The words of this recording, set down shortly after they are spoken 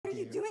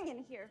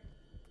here.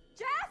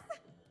 Jeff!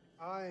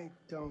 I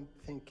don't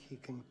think he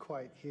can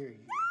quite hear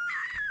you.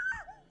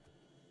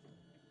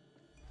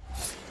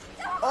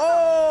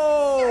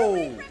 Oh! Get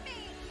away from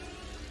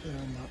me!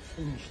 I'm not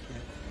finished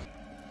yet.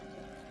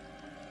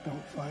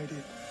 Don't fight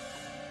it.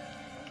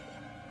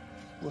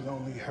 Will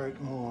only hurt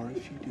more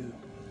if you do.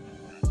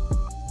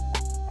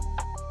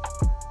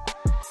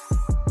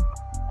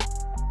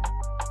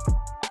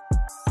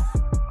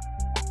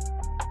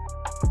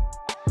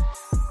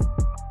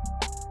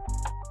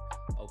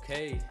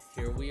 Okay,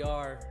 here we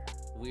are.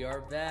 We are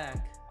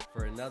back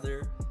for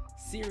another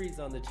series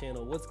on the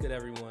channel. What's good,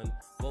 everyone?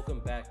 Welcome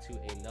back to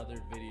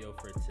another video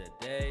for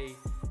today.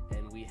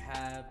 And we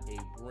have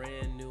a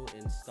brand new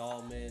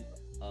installment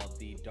of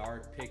the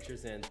Dark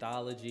Pictures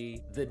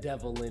Anthology, The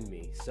Devil in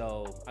Me.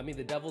 So, I mean,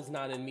 the devil's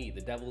not in me.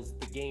 The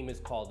game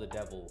is called The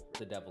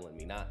Devil in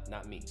Me,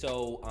 not me.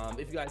 So,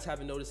 if you guys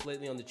haven't noticed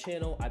lately on the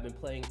channel, I've been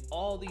playing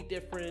all the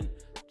different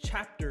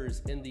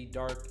chapters in the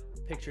Dark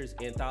Pictures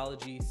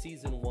Anthology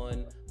Season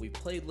 1. We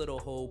played Little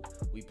Hope,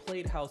 we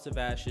played House of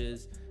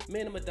Ashes,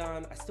 Man of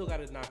Medan. I still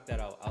gotta knock that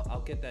out.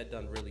 I'll get that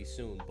done really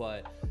soon,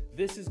 but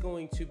this is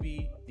going to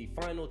be the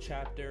final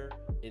chapter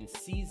in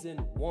Season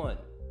 1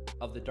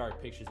 of the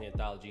Dark Pictures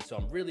Anthology. So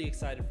I'm really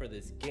excited for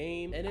this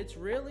game, and it's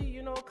really,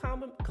 you know,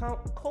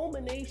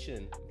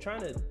 culmination. I'm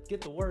trying to get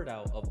the word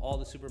out of all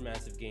the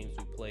supermassive games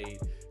we played,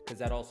 because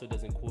that also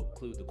doesn't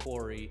include the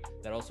Quarry,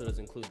 that also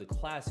doesn't include the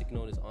classic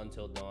known as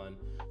Until Dawn.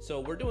 So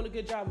we're doing a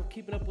good job of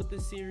keeping up with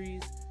this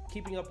series,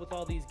 keeping up with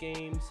all these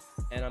games,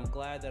 and I'm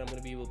glad that I'm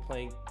going to be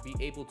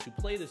able to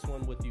play this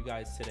one with you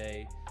guys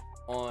today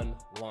on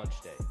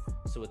launch day.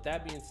 So with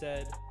that being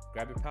said,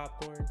 grab your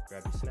popcorn,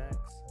 grab your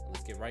snacks, and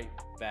let's get right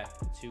back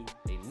to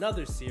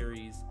another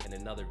series and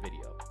another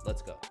video.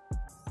 Let's go.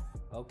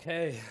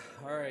 Okay,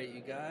 all right,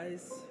 you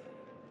guys.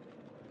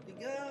 Here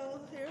we go.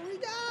 Here we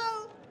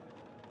go.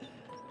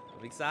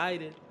 I'm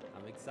excited.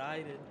 I'm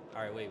excited.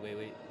 All right,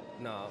 wait.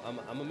 No, I'm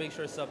gonna make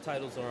sure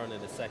subtitles are on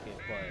in a second,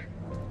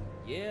 but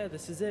yeah,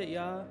 this is it,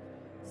 y'all.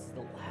 This is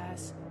the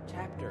last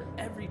chapter.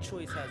 Every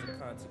choice has a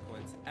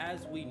consequence,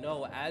 as we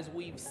know, as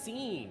we've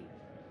seen,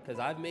 because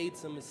I've made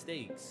some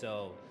mistakes,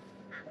 so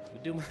I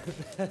do my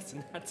best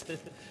not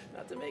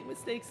to make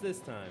mistakes this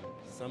time.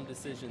 Some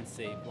decisions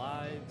save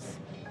lives,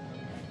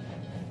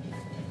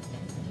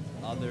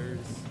 others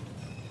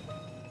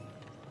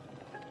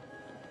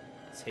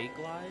take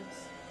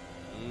lives.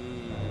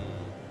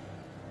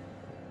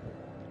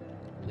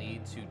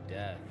 Lead to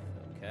death.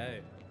 Okay.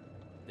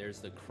 There's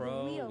the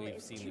crow.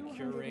 We've seen the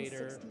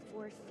curator.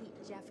 264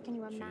 feet, Jeff. Can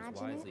you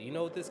imagine it? You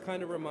know what this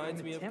kind of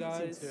reminds me of,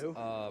 guys?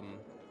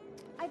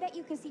 I bet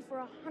you can see for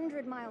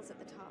 100 miles at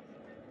the top.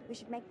 We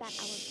should make that our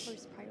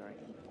first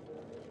priority.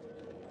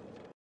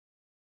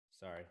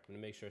 Sorry, I'm gonna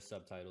make sure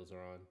subtitles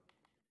are on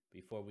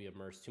before we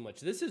immerse too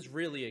much. This is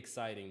really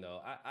exciting,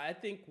 though. I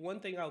think one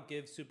thing I'll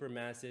give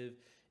Supermassive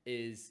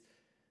is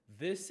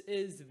this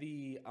is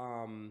the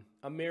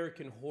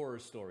American Horror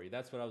Story.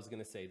 That's what I was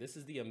gonna say. This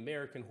is the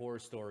American Horror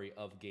Story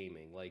of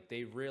gaming. Like,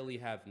 they really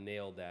have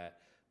nailed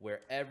that,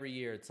 where every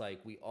year it's like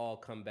we all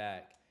come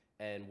back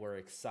and we're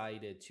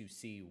excited to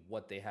see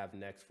what they have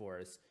next for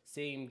us.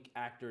 Same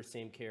actors,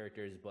 same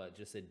characters, but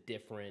just a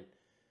different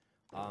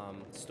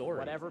story.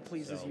 Whatever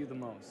pleases you the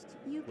most.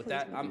 With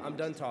that, I'm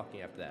done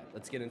talking after that.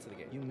 Let's get into the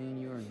game. You mean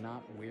you are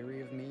not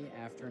weary of me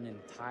after an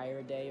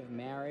entire day of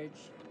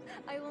marriage?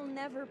 I will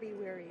never be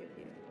weary of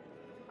you.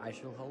 I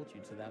shall hold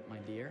you to that, my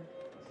dear.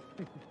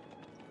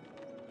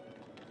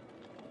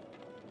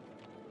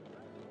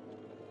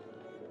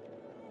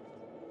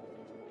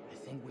 I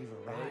think we've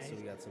arrived. Okay, so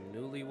we got some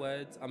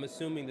newlyweds. I'm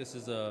assuming this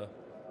is a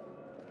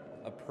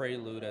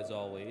prelude, as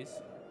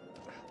always.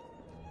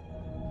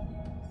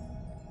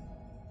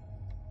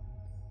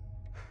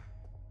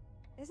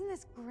 Isn't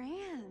this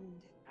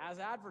grand? As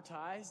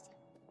advertised.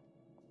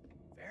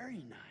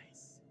 Very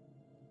nice.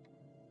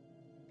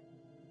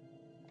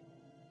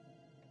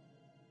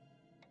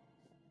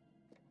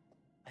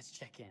 Let's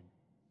check in.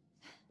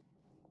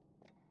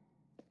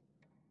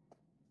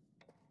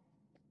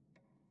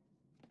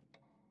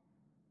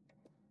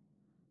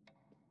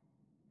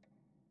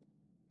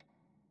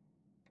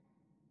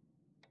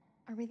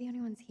 Are we the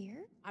only ones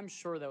here? I'm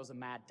sure that was a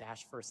mad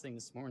dash first thing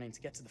this morning to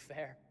get to the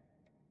fair.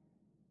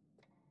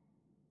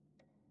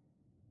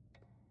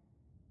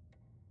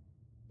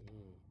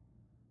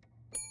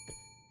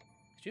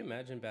 Could you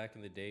imagine back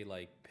in the day,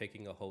 like,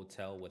 picking a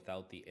hotel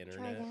without the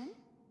internet? Try again?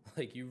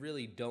 Like, you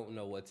really don't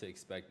know what to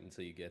expect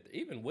until you get there.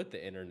 Even with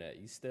the internet,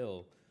 you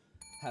still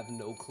have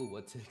no clue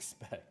what to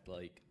expect.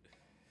 Like,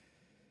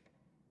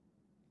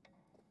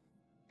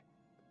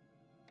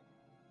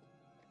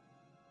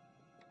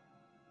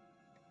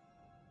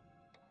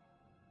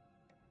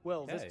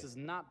 well, okay. This does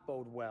not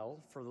bode well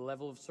for the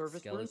level of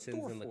service we're in store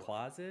Skeletons in the for.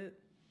 closet?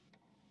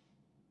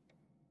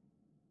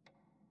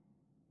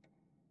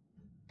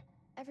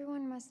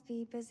 Everyone must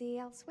be busy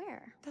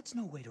elsewhere. That's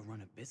no way to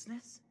run a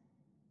business.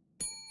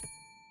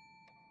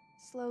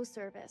 Slow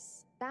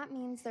service. That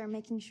means they're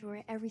making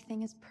sure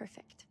everything is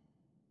perfect.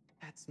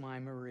 That's my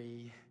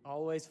Marie.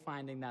 Always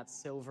finding that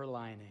silver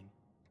lining.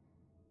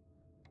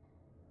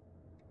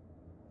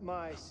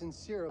 My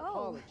sincere Oh.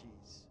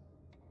 apologies.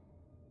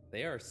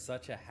 They are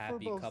such a for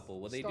happy both couple.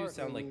 Well, they do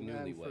sound like startling you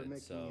and for newlyweds, making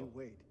so. you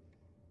wait.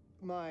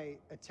 My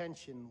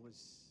attention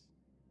was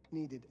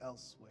needed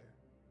elsewhere.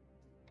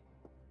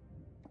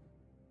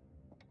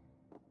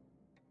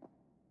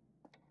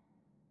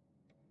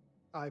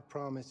 I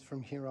promise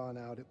from here on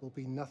out it will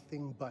be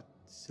nothing but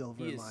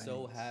silver He is linings.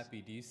 so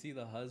happy. Do you see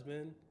the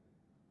husband?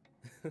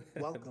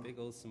 Welcome Big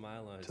old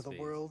smile on his to the face.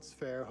 World's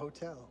Fair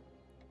Hotel.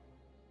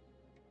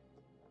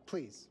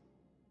 Please,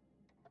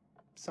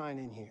 sign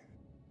in here.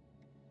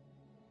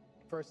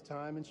 First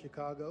time in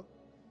Chicago?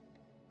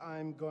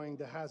 I'm going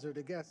to hazard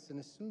a guess and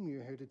assume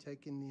you're here to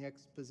take in the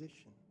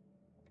exposition.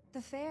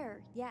 The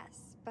fair,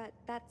 yes, but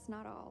that's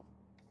not all.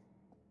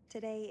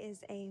 Today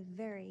is a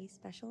very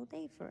special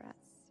day for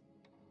us.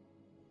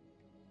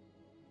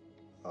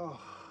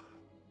 Oh,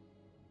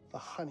 a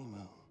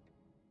honeymoon.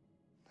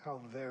 How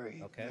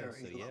very, Okay,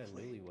 very so yeah,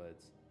 lovely.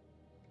 newlyweds.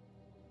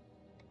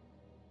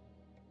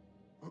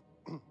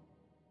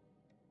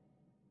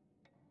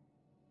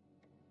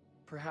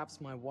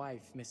 Perhaps my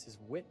wife, Mrs.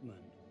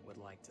 Whitman, would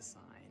like to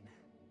sign.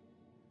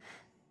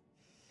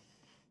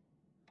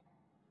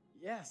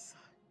 Yes,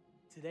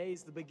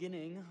 today's the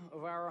beginning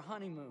of our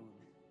honeymoon.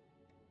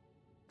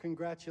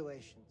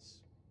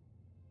 Congratulations.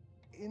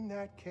 In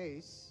that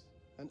case,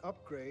 an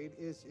upgrade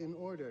is in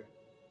order.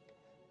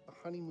 A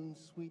honeymoon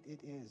suite it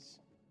is.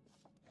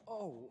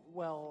 Oh,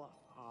 well,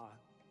 are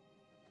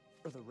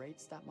the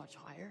rates that much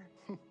higher?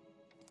 I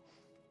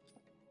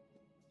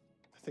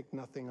think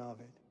nothing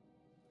of it.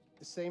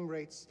 The same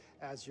rates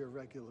as your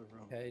regular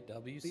room. Okay,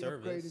 W The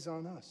service. upgrade is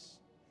on us.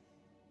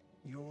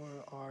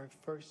 You're our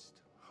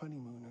first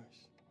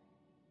honeymooners.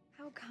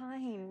 How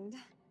kind.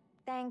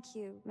 Thank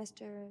you,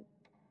 Mr.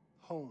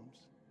 Holmes.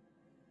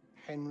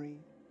 Henry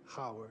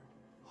Howard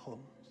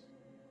Holmes.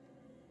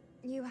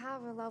 You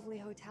have a lovely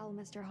hotel,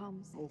 Mr.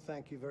 Holmes. Well,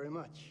 thank you very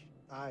much.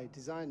 I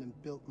designed and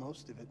built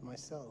most of it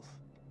myself.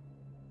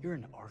 You're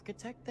an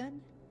architect,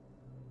 then?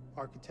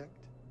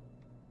 Architect,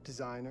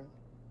 designer,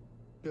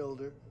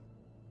 builder,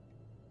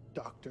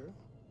 doctor,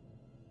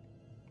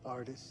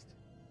 artist.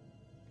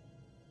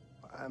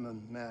 I'm a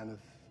man of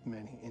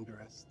many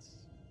interests.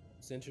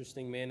 Most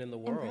interesting man in the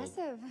world.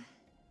 Impressive.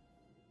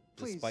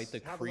 Despite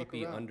Please the have a look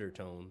creepy around.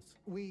 undertones.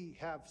 We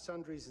have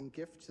sundries and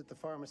gifts at the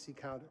pharmacy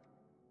counter.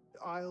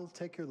 I'll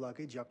take your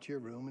luggage up to your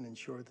room and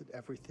ensure that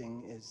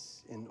everything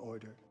is in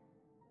order.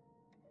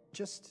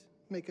 Just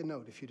make a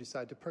note if you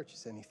decide to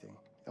purchase anything,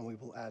 and we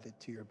will add it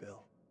to your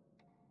bill.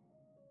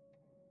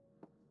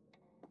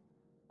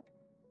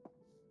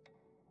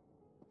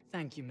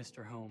 Thank you,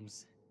 Mr.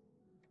 Holmes.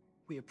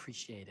 We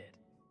appreciate it.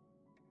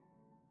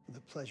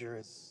 The pleasure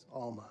is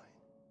all mine.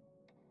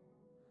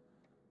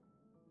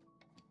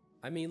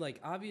 I mean, like,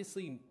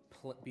 obviously,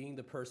 being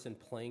the person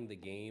playing the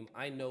game,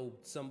 I know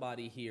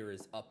somebody here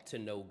is up to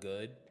no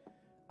good,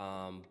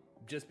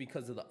 just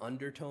because of the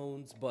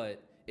undertones,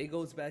 but it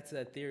goes back to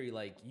that theory,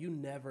 like, you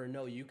never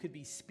know. You could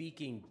be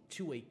speaking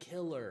to a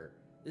killer.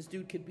 This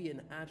dude could be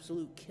an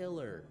absolute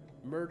killer,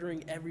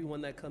 murdering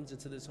everyone that comes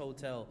into this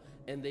hotel,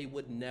 and they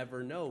would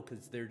never know,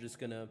 because they're just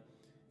gonna,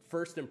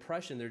 first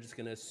impression, they're just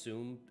gonna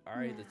assume, all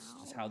right, that's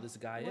just how this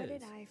guy What is.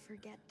 did I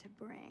forget to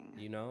bring?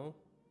 You know?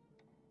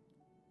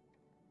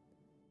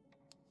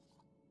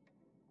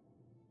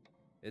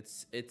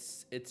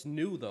 It's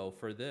new though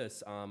for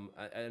this,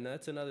 and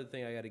that's another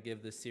thing I got to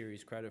give this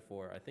series credit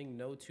for. I think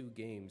no two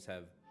games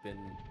have been,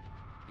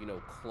 you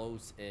know,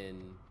 close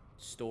in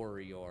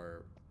story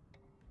or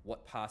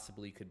what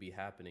possibly could be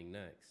happening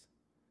next.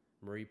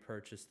 Marie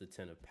purchased the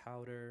tin of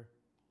powder.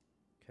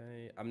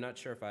 Okay, I'm not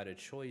sure if I had a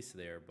choice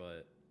there,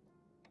 but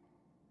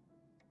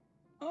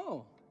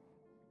Oh,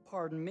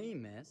 pardon me,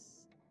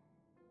 miss.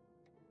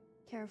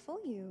 Careful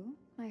you.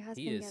 My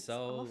husband is gets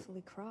so-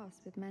 awfully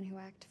cross with men who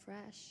act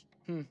fresh.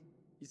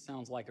 He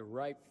sounds like a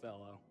ripe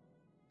fellow.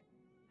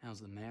 How's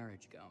the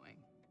marriage going?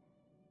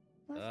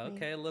 Lovely.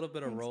 okay, a little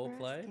bit of Thanks role for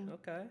play. asking.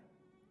 Okay.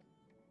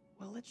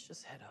 Well, let's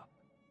just head up.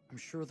 I'm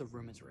sure the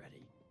room is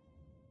ready.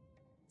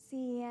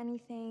 See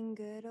anything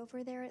good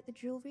over there at the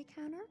jewelry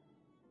counter?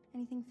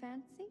 Anything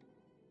fancy?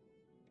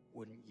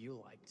 Wouldn't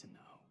you like to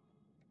know?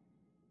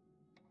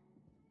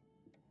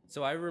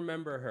 So I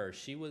remember her.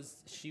 She was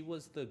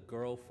the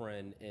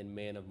girlfriend in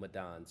Man of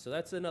Medan. So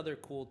that's another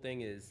cool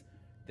thing is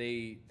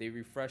they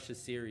refresh the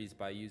series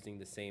by using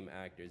the same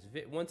actors.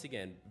 Once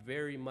again,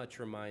 very much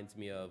reminds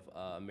me of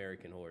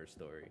American Horror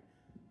Story.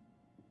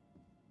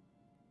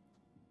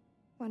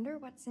 Wonder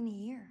what's in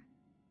here.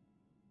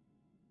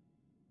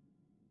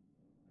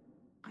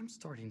 I'm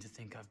starting to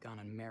think I've gone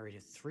and married a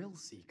thrill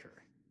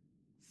seeker.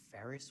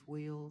 Ferris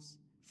wheels,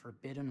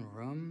 forbidden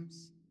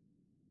rooms.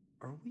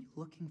 Are we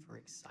looking for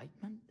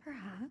excitement?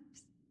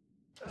 Perhaps.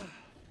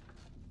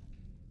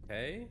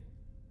 Okay.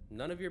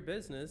 None of your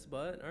business,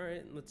 but all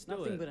right, let's do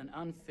Nothing it. but an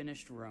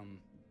unfinished room.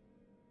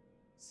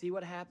 See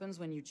what happens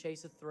when you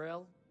chase a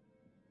thrill?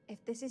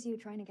 If this is you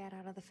trying to get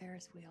out of the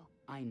Ferris wheel.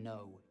 I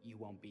know you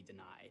won't be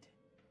denied.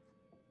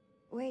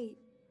 Wait.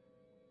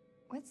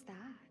 What's that?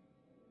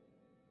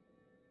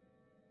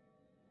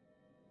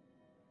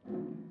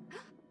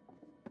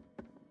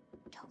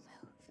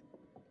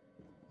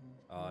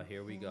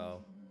 Here we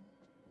go.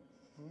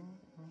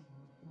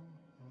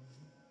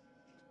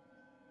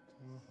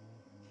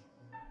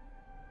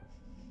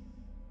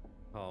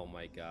 Oh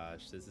my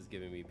gosh, this is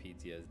giving me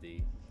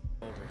PTSD.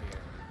 Over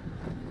here.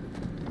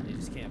 They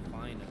just can't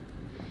find him.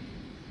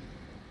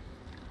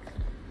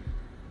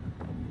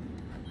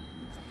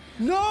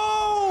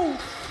 No!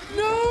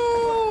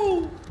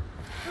 No!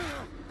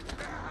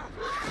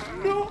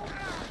 No!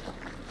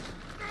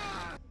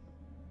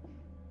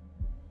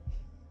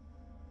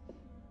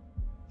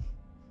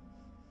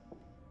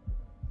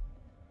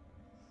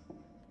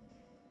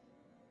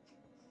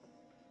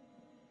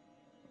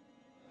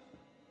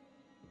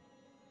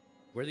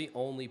 We're the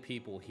only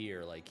people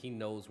here. Like, he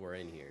knows we're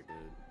in here, dude.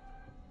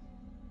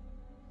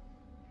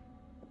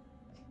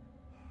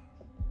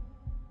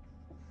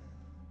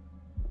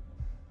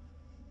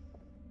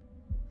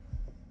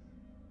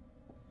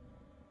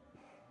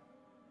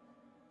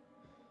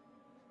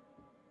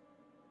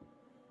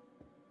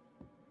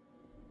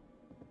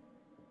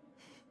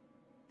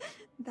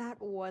 That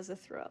was a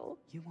thrill.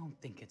 You won't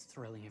think it's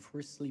thrilling if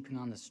we're sleeping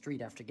on the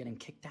street after getting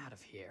kicked out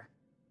of here.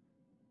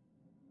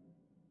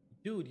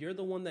 Dude, you're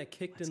the one that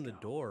kicked in the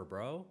door,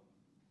 bro.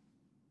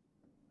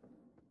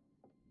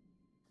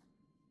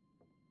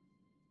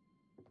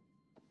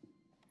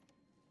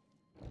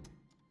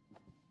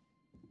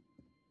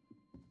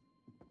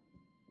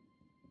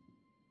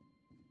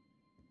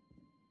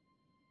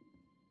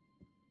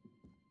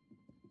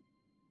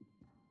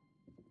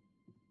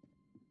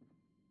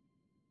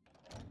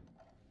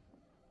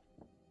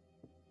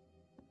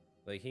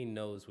 Like, he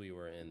knows we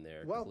were in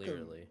there, Welcome,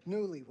 clearly.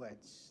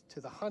 newlyweds,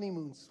 to the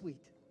honeymoon suite.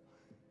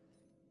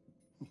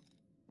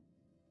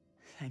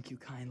 Thank you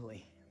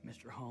kindly,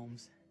 Mr.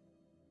 Holmes.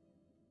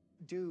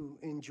 Do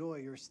enjoy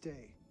your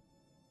stay.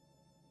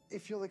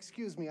 If you'll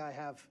excuse me, I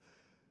have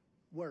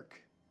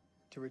work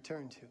to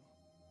return to.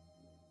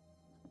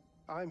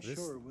 I'm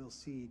sure we'll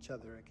see each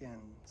other again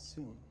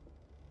soon.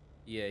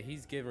 Yeah,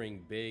 he's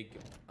giving big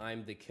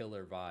I'm the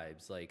killer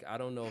vibes. Like, I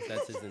don't know if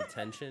that's his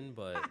intention,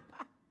 but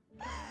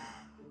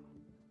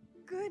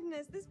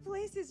Goodness, this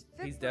place is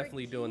fit he's for a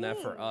definitely doing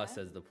that for king. us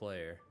as the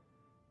player.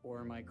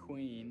 Or my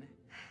queen.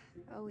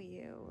 Oh,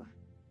 you.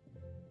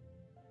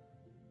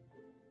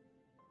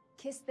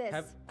 Kiss this.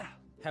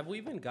 Have we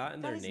even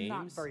gotten their That is names?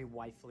 not very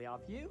wifely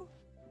of you.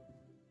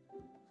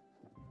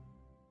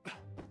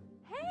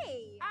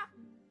 Hey!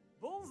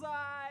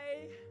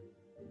 Bullseye!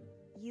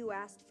 You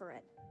asked for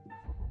it.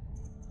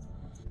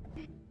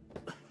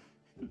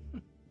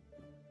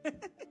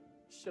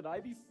 Should I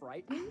be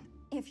frightened?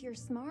 If you're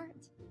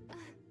smart.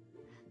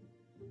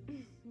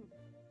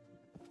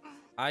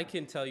 I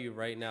can tell you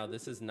right now,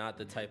 this is not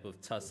the type of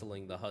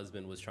tussling the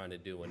husband was trying to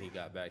do when he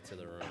got back to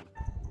the room.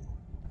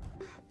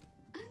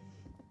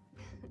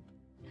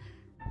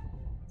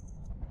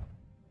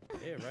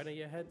 Yeah, right on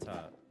your head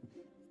top.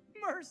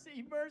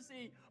 Mercy,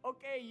 mercy!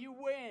 Okay, you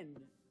win!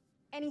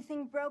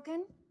 Anything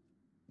broken?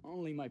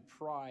 Only my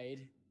pride.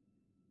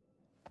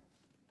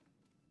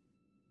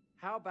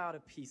 How about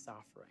a peace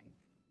offering?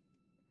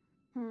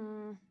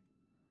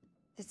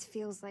 This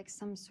feels like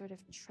some sort of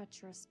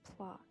treacherous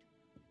plot.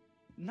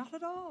 Not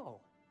at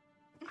all.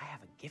 I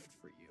have a gift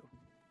for you.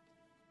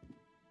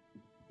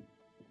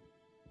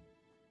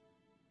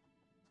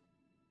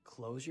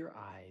 Close your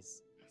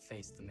eyes and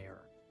face the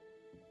mirror.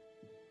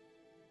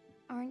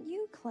 Aren't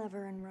you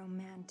clever and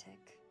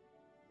romantic?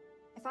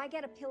 If I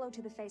get a pillow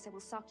to the face, I will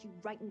sock you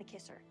right in the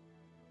kisser.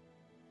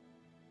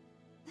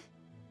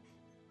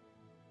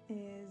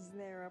 Is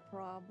there a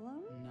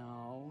problem?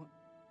 No.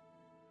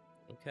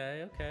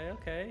 Okay, okay,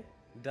 okay.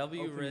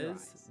 W Open your Riz.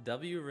 eyes.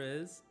 W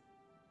Riz.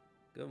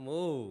 Good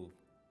move.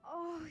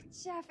 Oh,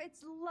 Jeff,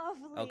 it's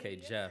lovely. Okay,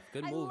 Jeff.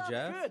 Good I move, love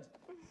Jeff. Good.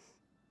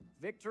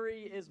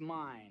 Victory is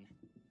mine.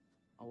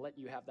 I'll let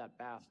you have that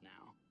bath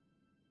now.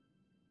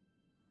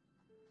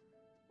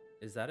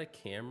 Is that a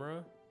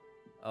camera?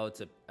 Oh,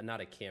 it's not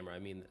a camera. I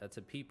mean, that's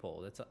a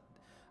peephole. That's a.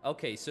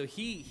 Okay, so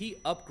he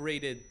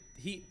upgraded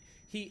he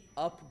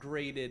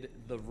upgraded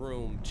the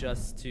room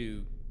just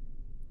to.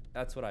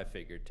 That's what I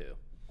figured too.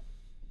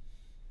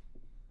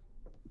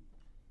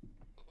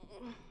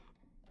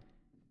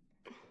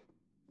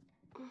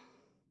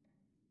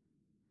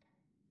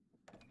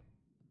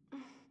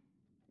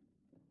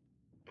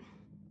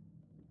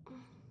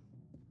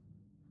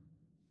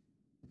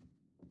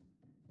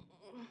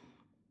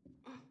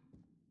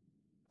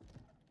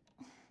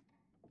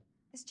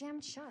 It's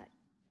jammed shut.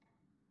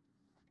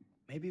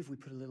 Maybe if we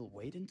put a little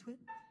weight into it?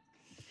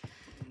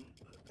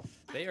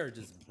 They are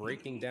just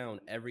breaking down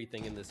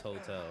everything in this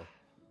hotel.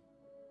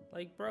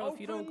 Like, bro,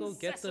 if you don't go Open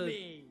get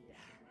sesame!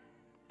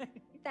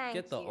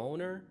 Thank the you.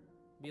 owner,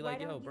 be Why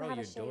like, yo, don't you bro, have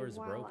your a shave door's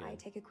while broken. I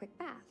take a quick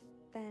bath.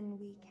 Then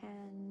we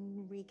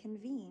can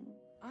reconvene.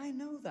 I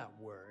know that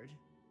word.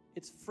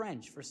 It's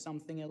French for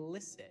something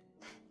illicit.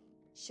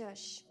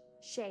 Shush.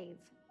 Shave.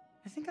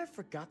 I think I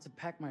forgot to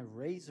pack my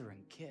razor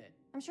and kit.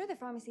 I'm sure the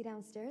pharmacy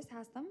downstairs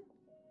has them.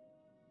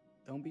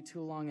 Don't be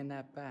too long in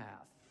that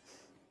bath.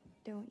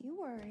 Don't you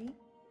worry.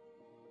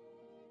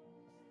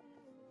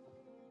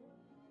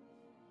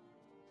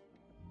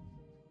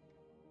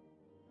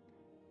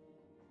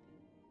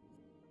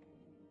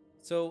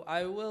 So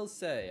I will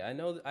say, I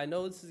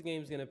know this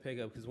game's gonna pick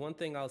up, because one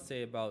thing I'll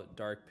say about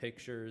Dark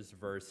Pictures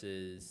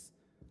versus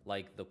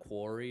like The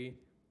Quarry,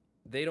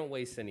 they don't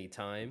waste any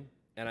time.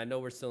 And I know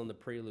we're still in the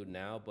prelude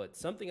now, but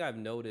something I've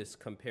noticed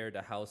compared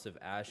to House of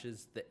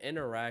Ashes, the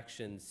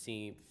interactions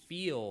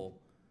feel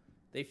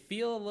a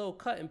little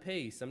cut and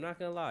paste. I'm not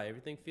gonna lie,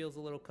 everything feels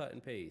a little cut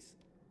and paste.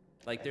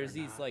 Like there's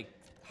these like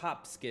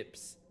hop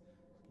skips.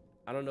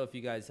 I don't know if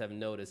you guys have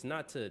noticed,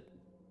 not to,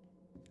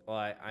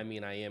 well, I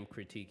mean, I am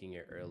critiquing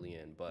it early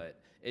in, but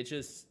it's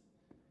just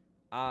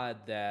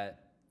odd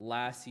that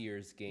last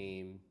year's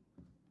game,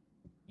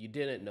 you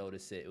didn't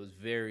notice it. It was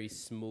very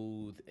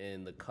smooth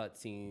in the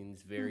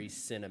cutscenes, very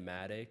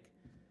cinematic.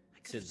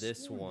 To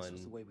this one, this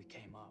was the way we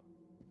came up.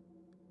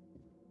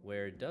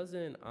 where it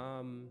doesn't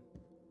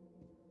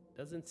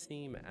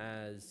seem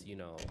as, you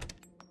know,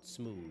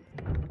 smooth.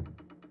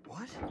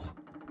 What?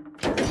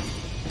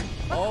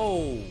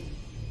 Oh!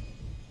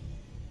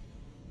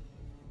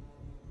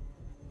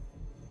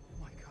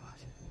 My God.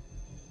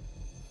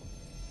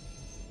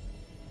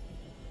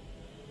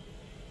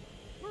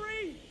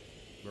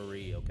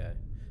 Marie, okay.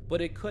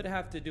 But it could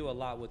have to do a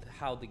lot with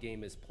how the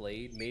game is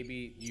played.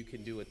 Maybe you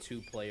can do a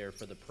 2-player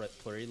for the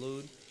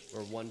prelude,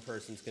 where one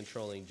person's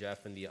controlling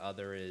Jeff and the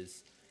other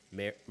is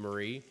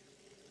Marie.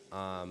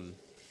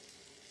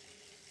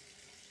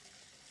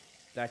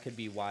 That could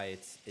be why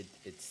it's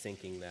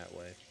syncing that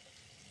way.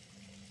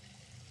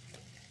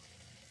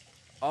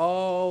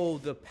 Oh,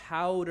 the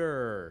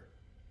powder.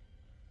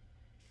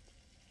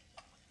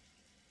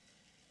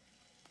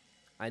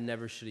 I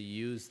never should have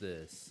used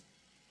this.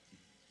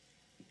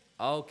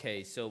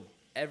 Okay, so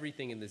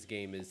everything in this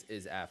game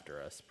is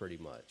after us, pretty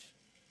much.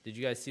 Did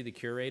you guys see the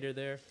curator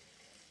there?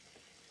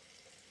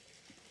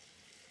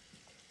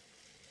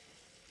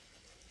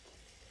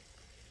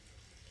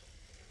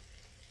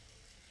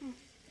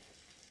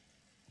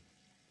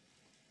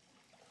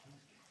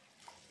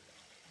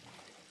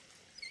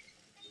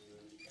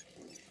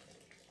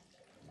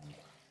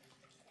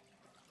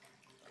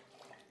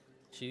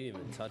 She didn't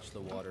even touch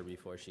the water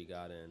before she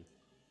got in.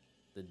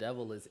 The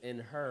devil is in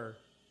her.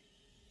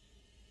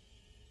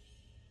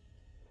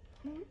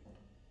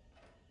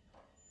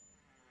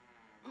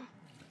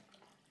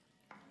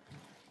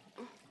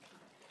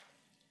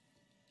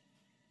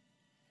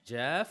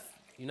 Jeff,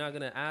 you're not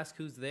gonna ask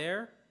who's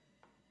there?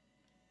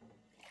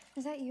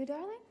 Is that you,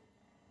 darling?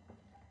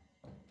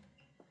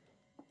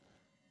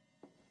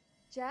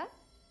 Jeff?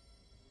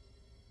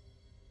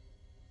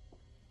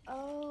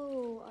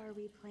 Oh, are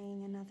we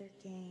playing another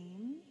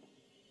game?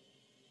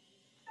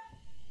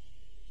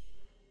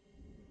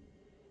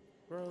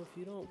 Bro, if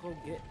you don't go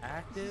get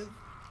active,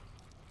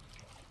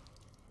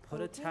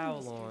 put Okay, a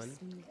towel Mr. on.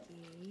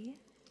 Sneaky.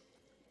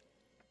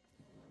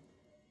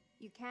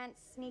 You can't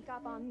sneak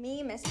up on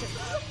me, Mr.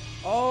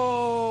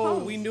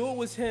 Oh, we knew it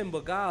was him,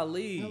 but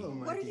golly. Hello,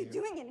 my What are you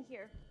dear. doing in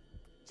here?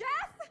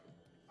 Jeff!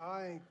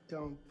 I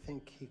don't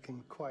think he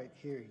can quite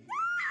hear you.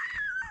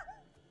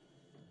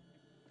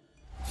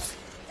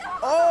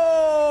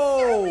 Oh!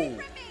 Get away from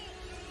me!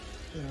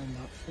 They're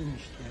not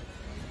finished yet.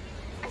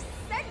 I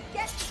said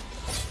get...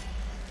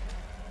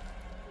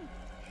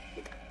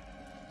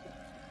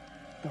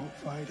 Don't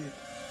fight it.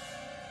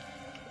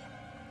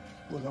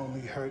 Will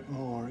only hurt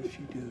more if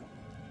you do.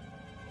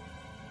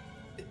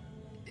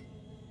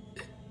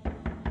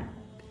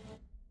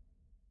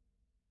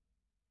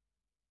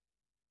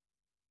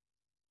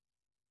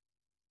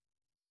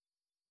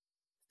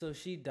 So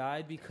she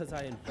died because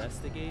I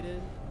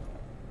investigated?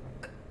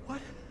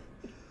 What?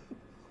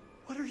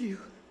 What are you?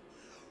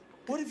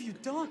 What have you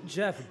done?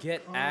 Jeff,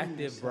 get Calm active,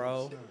 yourself,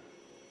 bro. sir.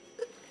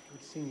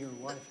 It seems your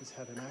wife has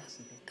had an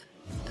accident.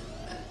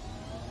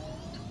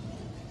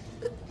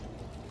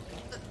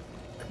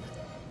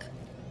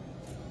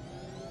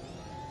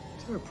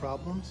 Is there a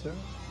problem, sir?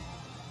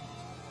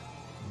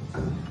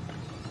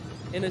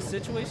 In a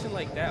situation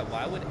like that,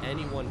 why would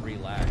anyone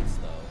relax,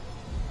 though?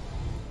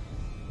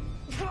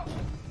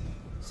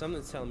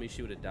 Something's telling me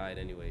she would have died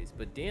anyways.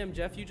 But damn,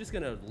 Jeff, you just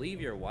gonna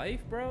leave your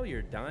wife, bro?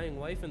 Your dying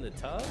wife in the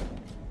tub?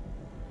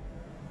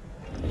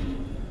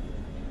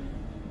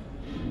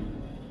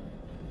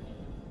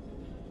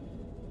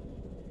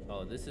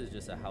 Oh, this is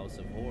just a house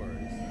of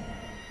horrors.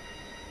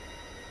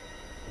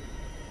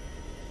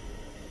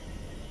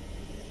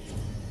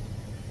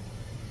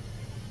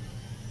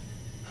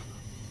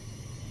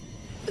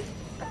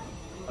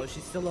 Oh,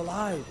 she's still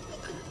alive.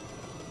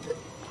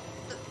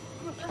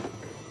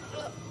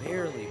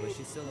 Barely, but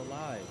she's still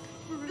alive.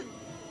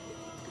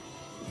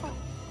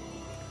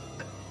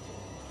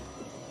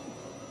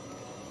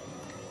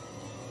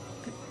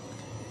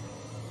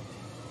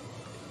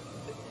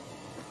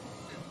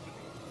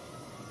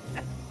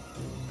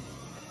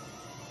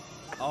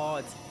 Oh,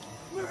 it's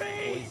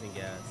poison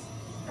gas.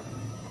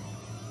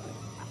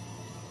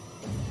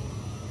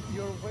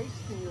 You're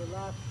wasting your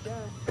last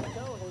chance to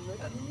tell him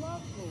that you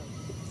love him.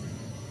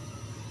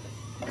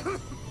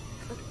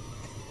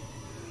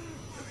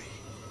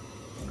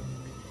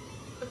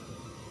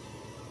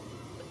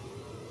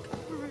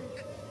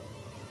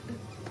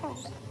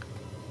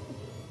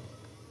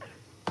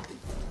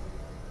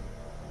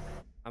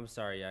 I'm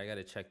sorry, yeah, I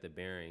gotta check the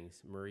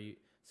bearings. Marie,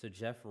 so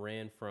Jeff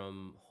ran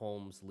from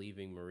Holmes,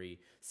 leaving Marie.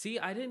 See,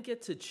 I didn't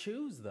get to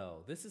choose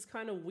though. This is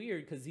kind of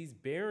weird because these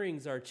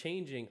bearings are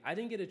changing. I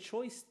didn't get a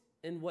choice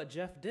in what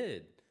Jeff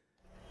did.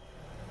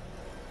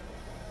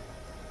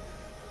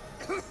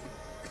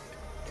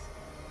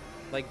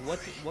 Like,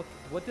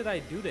 what did I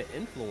do to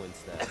influence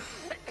that?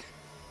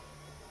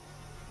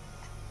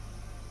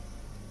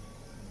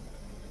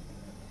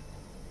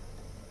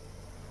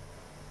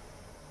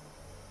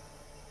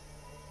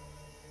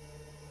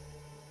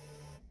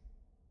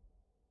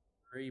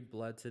 Marie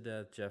bled to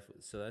death, Jeff.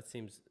 So that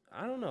seems,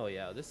 I don't know.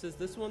 Yeah, this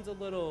one's a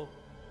little.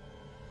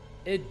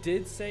 It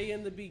did say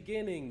in the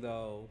beginning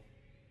though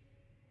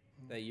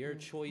that your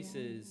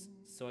choices,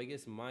 so I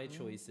guess my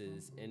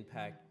choices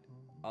impact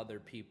other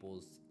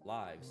people's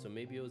lives. So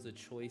maybe it was a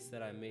choice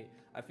that I made.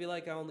 I feel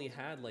like I only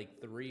had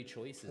like 3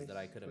 choices that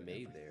I could have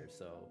made there.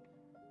 So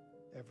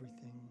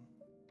everything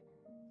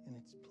in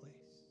its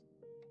place.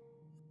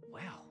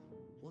 Well,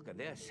 look at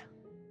this.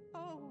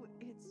 Oh,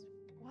 it's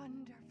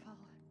wonderful.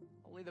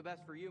 Only the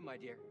best for you, my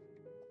dear.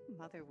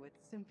 Mother would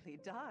simply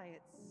die.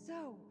 It's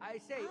so I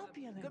say,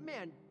 opulent. good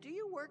man, do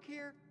you work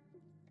here?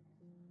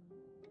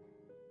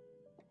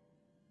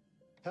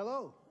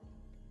 Hello.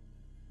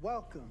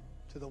 Welcome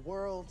to the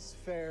World's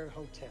Fair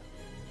Hotel.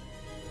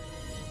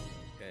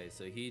 okay,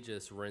 so he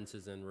just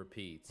rinses and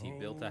repeats. He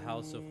built a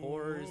house of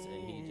horrors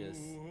and he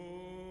just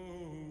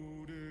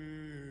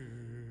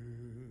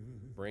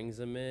brings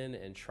them in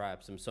and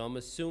traps them. So I'm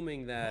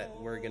assuming that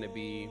we're gonna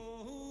be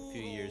a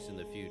few years in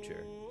the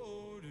future.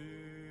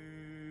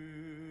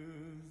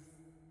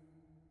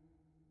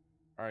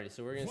 All right,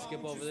 so we're gonna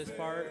skip over this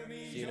part.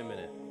 See you in a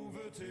minute.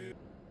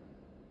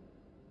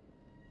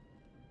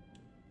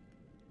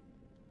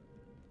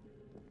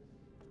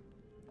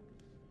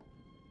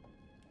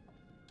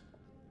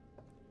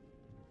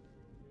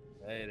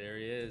 Hey, there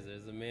he is.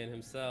 There's the man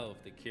himself,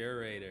 the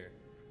curator.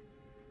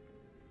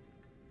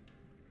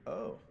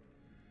 Oh,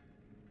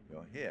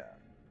 you're here.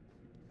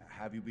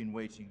 Have you been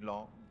waiting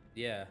long?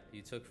 Yeah,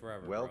 you took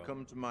forever.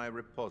 Welcome to my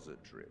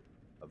repository,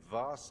 a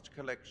vast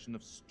collection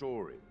of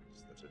stories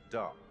that are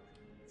dark,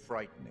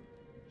 frightening,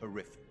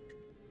 horrific.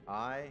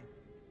 I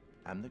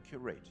am the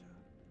curator.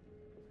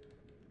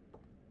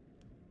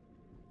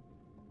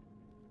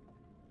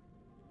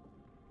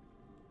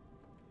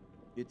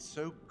 It's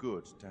so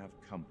good to have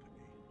company.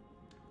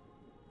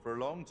 For a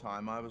long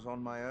time, I was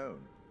on my own.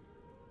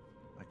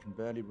 I can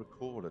barely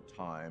recall a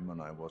time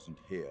when I wasn't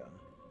here,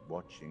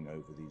 watching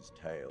over these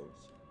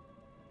tales.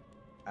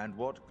 And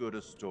what good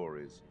are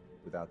stories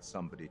without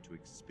somebody to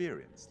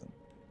experience them?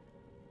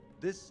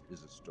 This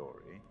is a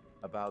story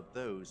about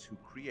those who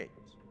create,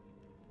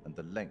 and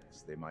the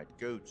lengths they might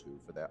go to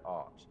for their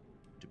art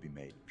to be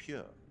made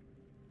pure.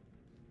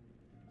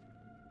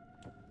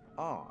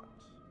 Art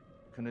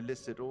can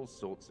elicit all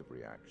sorts of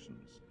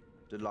reactions.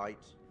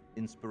 Delight,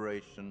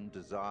 inspiration,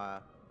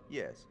 desire,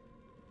 yes,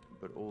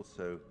 but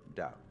also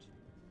doubt,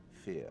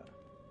 fear,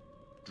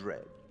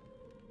 dread.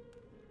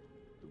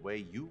 The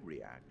way you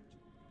react,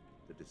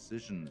 the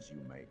decisions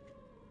you make,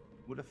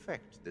 will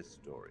affect this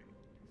story.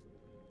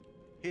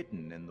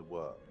 Hidden in the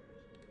world,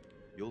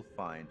 you'll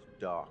find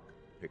dark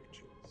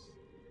pictures.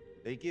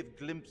 They give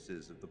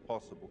glimpses of the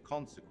possible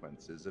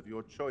consequences of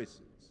your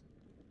choices.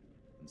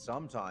 And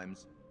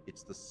sometimes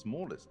it's the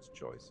smallest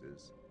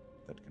choices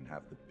that can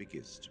have the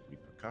biggest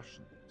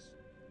repercussions.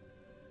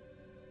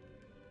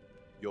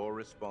 You're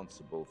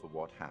responsible for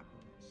what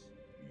happens.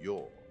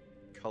 You're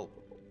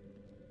culpable.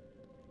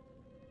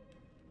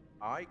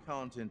 I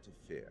can't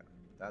interfere.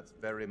 That's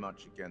very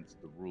much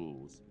against the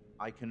rules.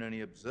 I can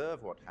only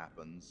observe what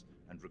happens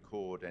and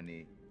record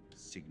any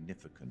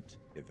significant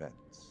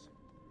events.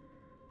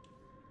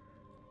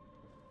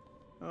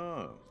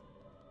 Oh.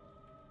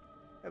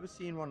 Ever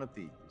seen one of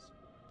these?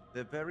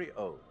 They're very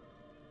old.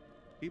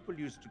 People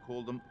used to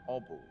call them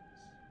obels.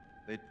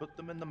 They'd put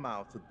them in the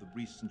mouth of the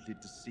recently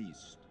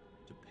deceased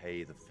to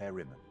pay the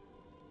ferryman.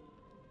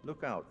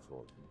 Look out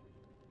for them.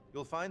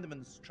 You'll find them in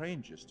the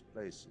strangest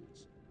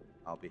places.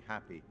 I'll be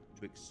happy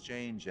to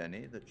exchange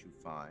any that you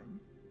find,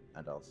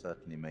 and I'll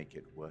certainly make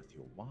it worth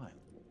your while.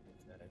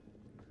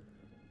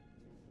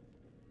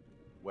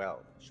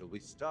 Well, shall we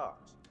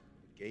start?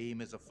 The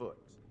game is afoot.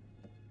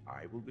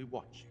 I will be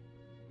watching.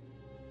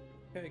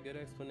 Okay, good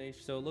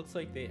explanation. So it looks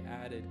like they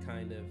added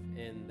kind of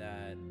in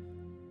that.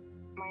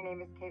 My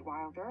name is Kate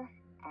Wilder.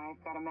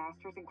 I've got a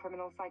master's in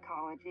criminal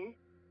psychology.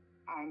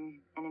 I'm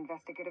an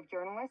investigative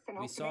journalist and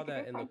We hope to saw make a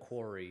that in the difference.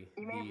 quarry,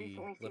 You may have the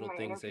recently seen little my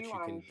things that interview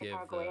you can on give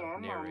Chicago the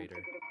AM, narrator.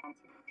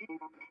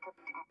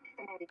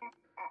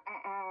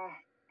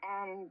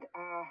 And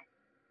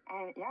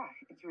yeah,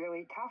 it's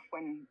really tough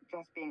when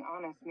just being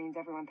honest means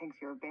everyone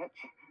thinks you're a bitch.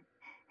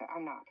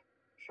 I'm not.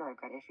 Sure, I've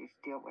got issues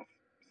to deal with,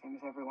 same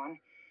as everyone.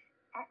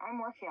 I'm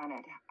working on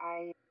it.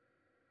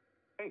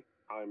 Hey,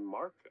 I'm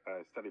Mark.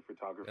 I study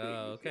photography at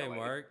Okay, UCLA.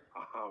 Mark.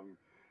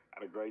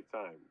 Had a great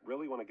time.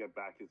 Really want to get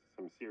back into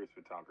some serious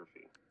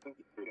photography.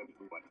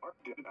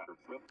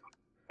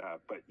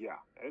 But yeah,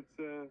 it's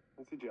a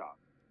job.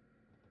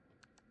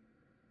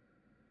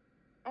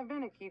 I've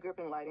been a key grip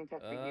and lighting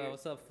tech for years.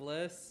 What's up,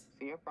 Fliss?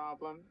 See a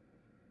problem,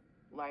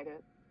 light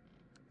it.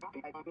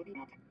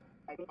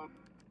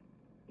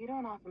 You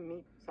don't often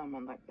meet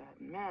someone like that.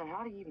 Man,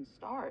 how do you even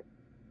start?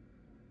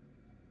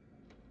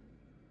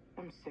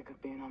 I'm sick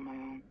of being on my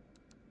own.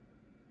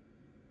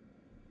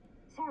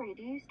 Sorry,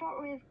 do you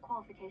start with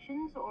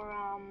qualifications or,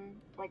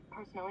 like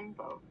personnel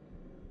info?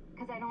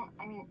 Because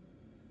I mean,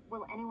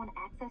 will anyone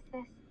access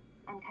this?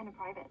 I'm kind of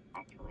private,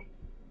 actually.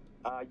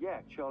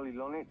 Yeah, Charlie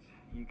Lonitz,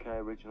 UK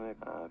originally.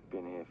 I've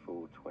been here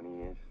for 20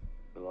 years.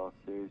 The last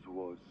series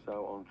was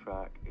so on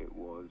track. It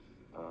was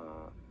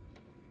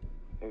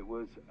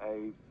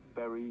a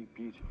very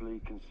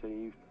beautifully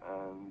conceived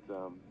and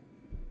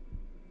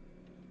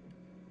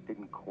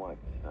didn't quite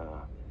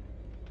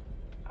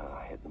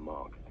hit the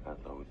mark as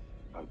I was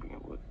hoping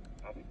it would.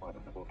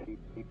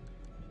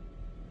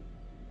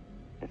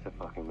 It's a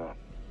fucking mess,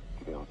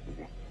 to be honest with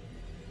you.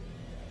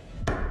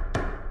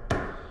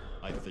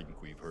 I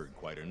think we've heard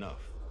quite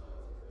enough.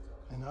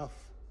 Enough?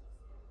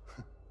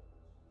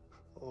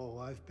 Oh,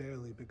 I've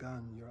barely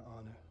begun, Your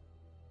Honor.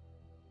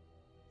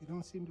 You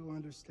don't seem to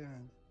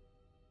understand.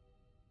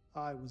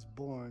 I was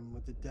born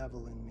with the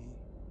devil in me.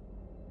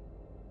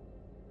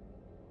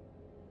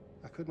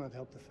 I could not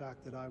help the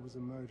fact that I was a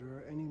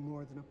murderer any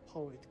more than a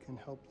poet can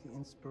help the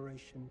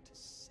inspiration to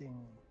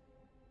sing.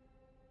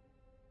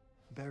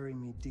 Bury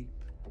me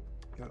deep,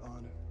 Your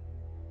Honor.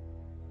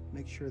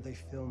 Make sure they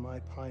fill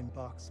my pine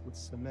box with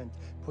cement.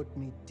 Put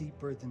me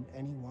deeper than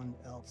anyone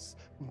else.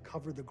 And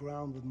cover the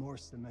ground with more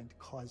cement,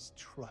 'cause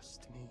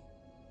trust me,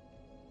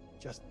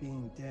 just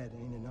being dead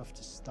ain't enough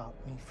to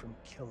stop me from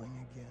killing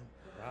again.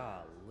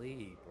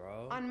 Golly,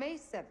 bro. On May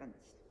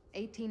 7th,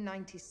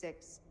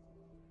 1896,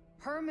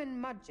 Herman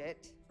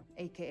Mudgett,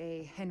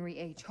 aka Henry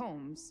H.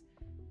 Holmes,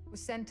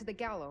 was sent to the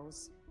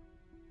gallows.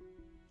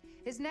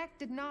 His neck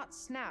did not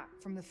snap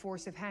from the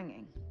force of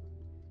hanging.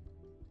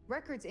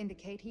 Records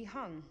indicate he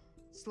hung,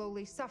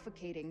 slowly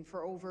suffocating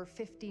for over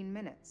 15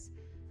 minutes,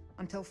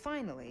 until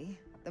finally,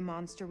 the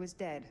monster was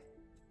dead.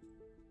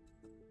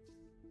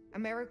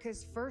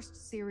 America's first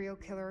serial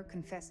killer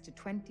confessed to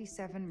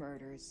 27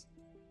 murders.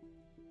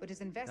 But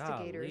as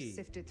investigators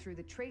sifted through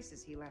the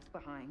traces he left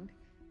behind,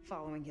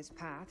 following his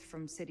path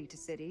from city to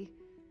city,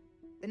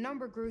 the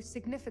number grew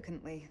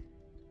significantly.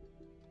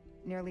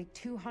 Nearly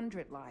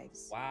 200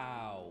 lives.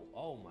 Wow.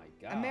 Oh my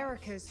God.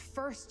 America's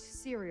first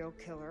serial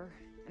killer,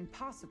 and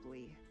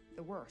possibly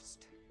the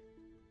worst.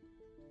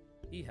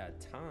 He had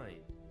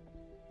time.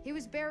 He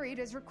was buried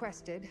as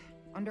requested,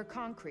 under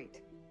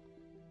concrete.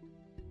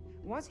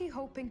 Was he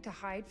hoping to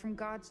hide from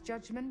God's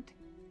judgment?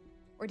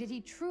 Or did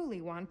he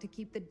truly want to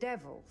keep the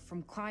devil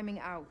from climbing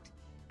out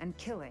and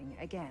killing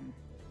again?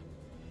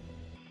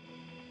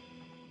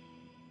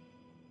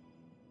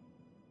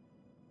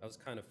 That was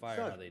kind of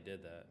fire how they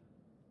did that.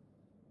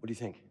 What do you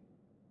think?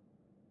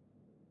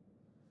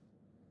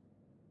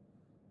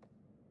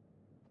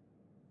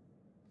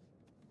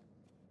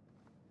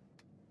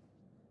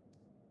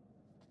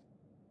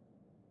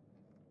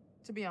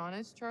 To be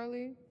honest,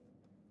 Charlie,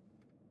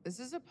 this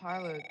is a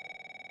pilot.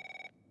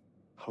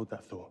 Hold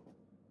that thought.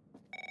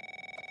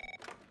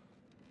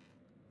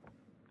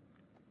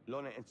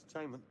 Lonnet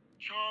Entertainment.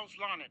 Charles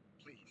Lonnet,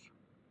 please.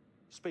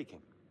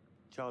 Speaking.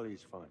 Charlie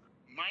is fine.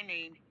 My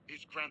name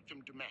is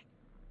Granthem Du'Met.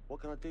 What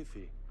can I do for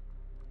you,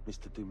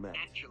 Mr. Du'Met?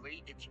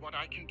 Actually, it's what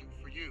I can do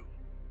for you.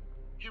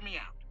 Hear me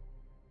out.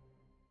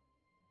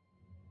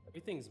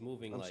 Everything's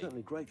moving I'm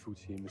certainly grateful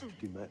to you, Mr.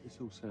 Du'Met. This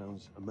all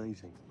sounds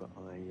amazing, but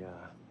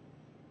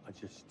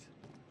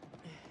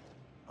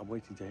I'm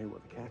waiting to hear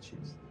what the catch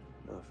is.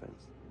 No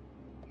offense.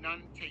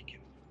 None taken.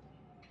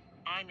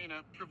 I'm in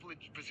a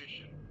privileged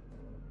position.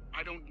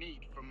 I don't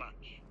need for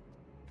much,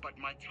 but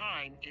my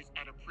time is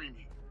at a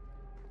premium.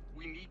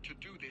 We need to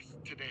do this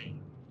today.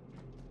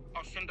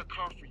 I'll send a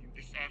car for you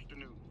this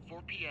afternoon,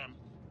 4 p.m.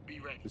 Be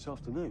ready. This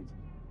afternoon?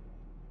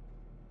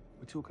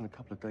 We're talking a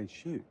couple of days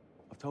shoot.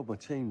 I've told my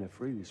team they're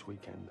free this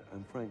weekend,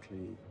 and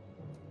frankly,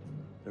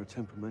 they're a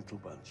temperamental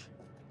bunch.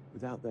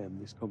 Without them,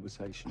 this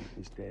conversation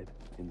is dead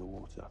in the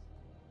water.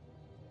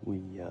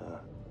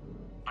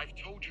 I've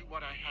told you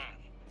what I have.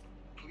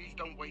 Please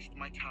don't waste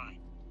my time.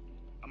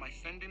 Am I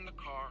sending the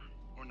car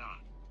or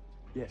not?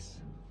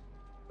 Yes,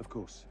 of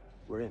course.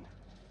 We're in.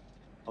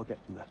 I'll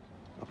get them there.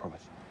 I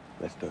promise.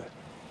 Let's do it.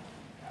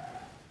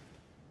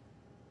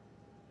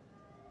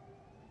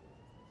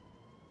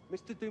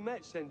 Mr.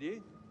 Du'Met send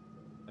you?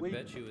 I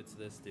bet you it's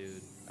this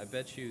dude. I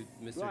bet you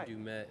Mr. Right.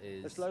 Du'Met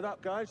is... Let's load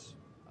up, guys.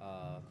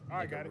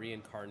 Like a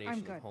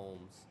reincarnation of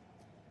Holmes.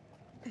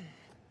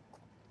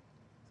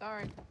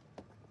 Sorry.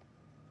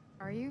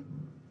 Are you?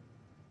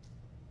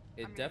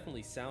 It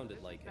definitely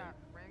sounded like him. That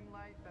ring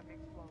light that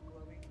makes you all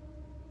glowy.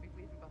 We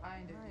leave it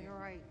behind it. You're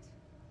right.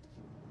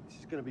 This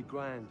is going to be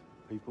grand,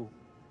 people.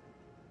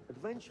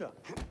 Adventure.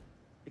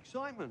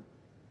 Excitement.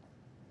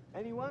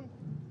 Anyone?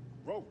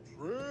 Road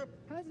trip.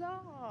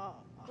 Huzzah!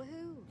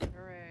 Woohoo!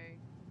 Hooray.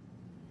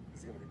 This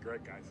is gonna be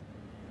great, guys.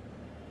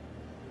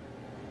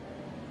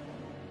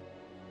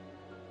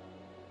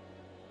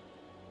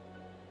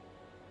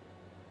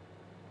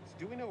 So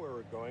do we know where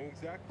we're going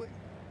exactly?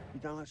 You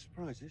don't like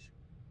surprises?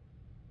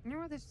 You know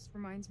what this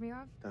reminds me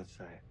of? Don't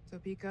say it.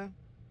 Topeka?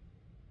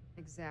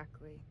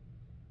 Exactly.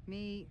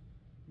 Me,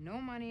 no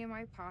money in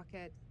my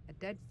pocket, a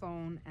dead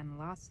phone, and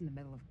lost in the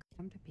middle of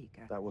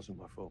Topeka. That wasn't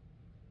my fault.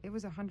 It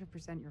was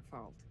 100% your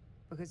fault.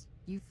 Because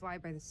you fly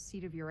by the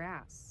seat of your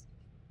ass.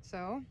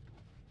 So,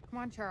 come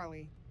on,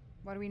 Charlie.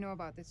 What do we know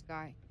about this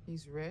guy?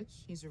 He's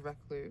rich, he's a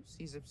recluse,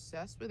 he's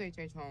obsessed with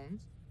H.H.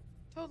 Holmes.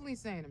 Totally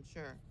sane, I'm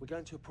sure. We're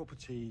going to a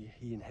property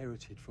he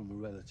inherited from a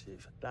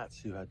relative. That's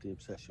who had the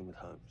obsession with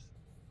Holmes.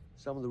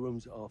 Some of the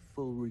rooms are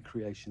full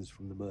recreations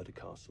from the Murder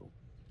Castle.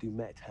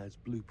 Du'Met has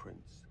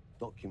blueprints,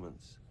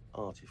 documents,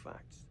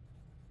 artifacts.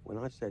 When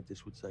I said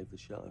this would save the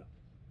show,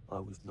 I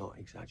was not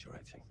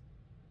exaggerating.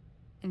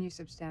 And you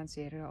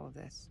substantiated all of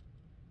this?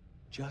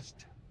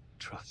 Just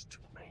trust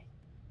me.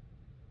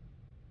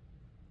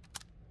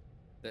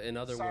 In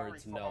other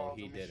words, no,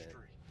 he didn't.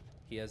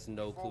 He has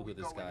no clue who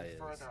this guy is.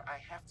 Further, I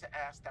have to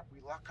ask that we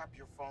lock up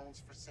your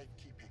phones for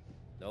safekeeping.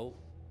 Nope.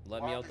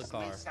 Let me out the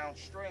car. While this may sound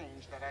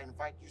strange that I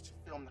invite you to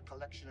film the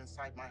collection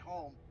inside my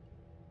home,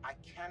 I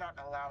cannot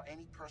allow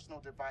any personal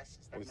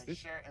devices that may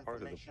share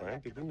information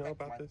that could affect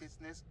my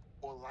business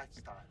or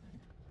lifestyle.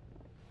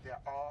 There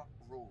are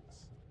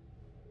rules.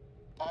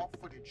 All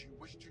footage you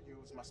wish to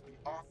use must be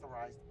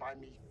authorized by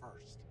me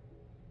first.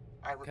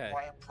 I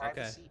require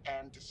privacy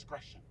and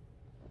discretion.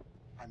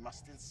 I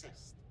must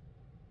insist.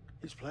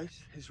 His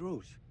place, his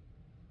rules.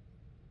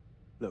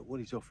 Look, what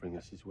he's offering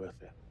us is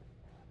worth it.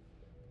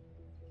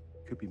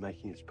 Could be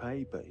making us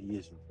pay, but he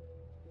isn't.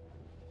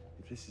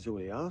 If this is all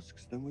he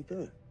asks, then we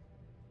do it.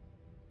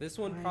 This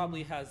one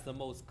probably has the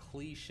most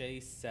cliche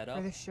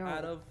setup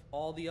out of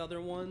all the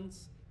other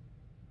ones.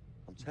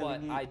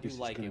 But I do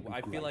like it.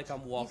 I feel like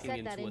I'm walking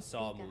into a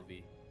Saw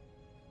movie.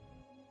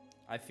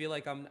 I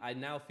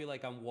now feel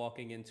like I'm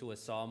walking into a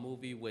Saw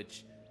movie,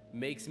 which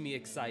makes me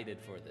excited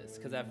for this.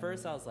 Because at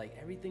first I was like,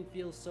 everything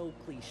feels so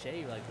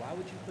cliche. Like, why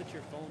would you put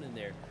your phone in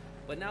there?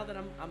 But now that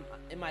I'm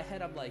in my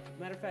head, I'm like,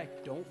 matter of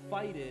fact, don't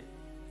fight it.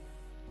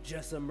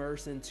 Just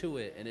immerse into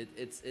it. And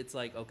it's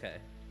like, okay.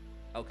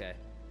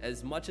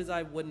 As much as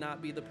I would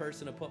not be the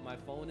person to put my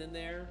phone in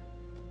there,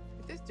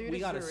 if this dude we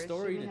got a rich,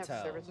 story to have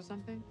tell. Service or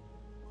something?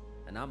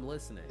 And I'm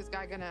listening. This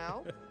guy gonna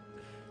help?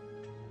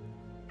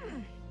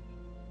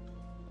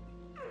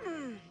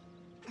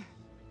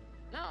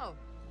 No,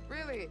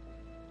 really.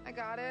 I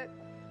got it.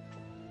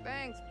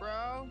 Thanks,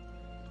 bro.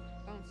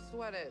 Don't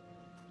sweat it.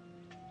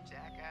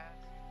 Jackass.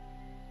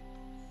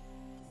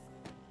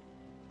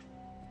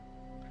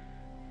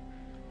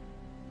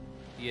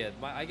 Yeah,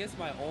 I guess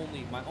my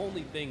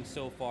only thing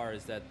so far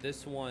is that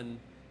this one,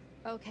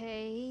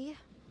 okay,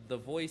 the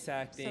voice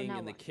acting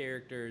and the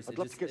characters, it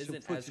just isn't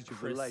as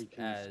crisp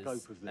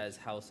as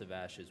House of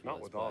Ashes was. Not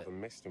with all the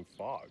mist and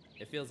fog.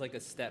 It feels like a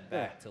step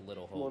back to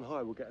Little Hope. Come on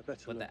high, we'll get a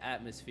better but look. the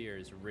atmosphere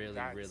is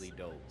really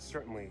dope.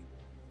 Certainly,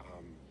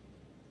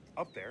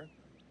 up there.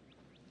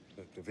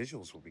 The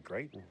visuals will be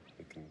great.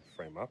 We can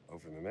frame up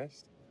over the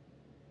mist.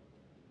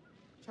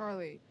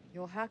 Charlie,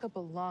 you'll hack up a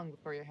lung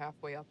before you're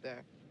halfway up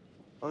there.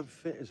 I'm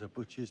fit as a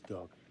butcher's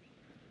dog.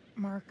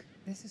 Mark,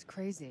 this is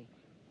crazy.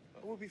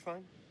 We'll be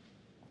fine.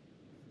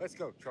 Let's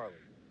go, Charlie.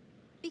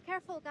 Be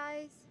careful,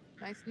 guys.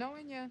 Nice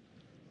knowing you.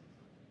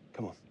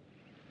 Come on.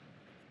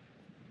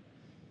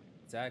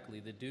 Exactly.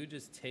 The dude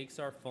just takes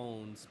our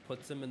phones,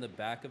 puts them in the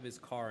back of his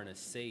car in a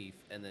safe,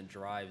 and then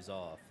drives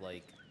off.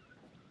 Like,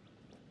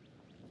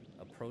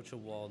 approach a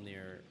wall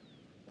near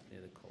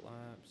the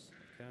collapse.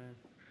 Okay.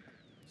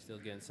 Still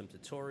getting some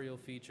tutorial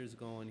features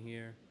going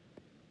here.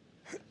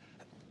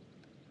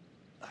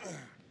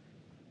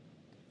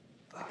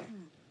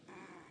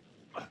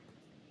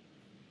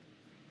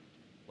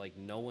 Like,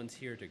 no one's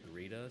here to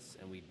greet us,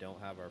 and we don't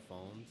have our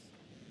phones.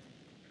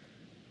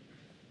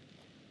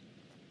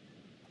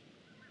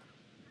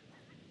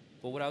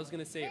 But what I was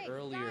gonna say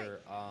earlier,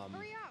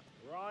 hurry up.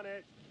 We're on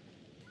it.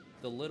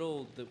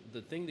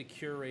 The thing the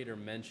curator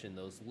mentioned,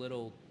 those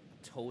little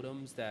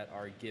totems that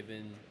are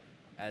given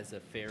as a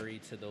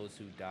fairy to those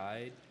who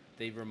died,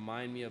 they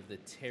remind me of the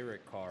tarot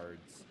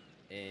cards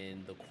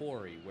in the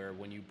quarry, where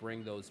when you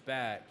bring those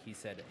back, he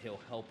said he'll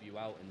help you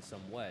out in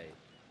some way.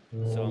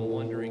 So I'm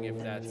wondering if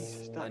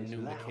that's a new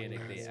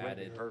mechanic they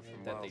added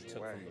that they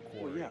took from the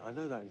quarry. Well, yeah, I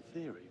know that in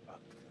theory, but...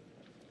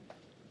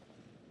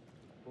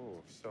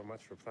 Oh, so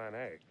much for plan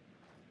A.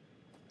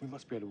 We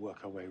must be able to work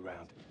our way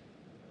around.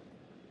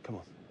 Come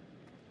on.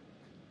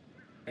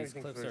 These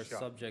cliffs are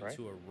subject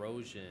to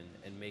erosion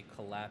and may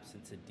collapse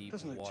into deep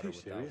water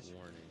without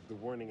warning. The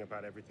warning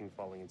about everything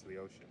falling into the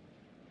ocean.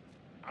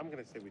 I'm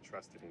gonna say we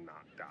trust it and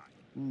not die.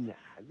 Nah,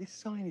 this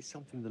sign is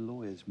something the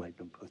lawyers made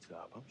them put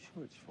up. I'm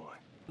sure it's fine.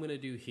 What I'm gonna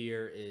do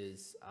here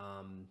is,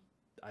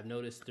 I've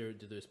noticed through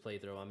this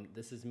playthrough,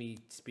 this is me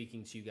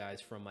speaking to you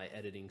guys from my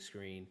editing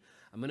screen.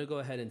 I'm gonna go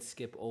ahead and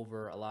skip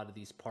over a lot of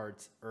these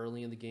parts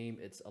early in the game.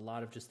 It's a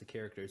lot of just the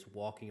characters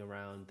walking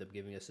around, them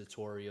giving us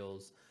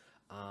tutorials.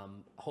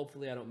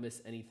 Hopefully I don't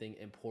miss anything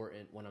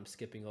important when I'm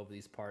skipping over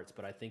these parts,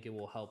 but I think it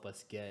will help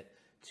us get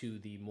to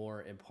the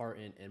more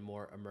important and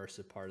more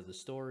immersive part of the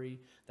story.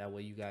 That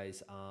way you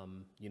guys,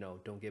 you know,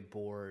 don't get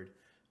bored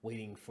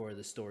waiting for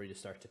the story to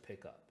start to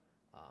pick up.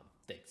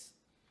 Thanks.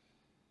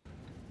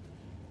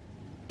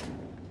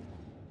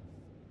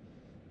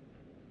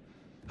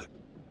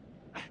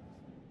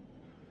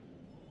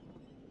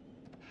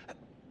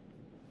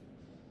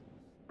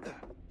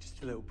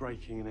 Just a little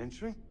breaking and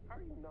entering. How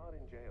are you not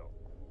in jail?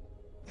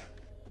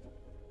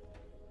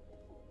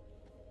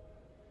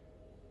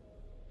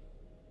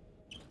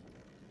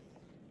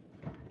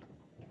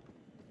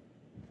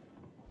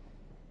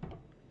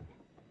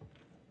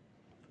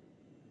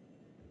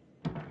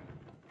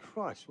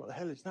 Christ, what the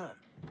hell is that?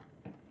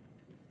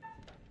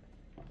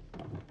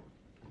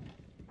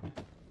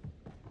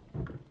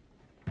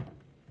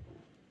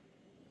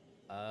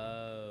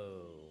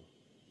 Oh.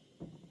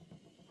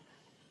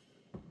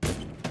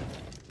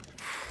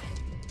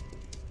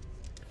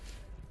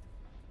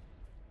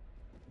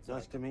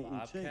 Nice to meet you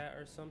too. Bobcat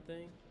or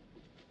something?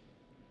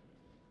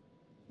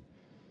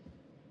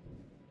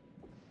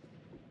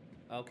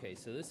 Okay,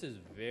 so this is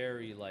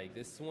very like,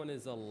 this one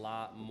is a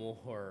lot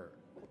more,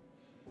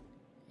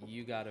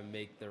 you gotta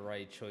make the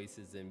right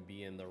choices and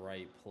be in the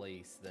right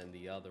place than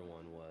the other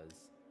one was.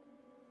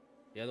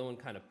 The other one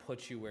kind of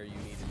puts you where you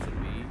needed to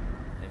be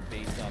and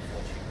based off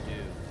what you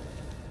do.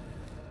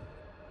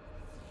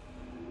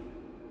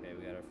 Okay,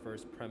 we got our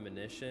first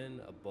premonition,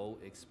 a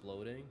boat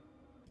exploding.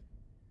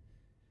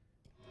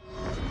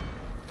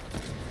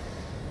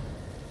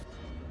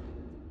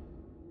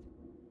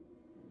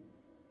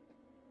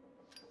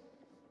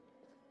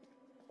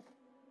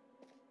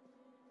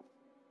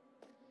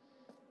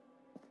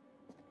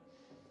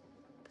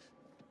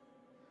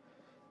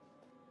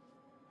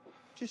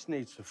 Just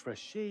need some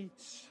fresh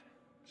sheets,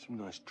 some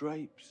nice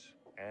drapes.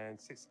 And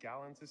 6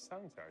 gallons of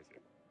sanitizer.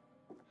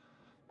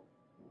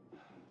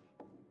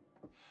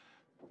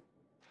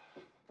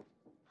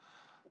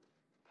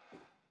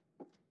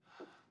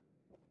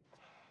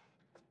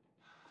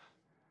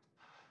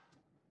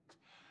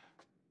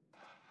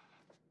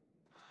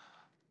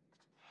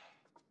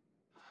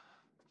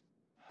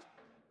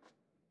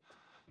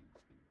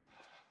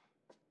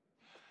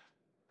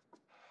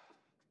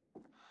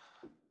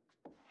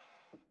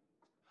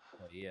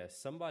 Yeah,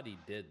 somebody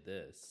did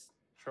this.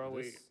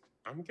 Charlie, This-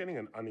 I'm getting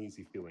an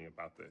uneasy feeling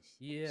about this.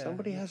 Yeah.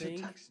 Somebody you has think?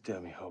 a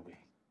taxidermy hobby.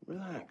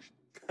 Relax.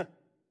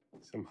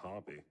 Some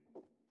hobby.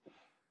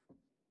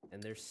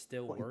 And they're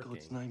still What in working.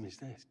 God's name is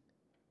this?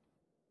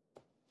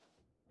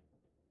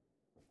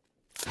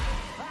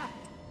 Ah!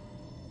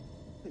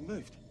 It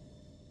moved.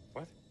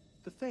 What?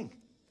 The thing.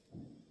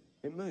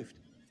 It moved.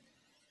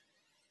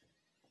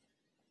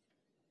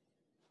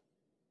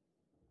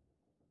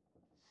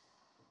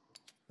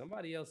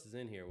 Somebody else is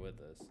in here with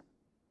us.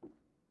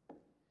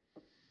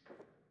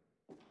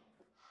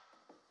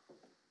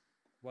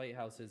 White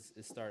House is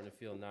starting to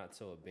feel not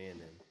so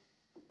abandoned.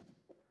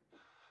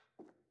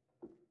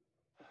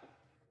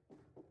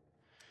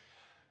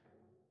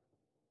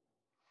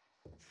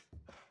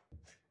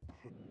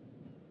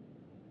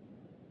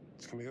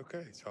 It's gonna be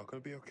okay. It's all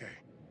gonna be okay.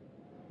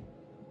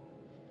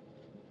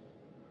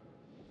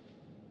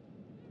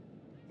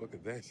 Look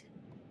at this.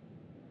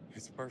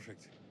 It's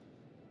perfect.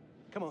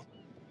 Come on,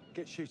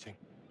 get shooting.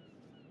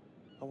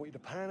 I want you to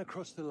pan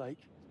across the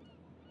lake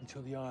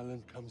until the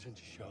island comes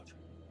into shot.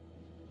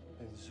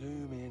 Then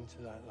zoom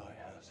into that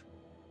lighthouse.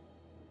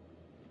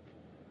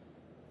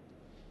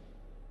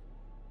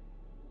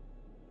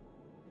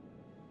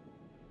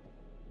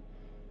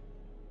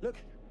 Look,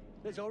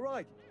 it's all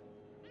right.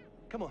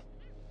 Come on,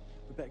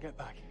 we better get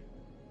back.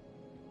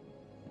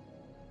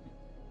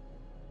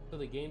 So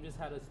the game just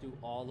had us do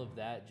all of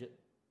that.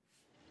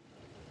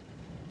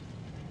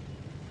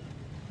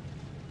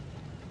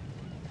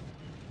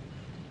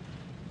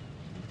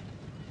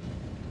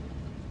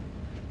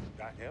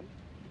 That him?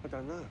 I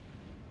don't know.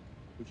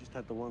 We just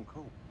had the one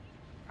call.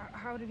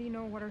 How did he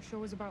know what our show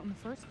was about in the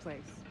first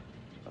place?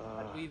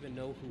 How do we even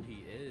know who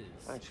he is?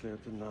 Actually, I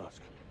didn't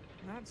ask.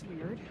 That's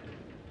weird.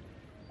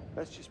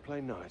 Let's just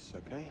play nice,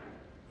 okay?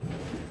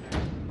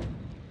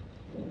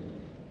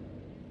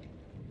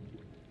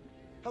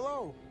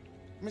 Hello,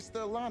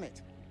 Mr.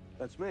 Lonnet.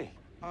 That's me.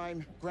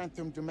 I'm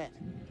Granthem Du'Met.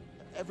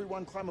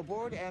 Everyone climb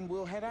aboard and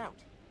we'll head out.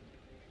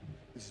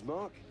 This is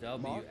Mark.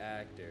 W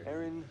actor.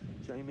 Erin,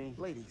 Jamie.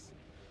 Ladies.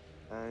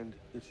 And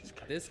this is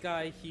Kate. This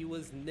guy, he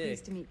was Nick.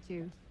 Pleased to meet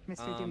you,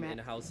 Mr. Du'Met. In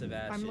House of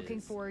Ashes. I'm looking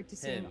forward to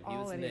seeing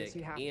all it is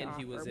you have to offer. And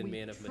he was in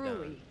Man of Medan. We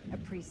truly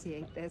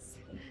appreciate this.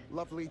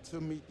 Lovely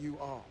to meet you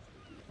all.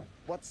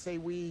 What say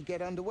we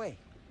get underway?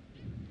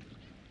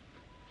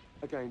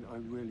 Again, I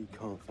really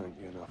can't thank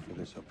you enough for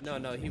this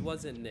opportunity. No, he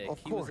wasn't Nick. Of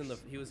He was in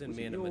Was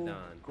Man it of your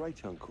Medan.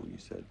 great uncle, you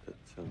said that.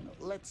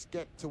 Let's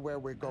get to where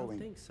we're going.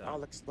 think so.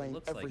 I'll explain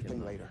Looks like everything him,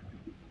 though. later.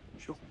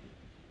 Sure.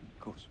 Of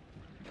course.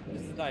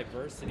 Just the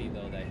diversity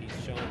though that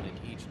he's shown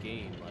in each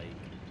game. Like,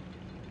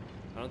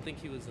 I don't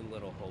think he was in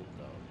Little Hope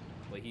though,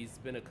 but he's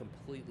been a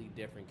completely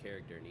different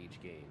character in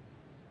each game.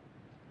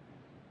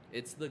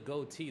 It's the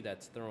goatee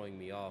that's throwing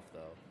me off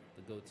though.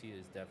 The goatee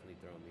is definitely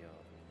throwing me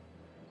off.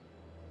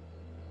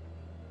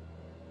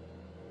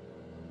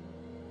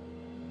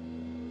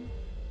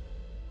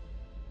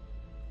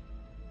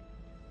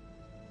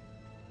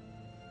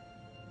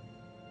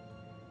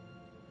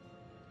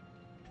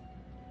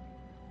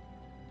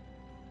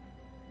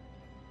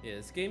 Yeah,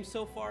 this game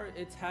so far,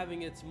 it's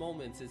having its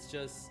moments. It's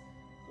just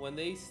when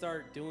they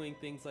start doing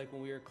things like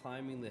when we were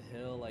climbing the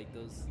hill, like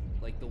those,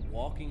 like the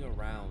walking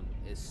around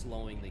is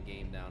slowing the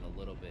game down a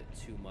little bit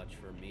too much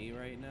for me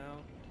right now.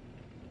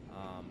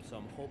 So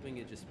I'm hoping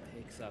it just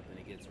picks up and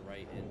it gets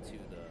right into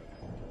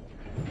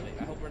the,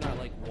 like, I hope we're not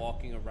like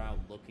walking around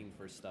looking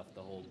for stuff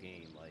the whole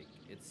game. Like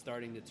it's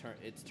starting to turn,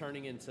 it's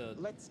turning into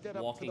Let's get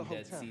up Walking to the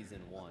Dead hotel.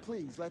 Season 1.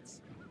 Please, let's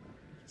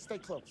stay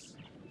close.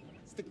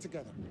 Stick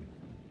together.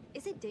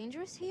 Is it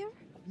dangerous here?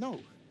 No,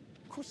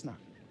 of course not.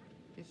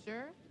 You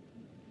sure?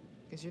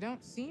 Because you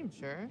don't seem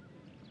sure.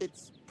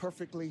 It's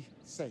perfectly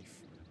safe,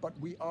 but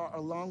we are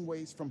a long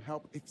ways from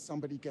help if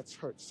somebody gets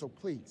hurt, so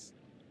please,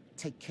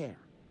 take care.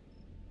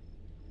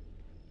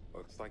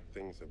 Looks like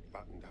things are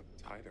buttoned up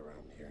tight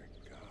around here.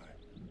 God.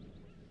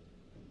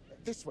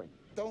 This way.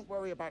 Don't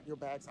worry about your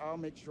bags. I'll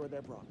make sure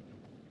they're brought.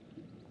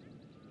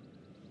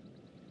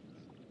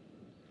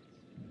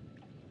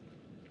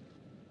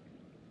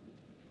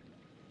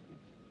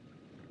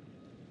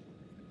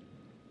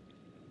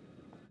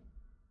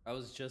 I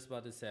was just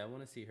about to say, I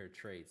want to see her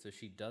traits. So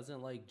she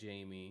doesn't like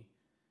Jamie.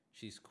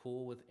 She's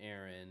cool with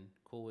Aaron,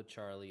 cool with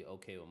Charlie,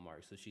 okay with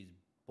Mark. So she's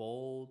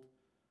bold.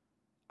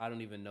 I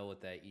don't even know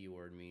what that E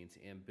word means.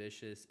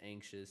 Ambitious,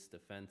 anxious,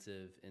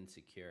 defensive,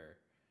 insecure.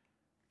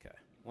 Okay.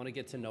 Want to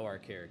get to know our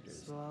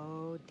characters.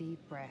 Slow, deep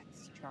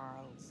breaths,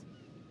 Charles.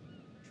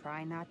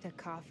 Try not to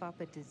cough up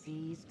a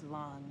diseased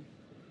lung.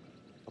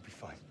 I'll be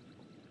fine.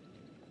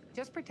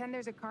 Just pretend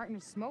there's a carton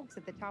of smokes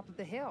at the top of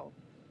the hill.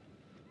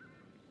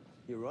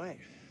 You're right.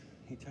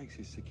 He takes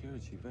his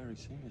security very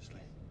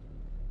seriously.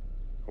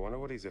 I wonder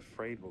what he's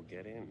afraid will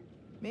get in.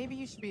 Maybe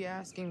you should be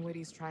asking what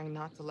he's trying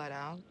not to let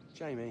out.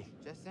 Jamie.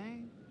 Just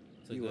saying.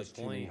 You watch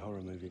too many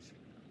horror movies.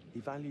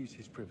 He values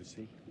his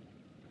privacy.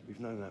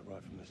 We've known that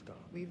right from the start.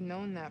 We've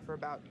known that for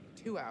about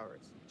 2 hours.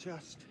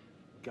 Just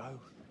go.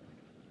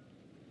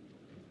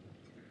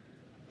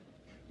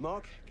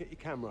 Mark, get your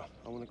camera.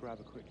 I want to grab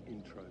a quick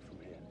intro from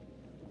here.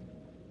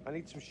 I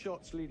need some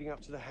shots leading up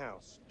to the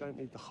house. Don't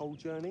need the whole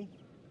journey.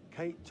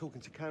 Kate,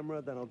 talking to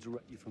camera, then I'll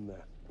direct you from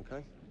there,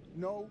 okay?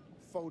 No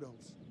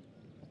photos.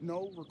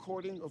 No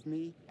recording of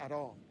me at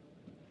all.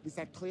 Is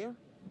that clear?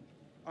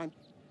 I'm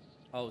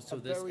so a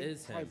this very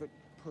is him. private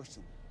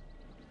person.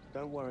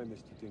 Don't worry,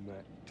 Mr.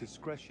 Du'Met.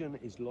 Discretion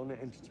is Lorna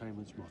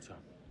Entertainment's motto.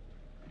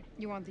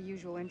 You want the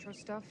usual intro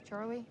stuff,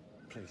 Charlie?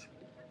 Please.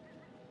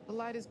 The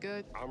light is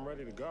good. I'm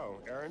ready to go.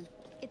 Aaron?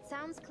 It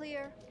sounds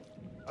clear.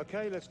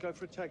 Okay, let's go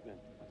for a take then.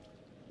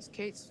 Is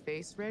Kate's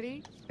face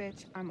ready?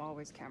 Bitch, I'm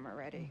always camera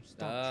ready.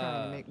 Stop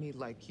trying to make me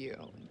like you.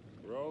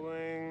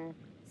 Rolling.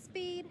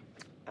 Speed.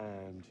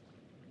 And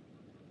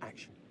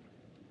action.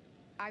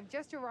 I've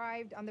just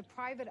arrived on the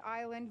private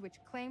island which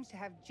claims to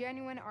have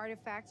genuine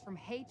artifacts from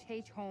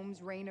H.H.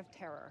 Holmes' Reign of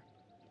Terror.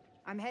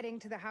 I'm heading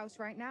to the house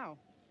right now.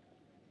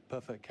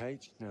 Perfect,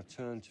 Kate. Now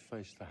turn to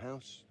face the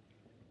house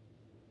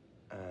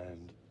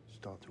and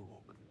start to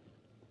walk.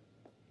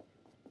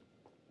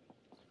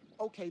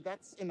 Okay,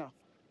 that's enough.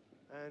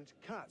 And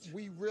cut.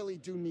 We really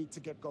do need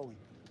to get going.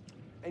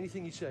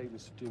 Anything you say,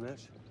 Mr. Du'Met.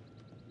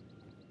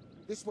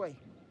 This way.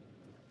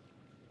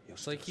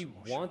 It's like he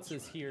wants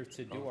us here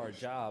to do our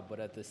job, but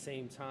at the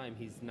same time,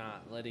 he's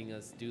not letting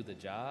us do the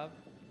job.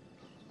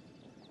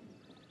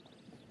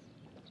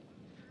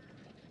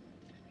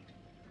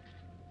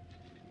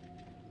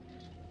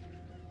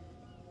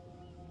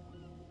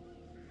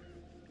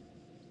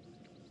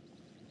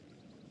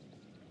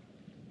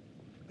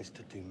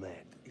 Mr.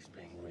 Du'Met is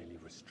being really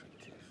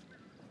restrictive.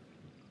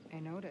 I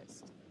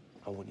noticed.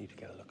 I want you to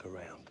get a look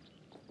around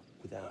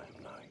without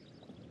him knowing.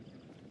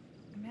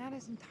 The man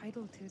is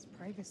entitled to his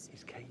privacy.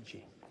 He's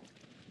cagey.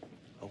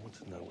 I want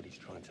to know what he's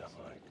trying to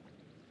hide.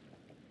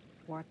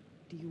 What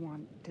do you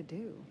want to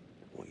do?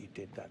 What you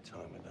did that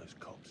time with those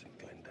cops in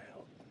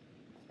Glendale.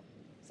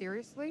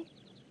 Seriously?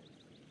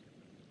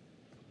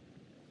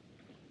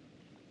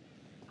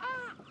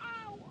 Ah!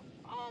 Ow!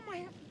 Oh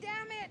my...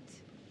 Damn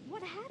it!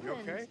 What happened? You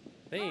okay?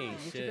 They ain't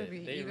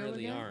shit. They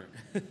really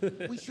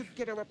aren't. We should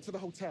get her up to the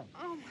hotel.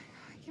 Oh my...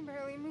 I can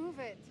barely move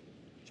it.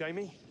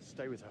 Jamie,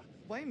 stay with her.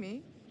 Why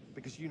me?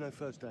 Because you know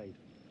first aid.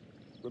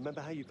 Remember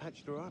how you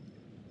patched her up?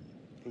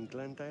 In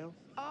Glendale?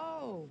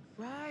 Oh,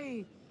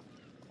 right.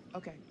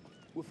 Okay.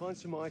 We'll find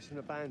some ice and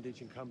a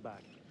bandage and come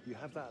back. You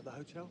have that at the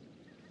hotel?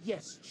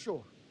 Yes,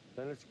 sure.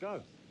 Then let's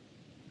go.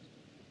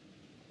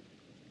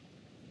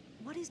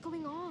 What is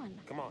going on?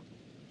 Come on.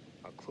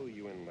 I'll clue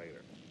you in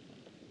later.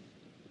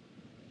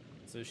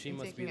 So she You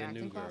must be taking the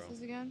new acting girl.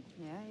 classes again?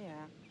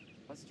 Yeah.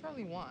 What's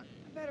Charlie want?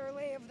 A better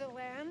lay of the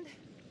land.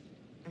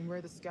 And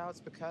we're the scouts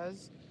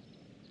because?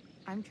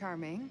 I'm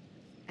charming,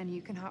 and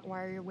you can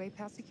hotwire your way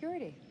past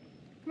security.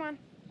 Come on.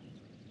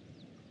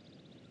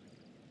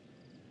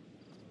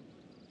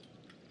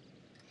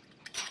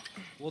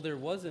 Well, there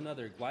was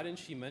another. Why didn't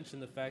she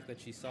mention the fact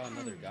that she saw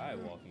another guy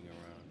walking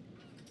around?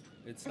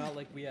 It's not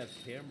like we have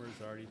cameras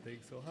or anything,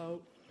 so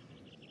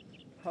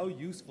how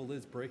useful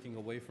is breaking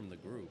away from the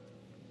group?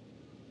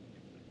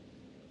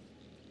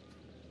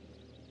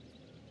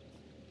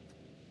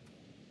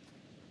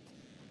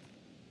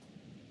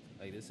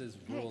 Like, this is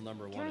rule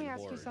number one in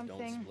horror.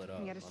 Don't split up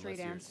and get a straight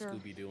unless you're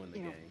answer? Scooby-Doo in the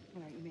gang.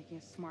 Without you making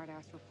a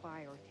smart-ass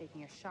reply or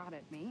taking a shot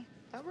at me.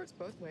 That works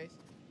both ways.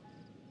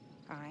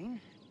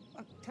 Fine.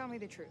 Tell me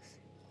the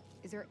truth.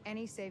 Is there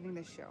any saving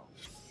this show?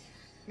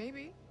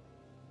 Maybe.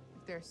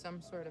 If there's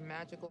some sort of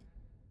magical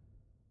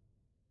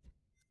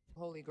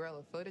holy grail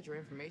of footage or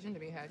information to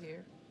be had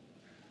here.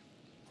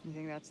 You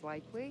think that's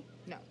likely?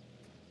 No.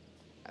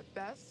 At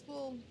best,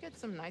 we'll get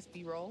some nice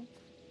B-roll.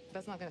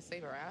 That's not gonna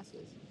save our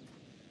asses.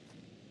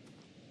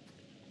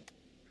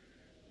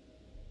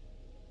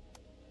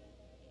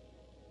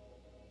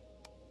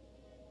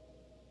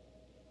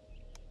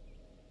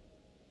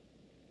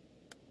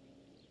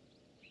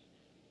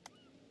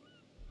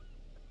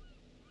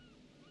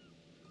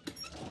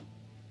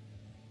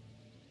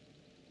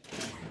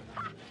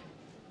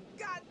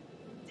 God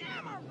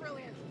damn, I'm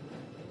brilliant!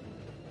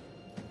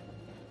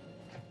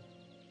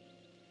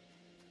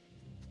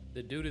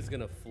 The dude is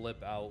gonna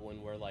flip out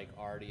when we're like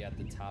already at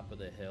the top of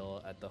the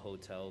hill at the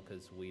hotel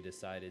because we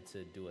decided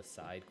to do a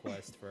side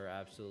quest for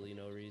absolutely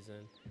no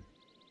reason.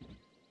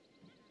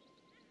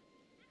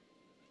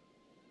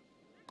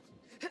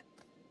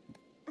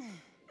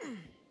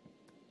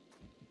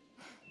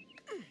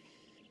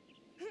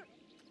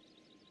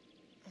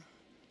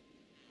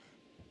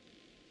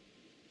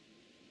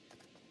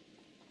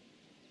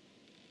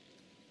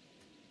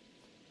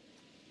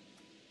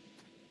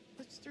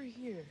 What's through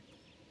here?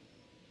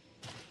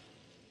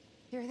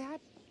 Hear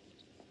that?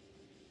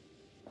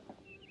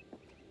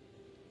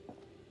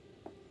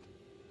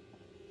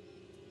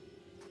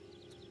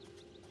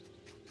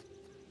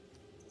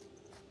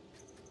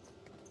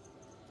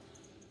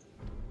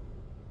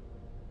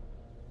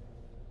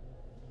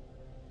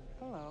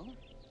 Hello.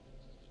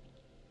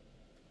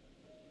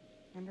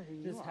 Wonder who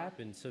you This are.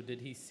 happened. So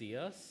did he see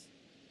us?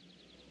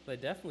 I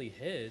definitely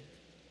hid.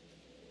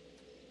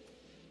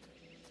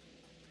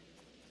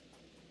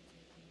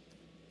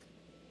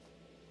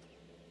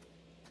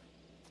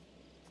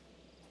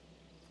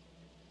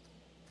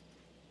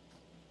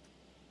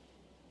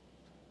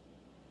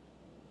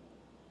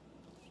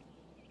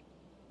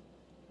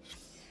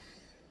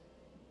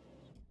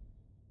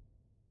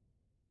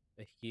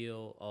 A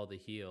heel, all the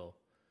heel.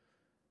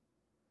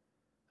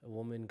 A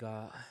woman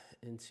got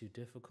into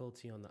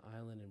difficulty on the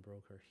island and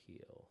broke her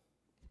heel.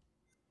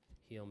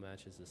 Heel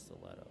matches the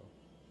stiletto.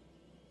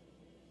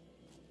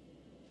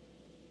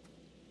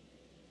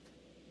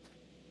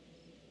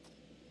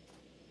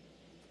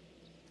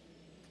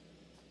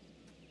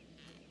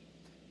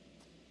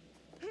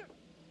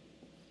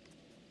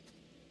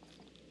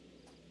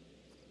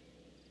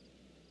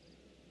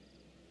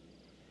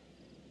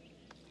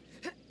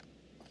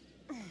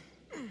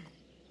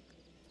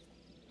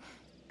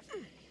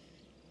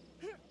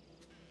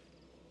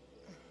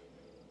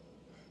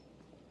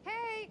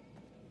 Hey!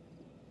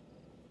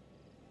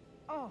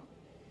 Oh,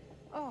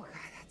 God,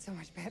 that's so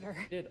much better.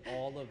 Did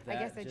all of that. I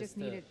guess I just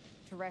needed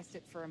to rest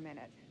it for a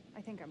minute.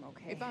 I think I'm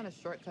okay. We found a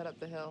shortcut up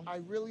the hill. I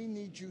really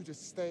need you to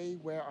stay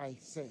where I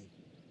say.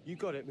 You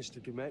got it, Mr.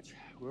 Du'Met.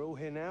 We're all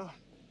here now.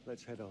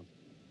 Let's head on.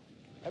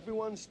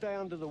 Everyone stay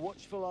under the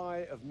watchful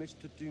eye of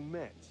Mr.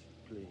 Du'Met,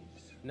 please.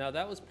 Now,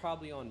 that was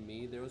probably on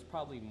me. There was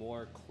probably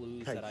more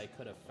clues Hey. that I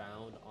could have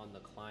found on the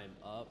climb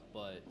up,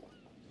 but...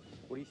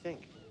 What do you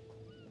think?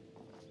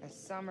 A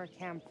summer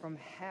camp from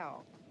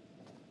hell.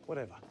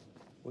 Whatever.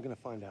 We're gonna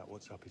find out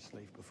what's up his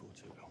sleeve before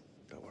too long.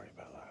 Don't worry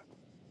about that.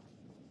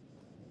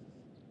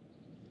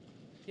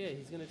 Yeah,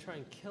 he's gonna try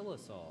and kill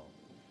us all.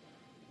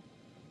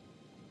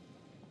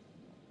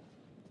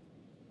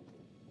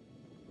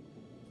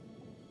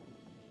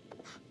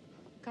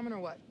 Coming or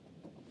what?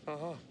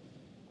 Uh-huh.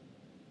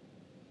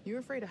 You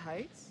afraid of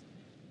heights?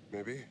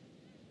 Maybe.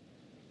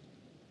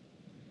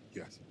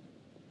 Yes.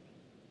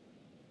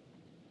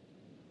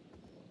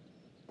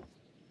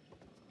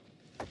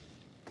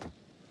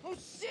 Oh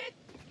shit!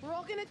 We're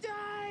all gonna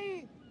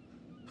die!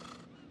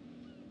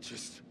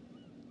 Just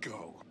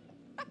go.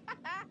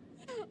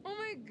 Oh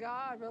my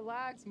god,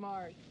 relax,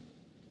 Mark.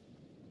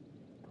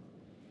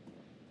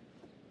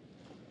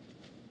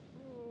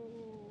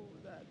 Ooh,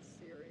 that's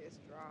serious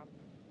drop.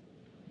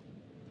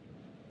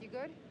 You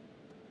good?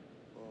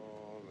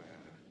 Oh, man.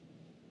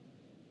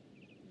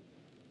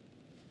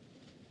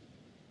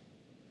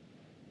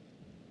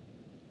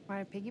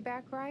 Want a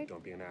piggyback ride?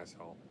 Don't be an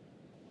asshole.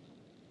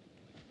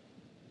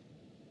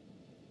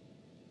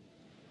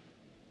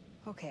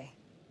 Okay,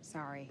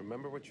 sorry.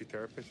 Remember what your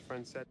therapist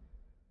friend said?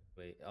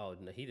 Wait, oh,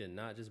 no, he did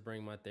not just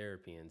bring my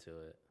therapy into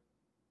it.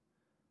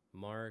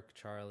 Mark,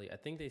 Charlie, I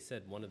think they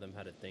said one of them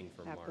had a thing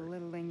for That Mark.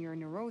 belittling your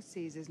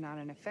neuroses is not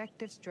an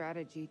effective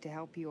strategy to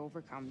help you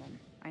overcome them.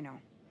 I know.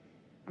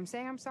 I'm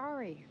saying I'm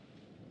sorry.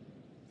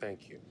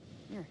 Thank you.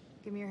 Here,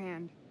 give me your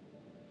hand.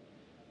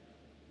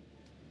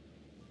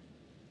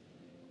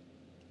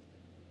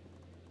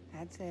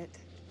 That's it.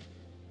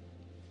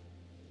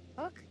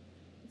 Look,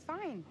 it's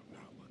fine. I'm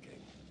not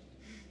looking.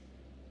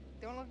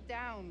 Don't look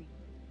down.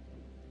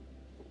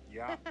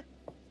 Yeah.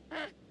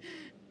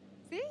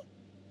 See?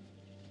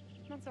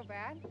 Not so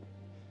bad.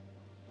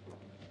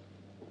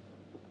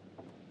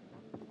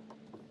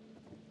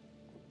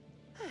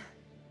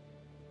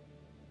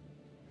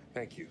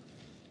 Thank you.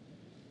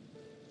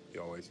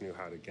 You always knew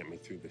how to get me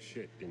through the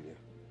shit, didn't you?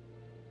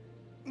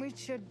 We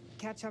should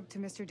catch up to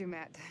Mr.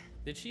 Du'Met.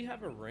 Did she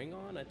have a ring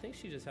on? I think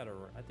she just had a.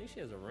 I think she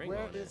has a ring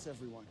Where on. is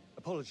everyone?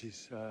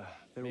 Apologies, they're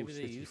Maybe all they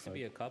city used to folk.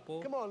 be a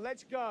couple. Come on,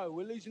 let's go.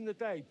 We're losing the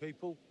day,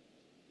 people.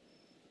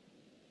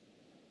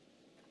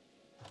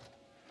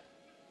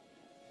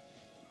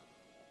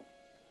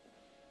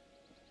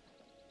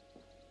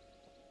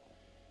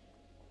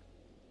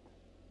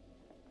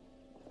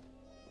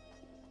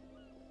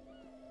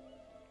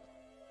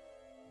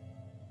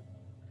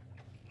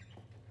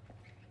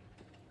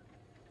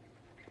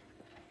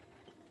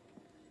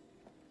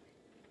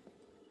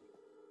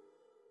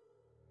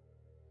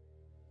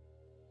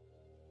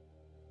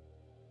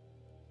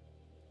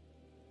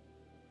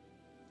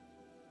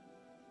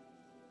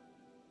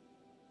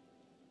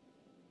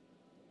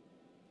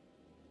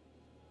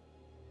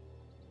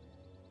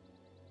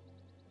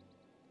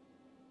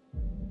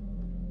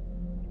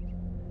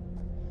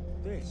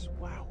 This,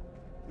 wow.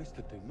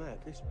 Mr.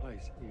 Du'Met, this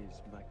place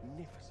is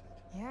magnificent.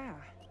 Yeah.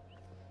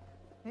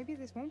 Maybe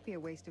this won't be a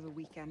waste of a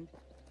weekend.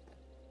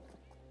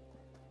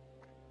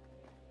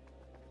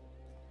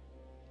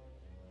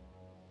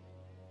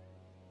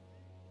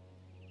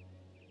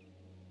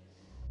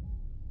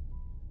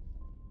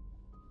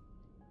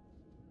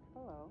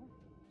 Hello.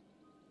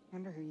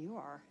 Wonder who you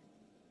are.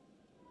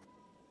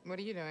 What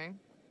are you doing?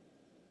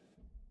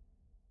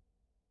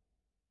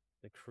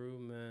 The crew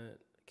met.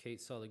 Kate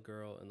saw the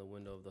girl in the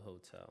window of the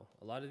hotel.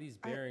 A lot of these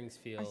bearings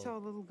feel. I saw a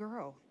little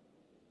girl.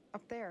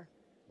 Up there.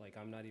 Like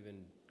I'm not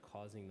even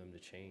causing them to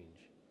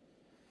change.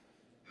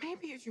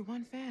 Maybe it's your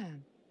one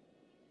fan.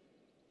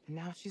 And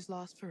now she's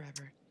lost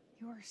forever.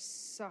 You are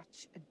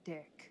such a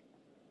dick.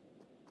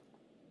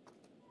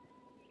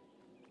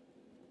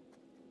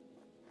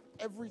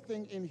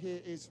 Everything in here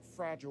is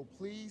fragile.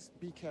 Please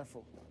be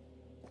careful.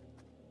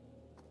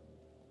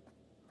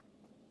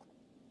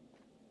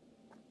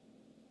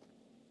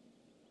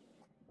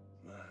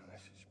 Man,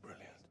 this is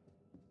brilliant.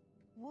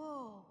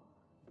 Whoa.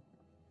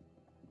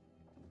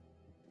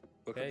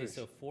 Look at Okay, this.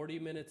 so 40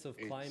 minutes of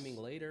climbing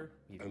later,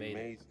 you've made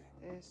it.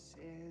 This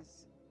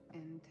is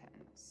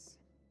intense.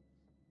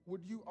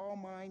 Would you all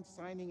mind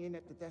signing in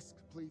at the desk,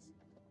 please?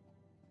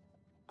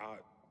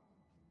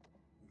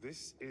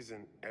 This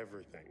isn't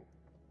everything.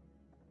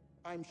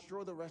 I'm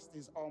sure the rest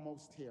is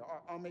almost here.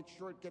 I'll make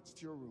sure it gets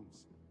to your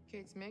rooms.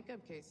 Kate's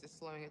makeup case is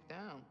slowing it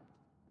down.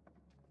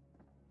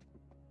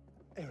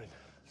 Erin,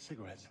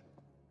 cigarettes.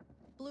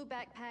 Blue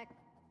backpack.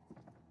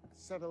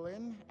 Settle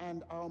in,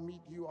 and I'll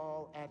meet you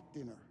all at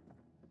dinner.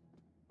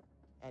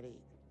 At 8.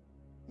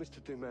 Mr.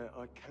 Du'Met,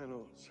 I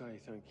cannot say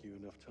thank you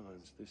enough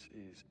times. This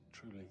is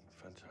truly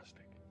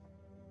fantastic.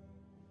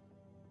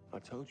 I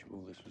told you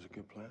all this was a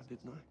good plan,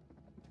 didn't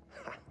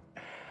I?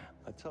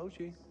 I told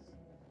you.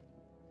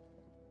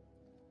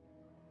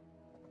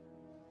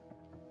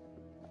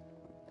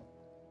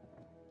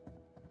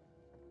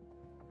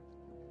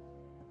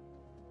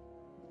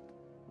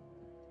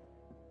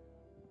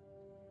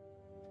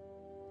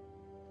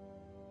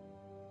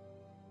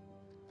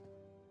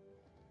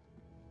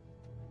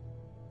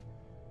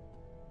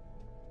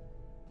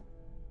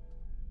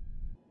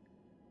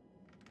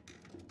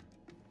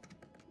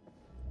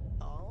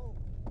 Oh,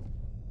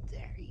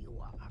 there you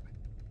are.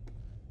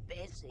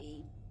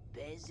 Busy,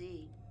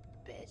 busy,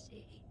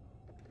 busy.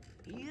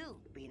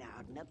 You've been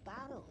out and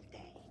about all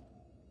day,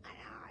 and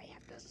I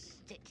have to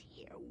sit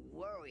here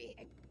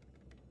worrying.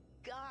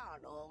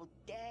 Gone all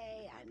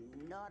day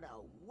and not a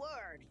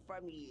word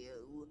from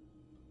you.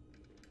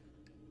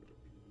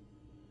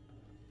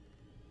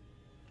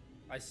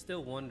 I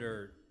still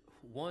wonder,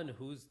 one,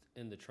 who's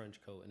in the trench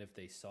coat and if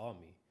they saw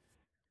me.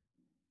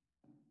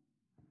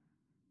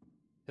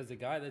 Because the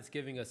guy that's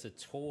giving us a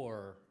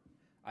tour,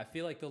 I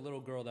feel like the little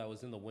girl that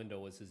was in the window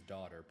was his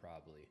daughter,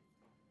 probably.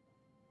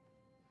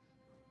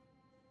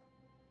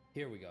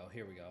 Here we go,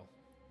 here we go.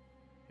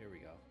 Here we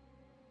go.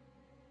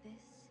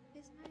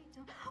 This is my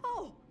door.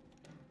 Oh!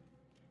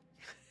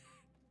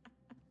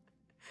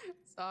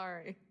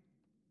 Sorry.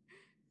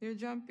 You're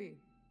jumpy.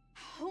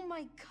 Oh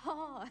my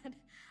god.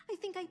 I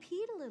think I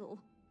peed a little.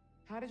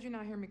 How did you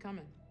not hear me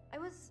coming?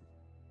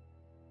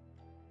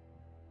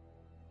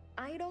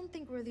 I don't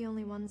think we're the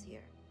only ones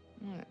here.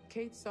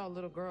 Kate saw a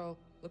little girl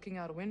looking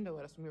out a window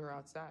at us when we were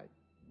outside.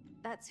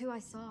 That's who I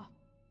saw.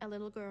 A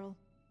little girl.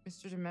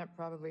 Mr. Du'Met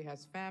probably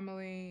has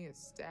family, his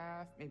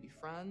staff, maybe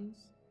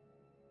friends.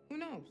 Who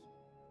knows?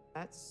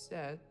 That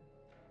said,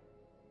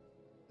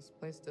 this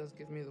place does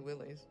give me the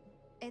willies.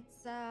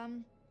 It's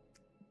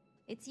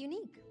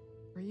unique.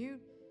 Were you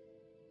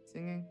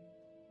singing?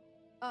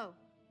 Oh,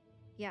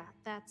 yeah,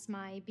 that's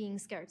my being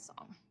scared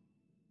song.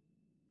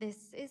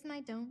 This is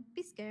my don't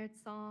be scared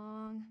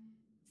song.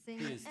 Sing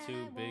She is and too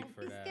I big won't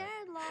for be that.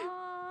 scared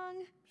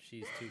long.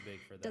 She's too big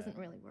for that. Doesn't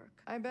really work.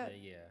 I bet.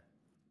 Yeah.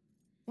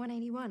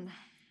 181.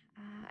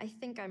 I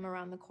think I'm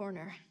around the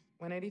corner.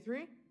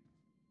 183?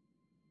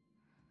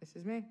 This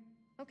is me.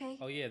 Okay.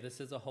 Oh yeah, this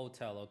is a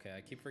hotel. Okay,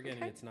 I keep forgetting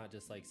Okay. it's not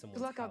just like someone's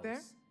Good luck house. out there.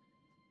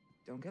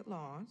 Don't get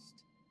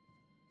lost.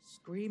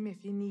 Scream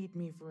if you need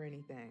me for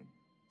anything.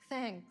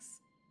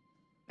 Thanks.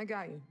 I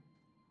got you.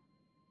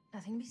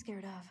 Nothing to be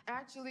scared of.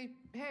 Actually,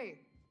 hey.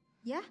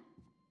 Yeah?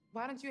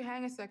 Why don't you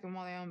hang a second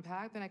while I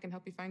unpack, then I can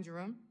help you find your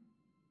room?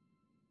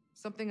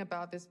 Something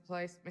about this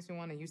place makes me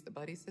want to use the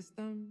buddy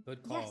system.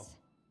 Good call. Yes.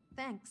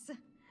 Thanks.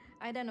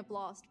 I'd end up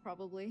lost,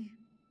 probably.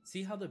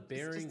 See how the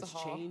bearings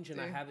hall, change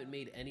and I dude. haven't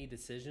made any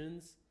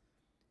decisions?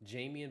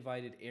 Jamie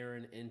invited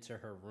Aaron into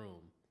her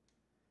room.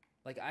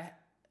 Like,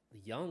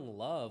 young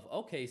love.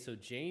 Okay, so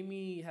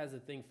Jamie has a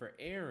thing for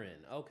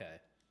Aaron. Okay.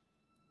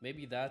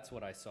 Maybe that's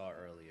what I saw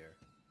earlier.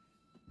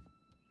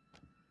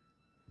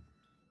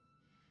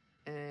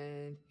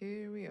 And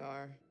here we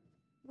are.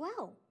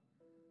 Well,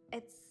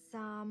 it's,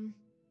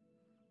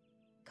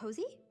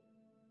 cozy?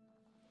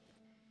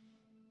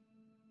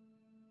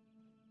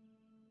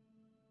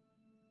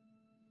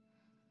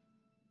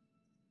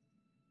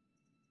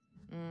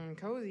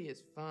 Cozy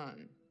is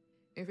fun.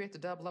 If we have to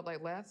double up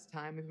like last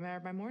time, we'd be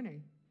married by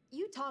morning.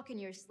 You talk in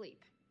your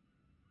sleep.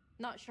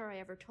 Not sure I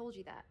ever told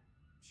you that.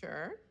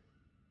 Sure.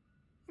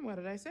 What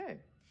did I say?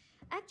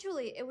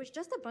 Actually, it was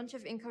just a bunch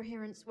of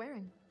incoherent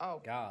swearing. Oh.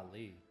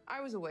 Golly.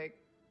 I was awake.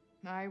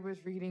 I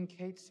was reading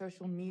Kate's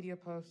social media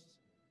posts.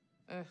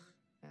 Ugh,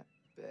 that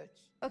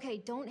bitch.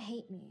 Okay, don't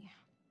hate me,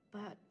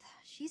 but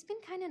she's been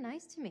kind of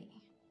nice to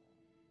me.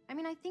 I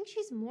mean, I think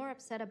she's more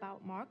upset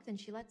about Mark than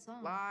she lets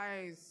on.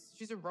 Lies.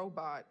 She's a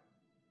robot.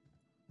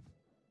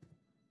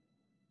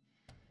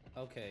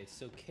 Okay,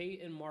 so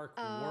Kate and Mark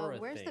were a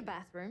where's thing. the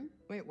bathroom?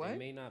 Wait, what? They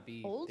may not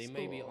be. Old they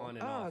may be school. on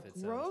and off. It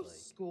sounds gross like.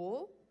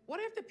 school. What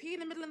if I have to pee in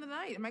the middle of the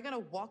night? Am I gonna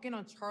walk in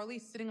on Charlie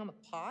sitting on the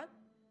pot?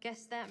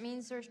 Guess that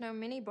means there's no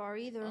minibar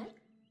either. Oh.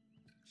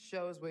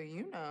 Shows what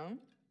you know.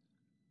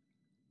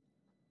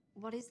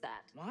 What is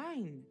that?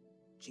 Wine,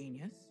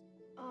 genius.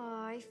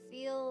 I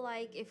feel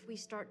like if we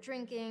start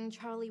drinking,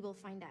 Charlie will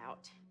find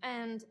out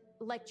and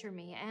lecture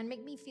me and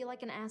make me feel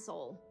like an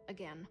asshole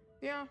again.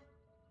 Yeah,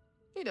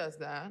 he does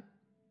that.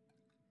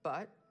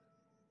 But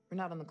we're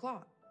not on the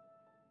clock.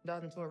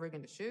 Not until we're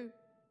rigging to shoot.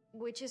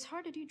 Which is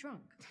hard to do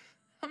drunk.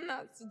 I'm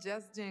not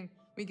suggesting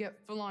we get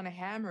full-on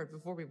hammered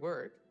before we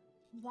work.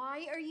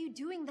 Why are you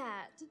doing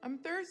that? I'm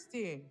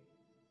thirsty.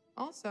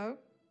 Also,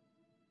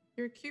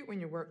 you're cute when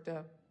you're worked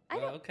up. I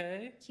don't...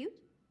 Okay. Cute?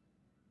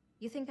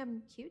 You think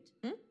I'm cute?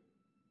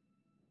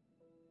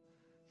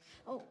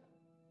 Oh.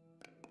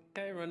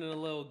 Okay, running a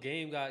little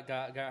game got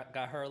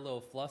her a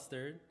little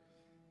flustered.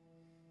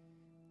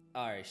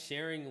 All right,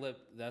 sharing lip,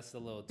 that's a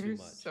little too You're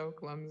much. So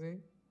clumsy.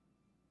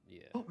 Yeah.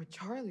 What would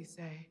Charlie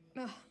say?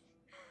 Ugh,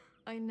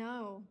 I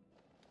know.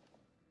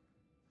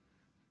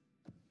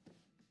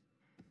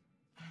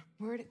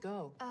 Where'd it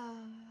go?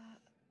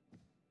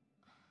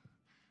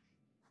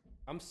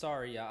 I'm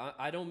sorry,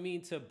 I don't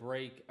mean to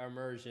break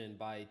immersion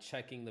by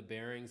checking the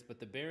bearings, but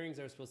the bearings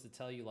are supposed to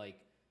tell you like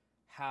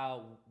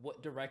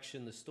what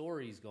direction the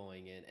story's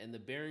going in, and the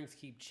bearings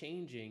keep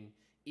changing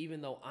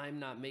even though I'm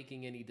not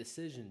making any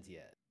decisions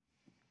yet.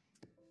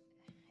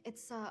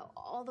 It's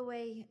all the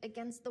way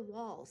against the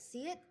wall.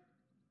 See it?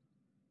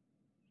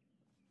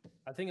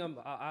 I think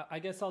I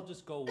guess I'll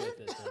just go with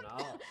it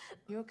then.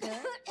 You okay?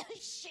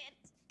 Shit.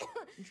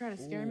 You trying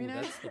to scare me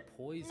now? That's the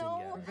poison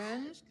gas.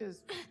 Revenge?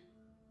 Because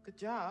good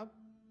job.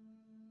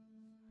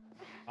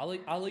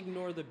 I'll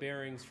ignore the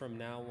bearings from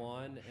now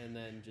on and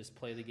then just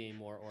play the game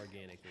more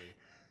organically.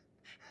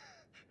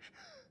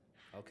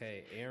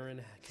 Okay, Aaron,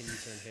 can you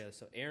turn here?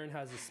 So Aaron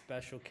has a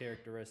special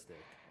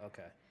characteristic.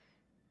 Okay.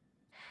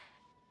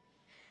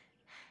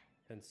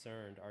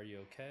 Concerned, are you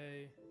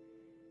okay?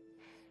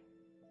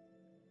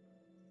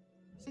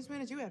 Since when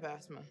did you have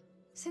asthma?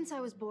 Since I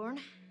was born.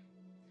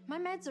 My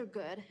meds are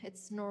good.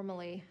 It's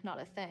normally not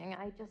a thing.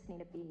 I just need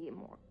to be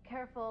more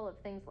careful of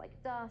things like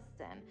dust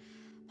and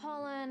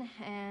pollen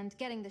and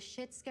getting the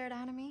shit scared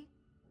out of me.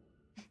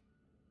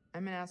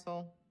 I'm an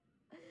asshole.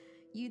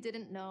 You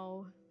didn't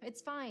know.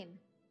 It's fine.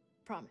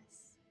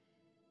 Promise.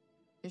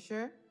 You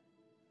sure?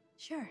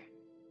 Sure.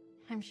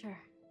 I'm sure.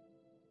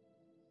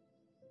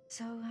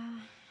 So,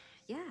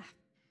 yeah.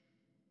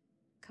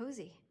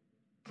 Cozy.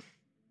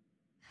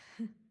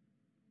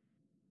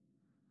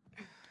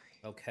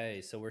 Okay,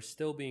 so we're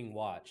still being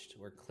watched.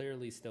 We're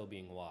clearly still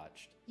being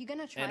watched. You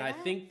gonna try And that?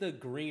 I think the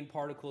green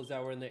particles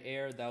that were in the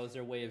air, that was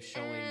their way of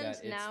showing and that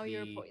it's now the...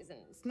 you're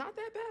poisoned. It's not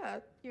that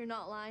bad. You're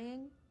not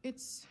lying?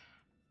 It's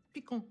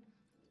piquant.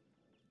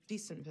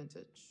 Decent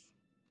vintage.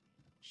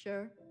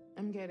 Sure.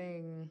 I'm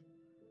getting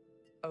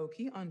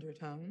oaky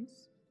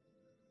undertones,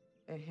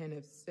 a hint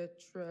of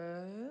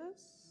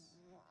citrus.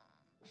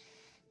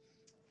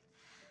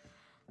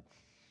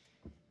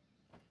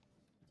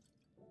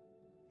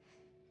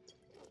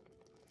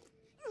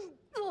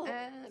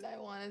 And I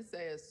want to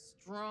say a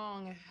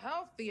strong,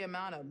 healthy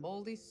amount of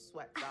moldy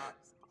sweat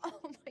dots.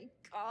 Oh my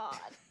god.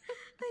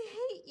 I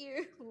hate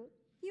you.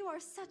 You are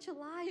such a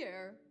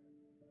liar.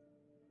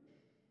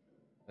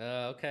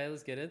 Okay,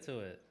 let's get into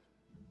it.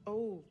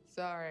 Oh,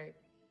 sorry.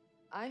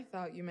 I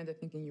thought you meant the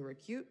thinking you were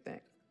cute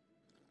thing.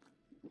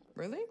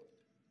 Really?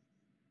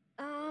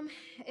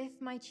 If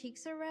my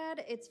cheeks are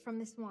red, it's from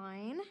this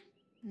wine.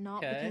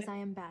 Not Okay. because I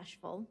am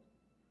bashful.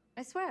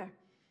 I swear.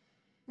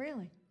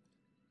 Really.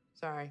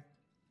 Sorry.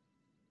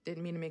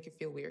 Didn't mean to make you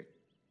feel weird.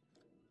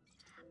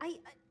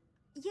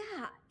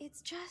 Yeah,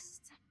 it's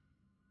just...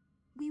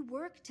 We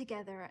work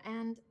together,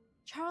 and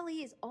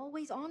Charlie is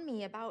always on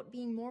me about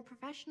being more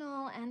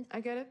professional, and... I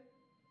get it.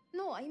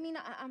 No, I mean,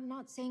 I'm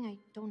not saying I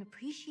don't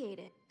appreciate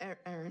it.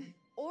 Aaron.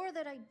 Or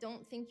that I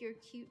don't think you're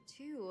cute,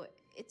 too.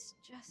 It's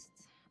just,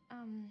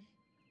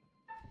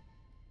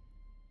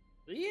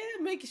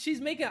 Yeah, she's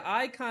making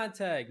eye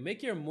contact.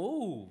 Make your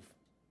move.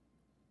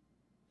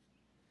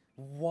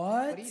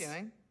 What? What are you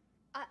doing?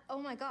 Oh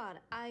my god,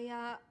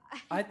 I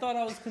thought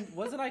I was,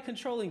 wasn't I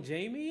controlling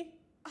Jamie?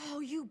 Oh,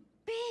 you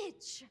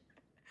bitch!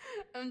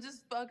 I'm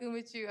just fucking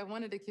with you. I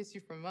wanted to kiss you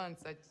for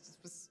months. I just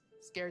was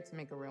scared to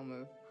make a real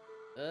move.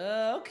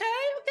 Okay.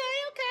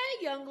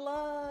 Young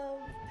love.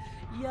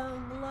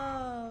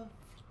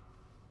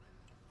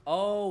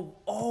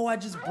 Oh, I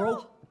just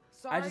broke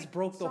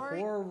the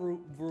horror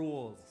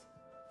rules.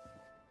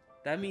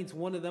 That means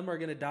one of them are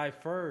gonna die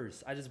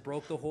first. I just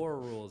broke the horror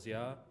rules,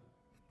 yeah?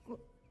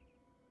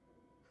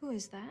 Who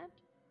is that?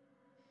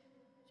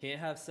 Can't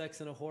have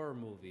sex in a horror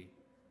movie.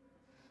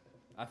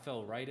 I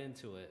fell right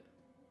into it.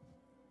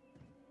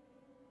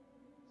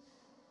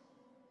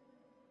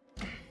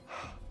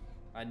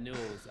 I knew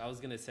it was, I was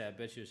gonna say, I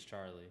bet you it's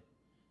Charlie.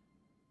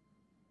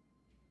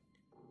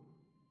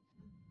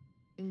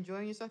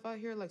 Enjoying yourself out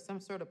here like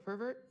some sort of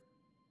pervert?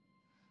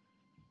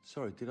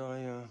 Sorry, did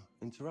I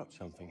interrupt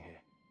something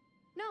here?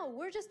 No,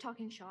 we're just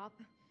talking shop.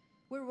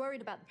 We're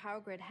worried about the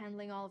power grid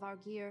handling all of our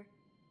gear.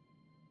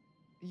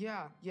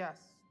 Yes.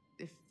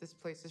 If this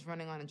place is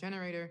running on a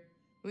generator,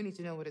 we need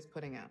to know what it's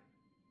putting out.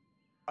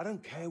 I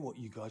don't care what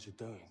you guys are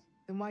doing.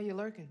 Then why are you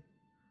lurking?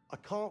 I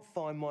can't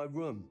find my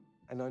room,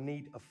 and I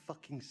need a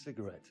fucking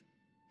cigarette.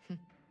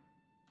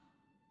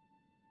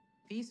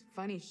 These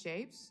funny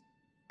shapes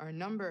are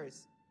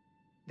numbers.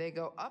 They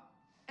go up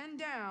and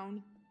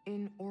down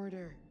in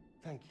order.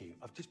 Thank you.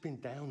 I've just been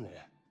down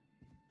there.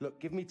 Look,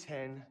 give me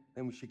 10,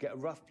 then we should get a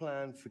rough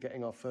plan for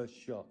getting our first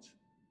shot.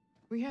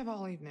 We have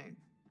all evening.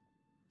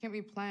 Can't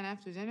we plan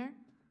after dinner?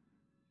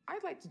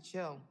 I'd like to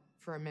chill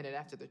for a minute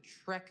after the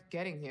trek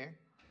getting here.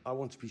 I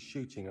want to be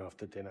shooting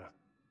after dinner.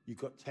 You've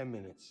got 10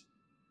 minutes.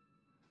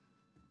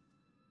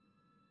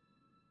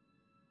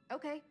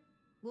 Okay,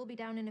 we'll be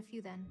down in a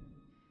few then.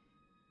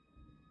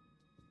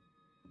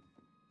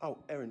 Oh,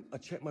 Erin, I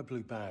checked my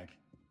blue bag.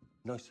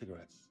 No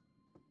cigarettes.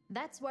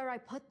 That's where I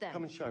put them.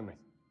 Come and show me.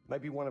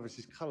 Maybe one of us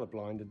is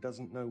colorblind and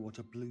doesn't know what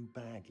a blue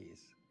bag is.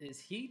 Is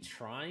he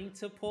trying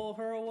to pull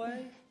her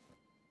away?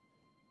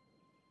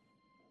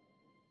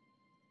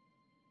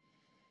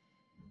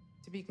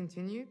 To be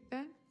continued,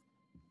 then?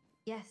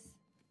 Yes,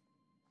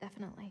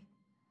 definitely.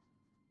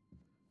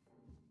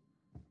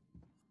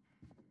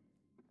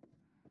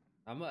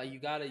 You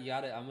gotta,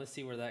 I'm gonna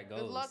see where that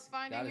goes. Good luck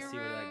finding your see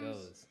rooms. Where that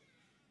goes.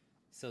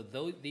 So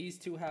these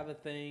two have a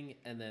thing,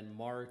 and then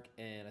Mark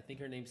and I think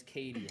her name's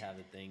Katie have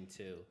a thing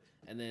too.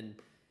 And then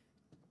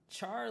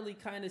Charlie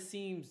kind of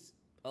seems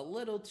a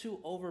little too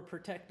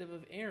overprotective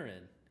of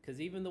Aaron, because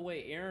even the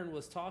way Aaron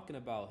was talking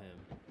about him.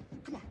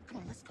 Come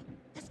on, let's go.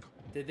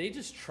 Did they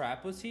just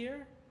trap us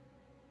here?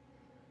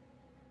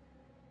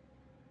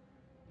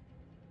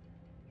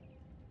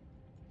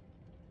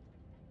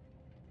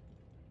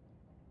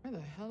 Where the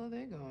hell are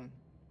they going?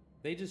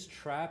 They just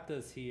trapped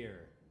us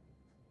here.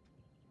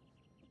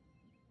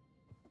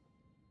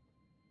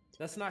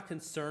 That's not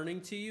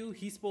concerning to you?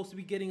 He's supposed to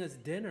be getting us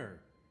dinner.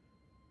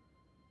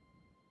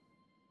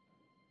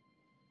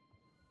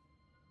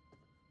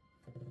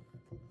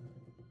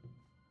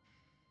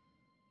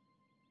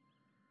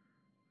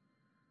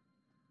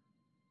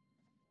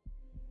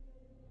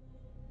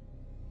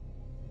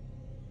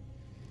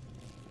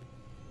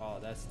 Oh,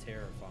 that's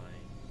terrifying.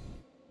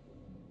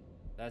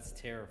 That's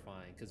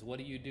terrifying, because what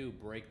do?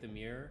 Break the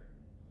mirror?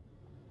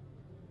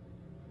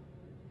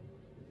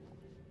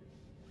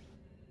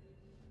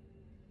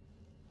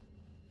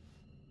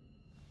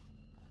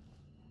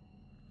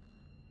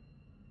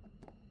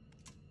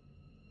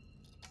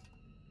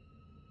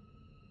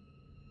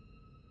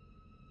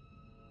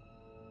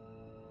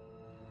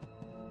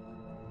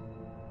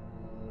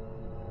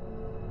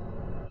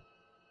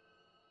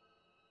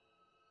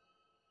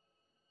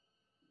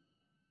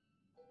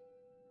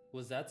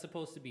 Was that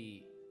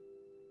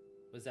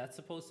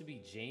supposed to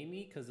be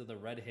Jamie because of the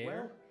red hair?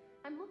 Well,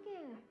 I'm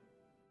looking.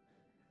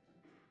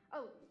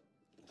 Oh,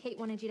 Kate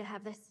wanted you to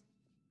have this.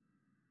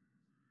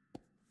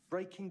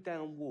 Breaking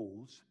down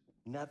walls,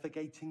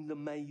 navigating the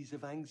maze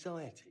of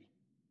anxiety.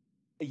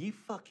 Are you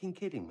fucking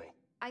kidding me?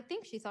 I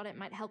think she thought it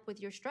might help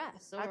with your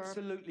stress, or...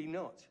 Absolutely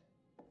not.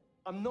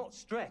 I'm not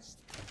stressed,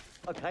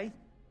 okay?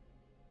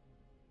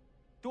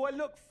 Do I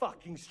look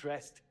fucking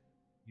stressed?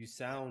 You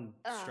sound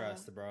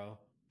stressed, bro.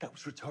 That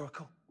was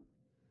rhetorical.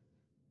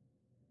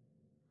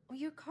 Well,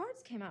 your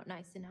cards came out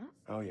nice enough.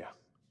 Oh yeah,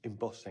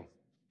 embossing.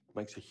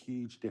 Makes a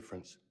huge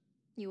difference.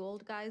 You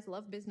old guys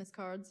love business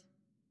cards.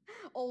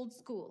 Old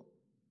school.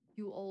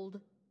 You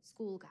old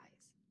school guys.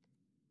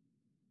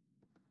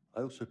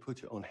 I also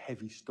put it on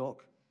heavy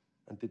stock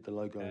and did the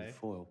logo in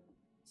foil.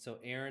 So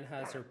Aaron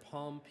has her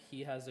pump.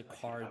 He has a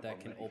card that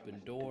can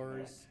open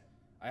doors.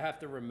 I have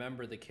to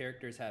remember the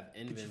characters have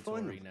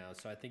inventory now,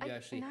 so I think you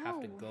actually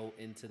have to go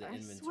into the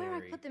inventory. I swear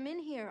I put them in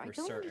here. I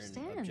don't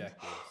understand.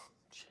 Objectives.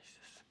 Jesus.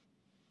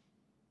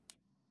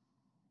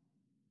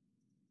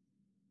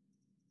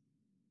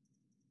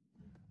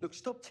 Look,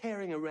 stop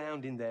tearing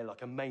around in there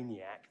like a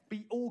maniac.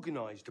 Be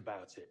organized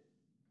about it.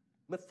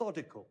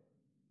 Methodical.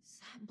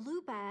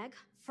 Blue bag,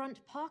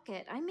 front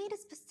pocket. I made a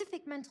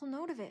specific mental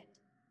note of it.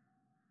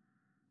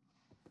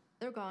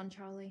 They're gone,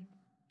 Charlie.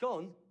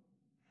 Gone?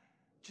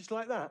 Just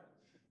like that?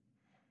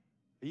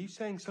 Are you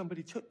saying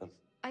somebody took them?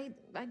 I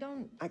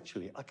don't...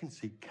 Actually, I can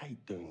see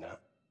Kate doing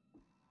that.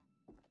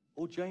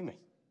 Or Jamie.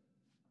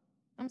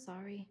 I'm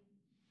sorry.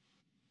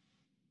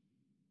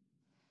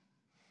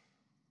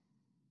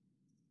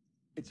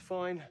 It's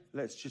fine.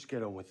 Let's just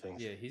get on with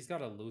things. Yeah, he's got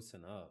to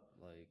loosen up.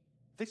 Like,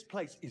 this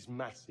place is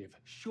massive.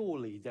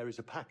 Surely there is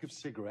a pack of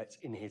cigarettes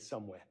in here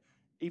somewhere,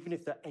 even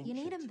if they're ancient.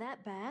 You need them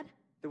that bad?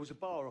 There was a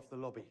bar off the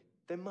lobby.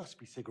 There must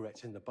be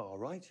cigarettes in the bar,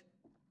 right?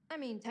 I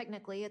mean,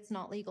 technically, it's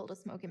not legal to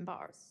smoke in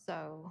bars,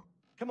 so...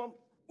 Come on,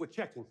 we're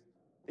checking.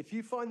 If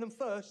you find them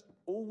first,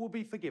 all will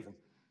be forgiven.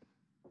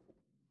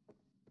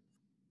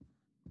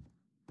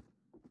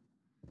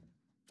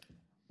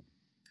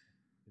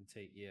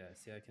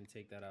 I can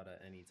take that out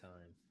at any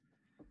time.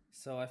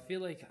 So I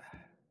feel like,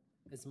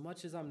 as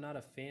much as I'm not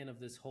a fan of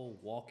this whole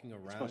walking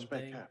around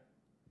thing... Cap.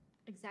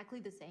 Exactly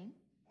the same?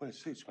 Well, it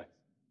suits me.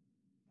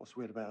 What's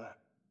weird about that?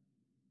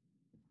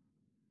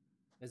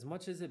 As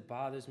much as it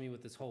bothers me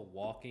with this whole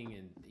walking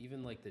and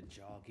even like the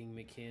jogging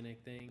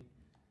mechanic thing,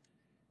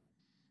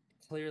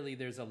 clearly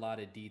there's a lot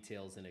of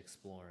details in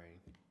exploring.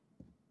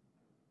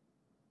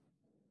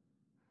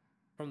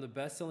 From the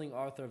best-selling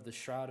author of The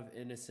Shroud of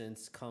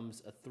Innocence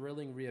comes a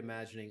thrilling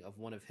reimagining of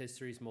one of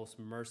history's most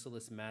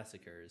merciless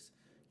massacres.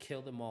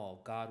 Kill them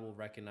all, God will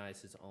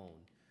recognize his own.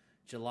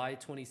 July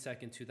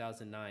 22nd,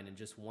 2009, in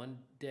just one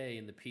day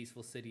in the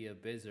peaceful city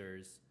of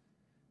Bizzers.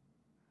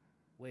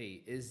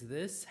 Wait, is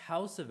this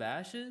House of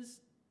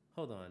Ashes?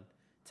 Hold on.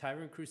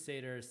 Tyrant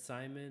Crusader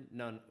Simon...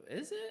 No,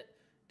 is it?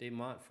 De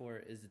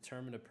Montfort is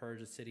determined to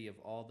purge the city of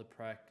all the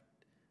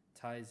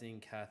practicing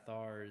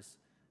Cathars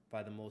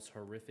by the most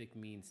horrific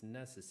means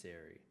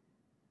necessary.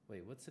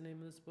 Wait, what's the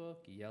name of this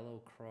book?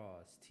 Yellow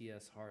Cross,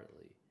 T.S.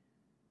 Hartley.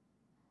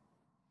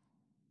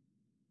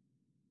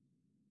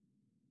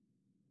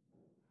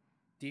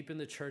 Deep in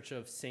the Church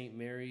of St.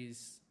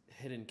 Mary's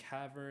hidden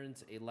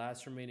caverns, a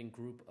last remaining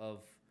group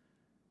of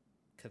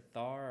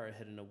Cathar are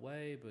hidden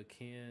away, but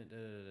can't...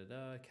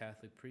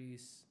 Catholic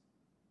priests.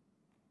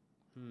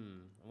 I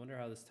wonder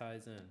how this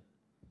ties in.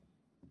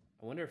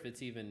 I wonder if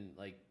it's even,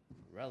 like,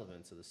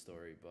 relevant to the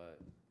story,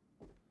 but...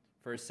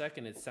 For a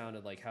second, it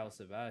sounded like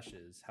House of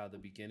Ashes, how the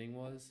beginning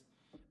was.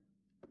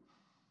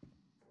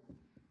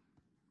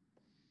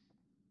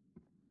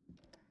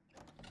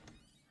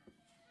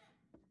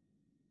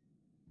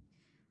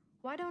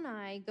 Why don't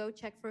I go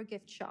check for a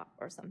gift shop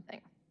or something?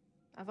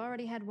 I've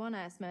already had one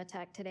asthma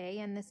attack today,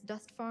 and this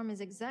dust farm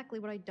is exactly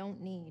what I don't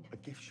need. A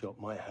gift shop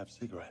might have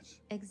cigarettes.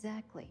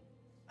 Exactly.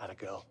 Atta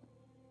girl.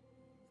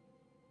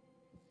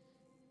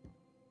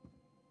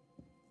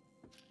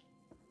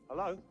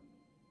 Hello?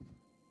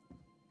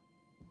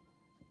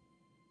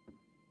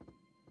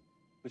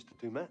 Mr.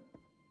 Du'Met?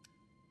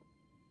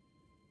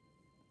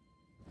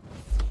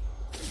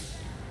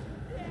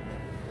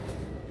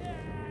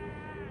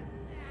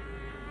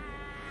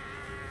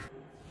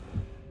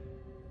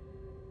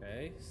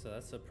 Okay, so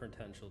that's a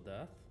potential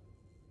death.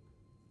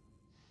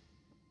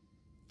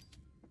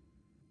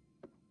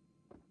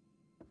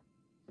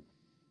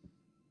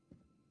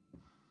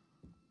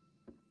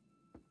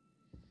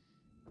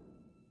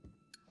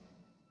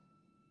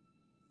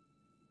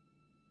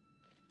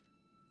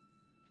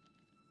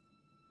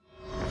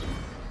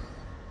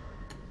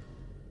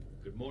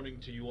 Good morning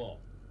to you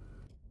all.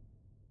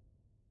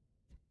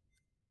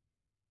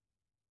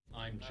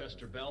 I'm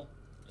Chester Bell,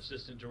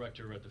 Assistant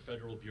Director at the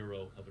Federal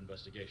Bureau of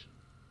Investigation.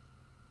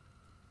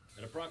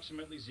 At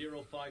approximately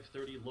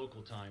 0530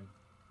 local time,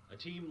 a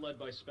team led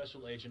by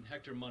Special Agent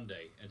Hector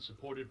Monday and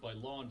supported by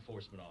law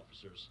enforcement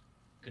officers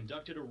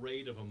conducted a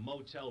raid of a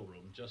motel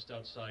room just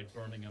outside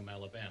Birmingham,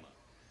 Alabama,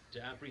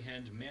 to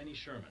apprehend Manny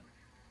Sherman,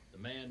 the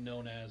man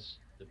known as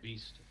the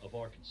Beast of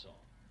Arkansas.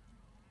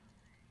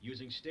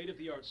 Using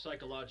state-of-the-art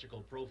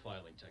psychological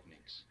profiling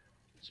techniques,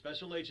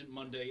 Special Agent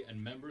Monday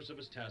and members of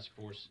his task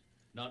force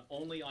not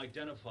only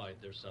identified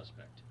their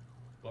suspect,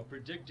 but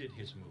predicted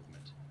his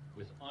movement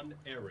with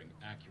unerring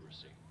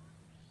accuracy.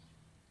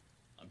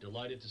 I'm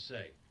delighted to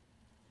say,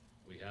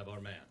 we have our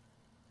man.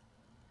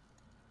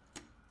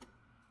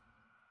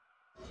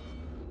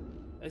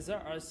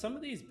 Are some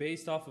of these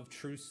based off of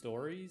true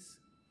stories?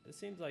 This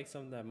seems like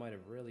something that might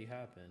have really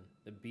happened.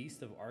 The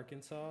Beast of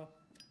Arkansas?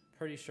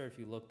 Pretty sure if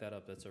you look that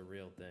up, that's a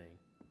real thing.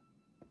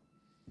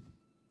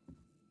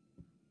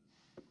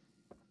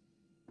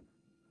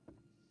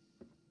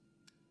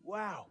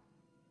 Wow.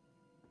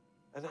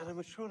 An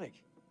animatronic.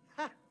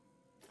 Ha!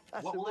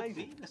 That's What will it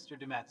amazing. be, Mr.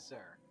 Du'Met,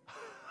 sir?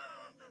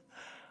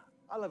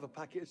 I'll have a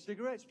packet of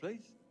cigarettes,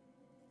 please.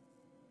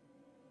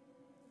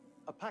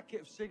 A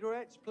packet of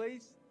cigarettes,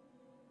 please?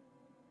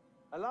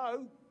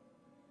 Hello?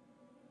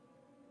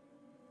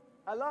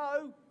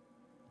 Hello?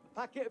 A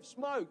packet of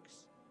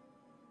smokes?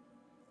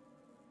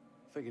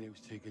 Figured it was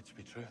too good to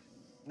be true.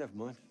 Never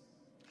mind.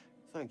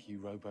 Thank you,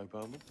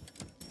 Robo-Bowman.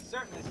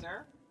 Certainly,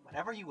 sir.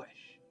 Whatever you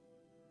wish.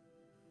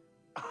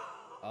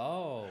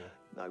 Oh.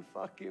 No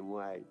fucking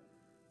way.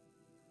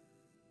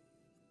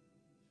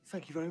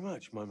 Thank you very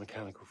much, my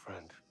mechanical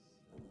friend.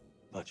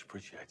 Much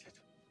appreciated.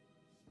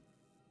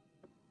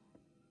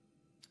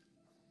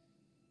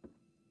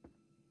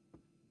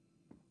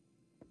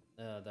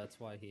 That's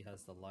why he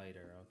has the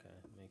lighter. Okay,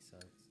 makes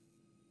sense.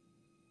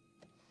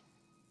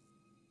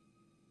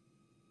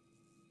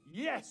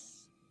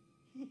 Yes!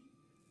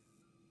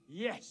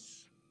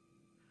 Yes!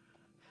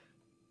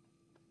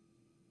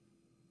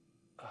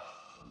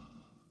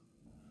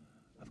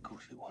 Of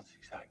course it wants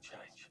exact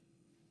change.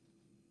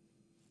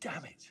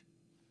 Damn it!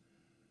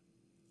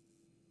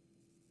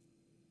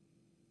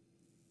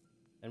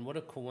 And what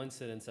a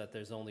coincidence that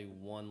there's only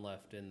one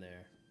left in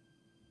there.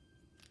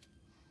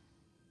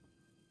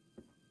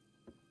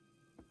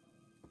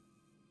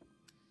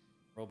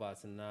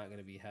 Robot's not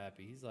gonna be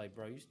happy. He's like,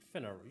 bro, you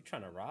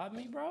trying to rob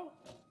me, bro?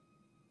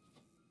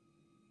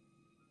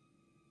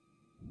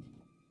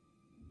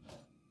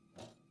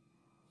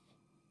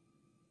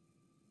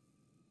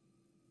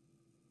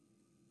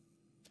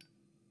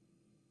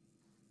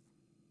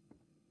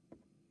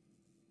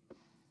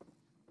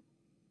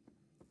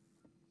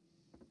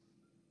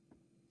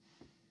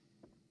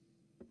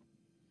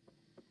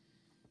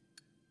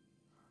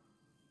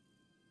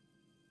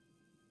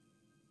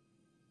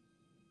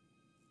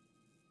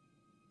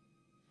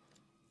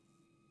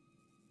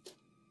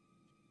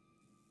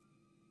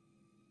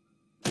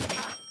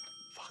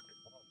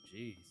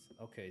 Jeez.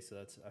 Okay,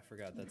 so I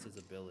forgot that's his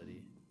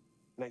ability.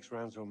 Next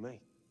round's on me.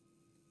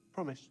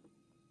 Promise.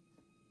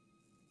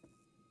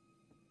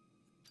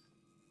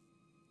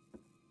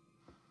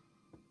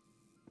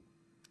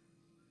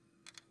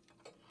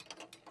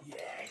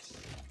 Yes.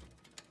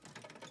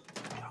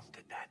 Come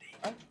to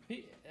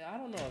daddy. I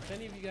don't know if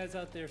any of you guys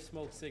out there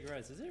smoke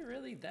cigarettes. Is it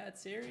really that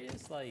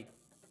serious? Like,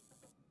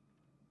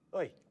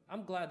 Oi.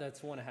 I'm glad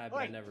that's one habit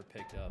I never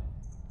picked up.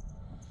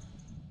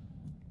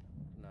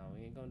 No,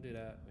 we ain't gonna do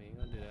that. We ain't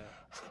gonna do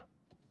that.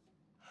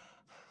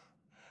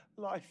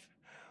 Life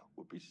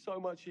would be so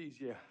much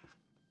easier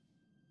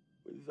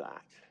with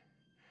that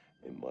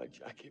in my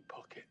jacket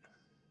pocket.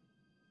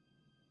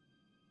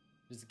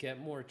 Just get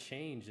more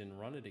change and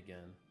run it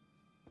again.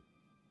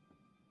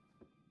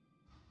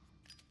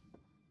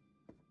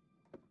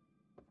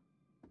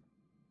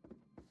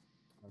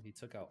 Oh, he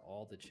took out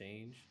all the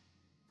change.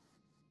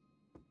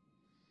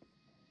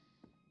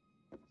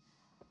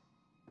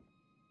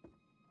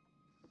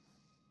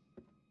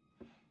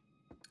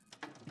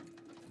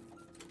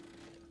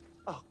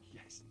 Oh,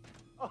 yes.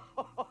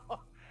 Oh,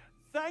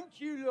 thank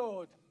you,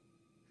 Lord.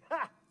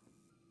 Ha!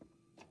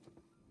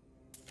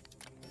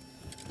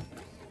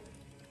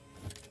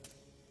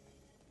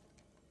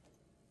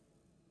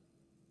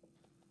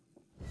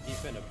 He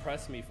finna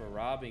press me for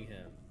robbing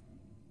him.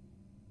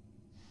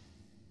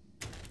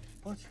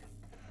 What?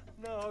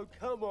 No,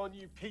 come on,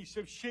 you piece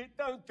of shit.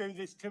 Don't do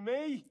this to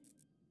me.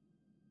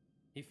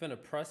 He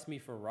finna press me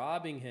for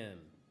robbing him.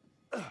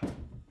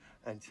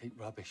 Antique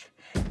rubbish.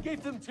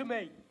 Give them to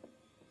me.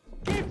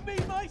 Give me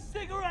my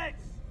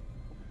cigarettes!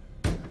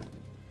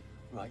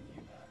 Right,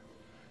 you.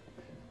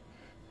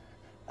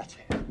 That's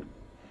it.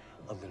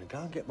 I'm gonna go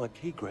and get my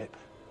key grip,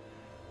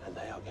 and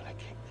they are gonna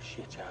kick the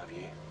shit out of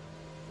you.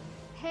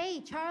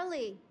 Hey,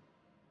 Charlie.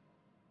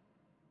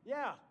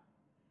 Yeah,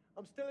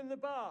 I'm still in the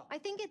bar. I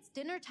think it's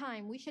dinner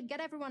time. We should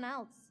get everyone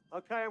else.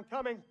 Okay, I'm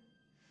coming.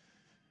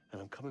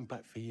 And I'm coming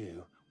back for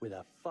you with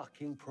a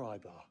fucking pry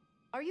bar.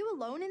 Are you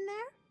alone in there?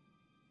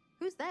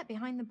 Who's that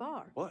behind the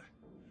bar? What?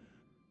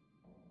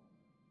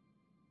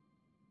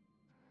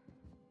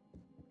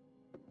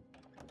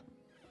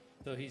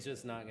 So he's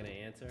just not gonna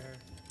answer her?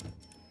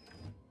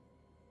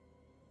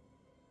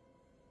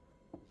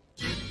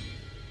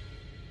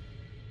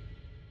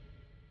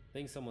 I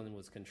think someone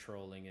was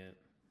controlling it.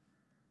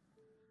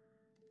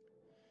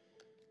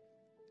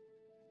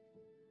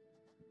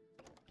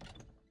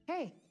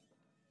 Hey,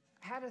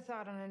 had a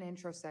thought on an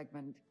intro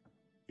segment.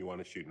 You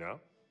want to shoot now?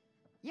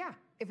 Yeah,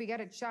 if we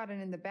get it shot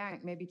and in the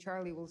bank, maybe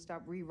Charlie will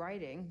stop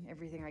rewriting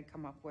everything I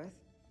come up with.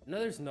 No,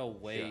 there's no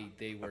way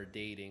they were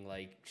dating.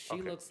 Like,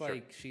 she looks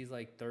like she's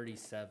like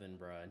 37,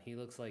 bruh, and he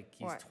looks like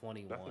he's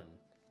 21. Nothing.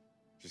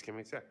 Just give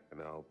me a sec, and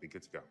I'll be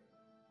good to go.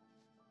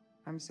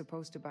 I'm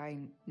supposed to buy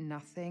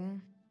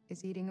nothing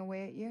is eating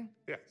away at you?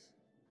 Yes.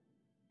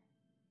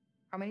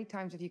 How many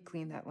times have you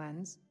cleaned that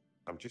lens?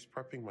 I'm just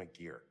prepping my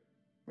gear.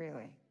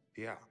 Really?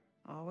 Yeah.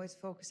 Always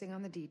focusing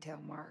on the detail,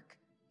 Mark.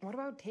 What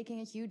about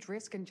taking a huge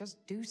risk and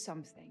just do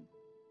something?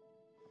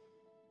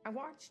 I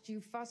watched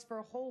you fuss for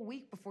a whole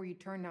week before you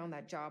turned down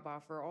that job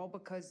offer, all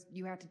because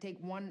you had to take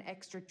one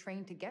extra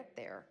train to get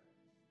there.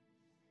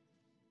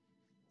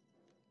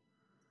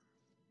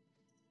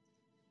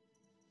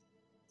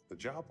 The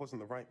job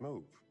wasn't the right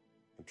move.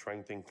 The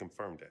train thing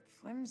confirmed it.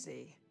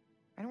 Flimsy.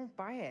 I don't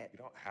buy it. You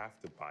don't have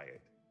to buy it.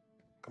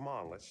 Come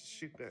on, let's just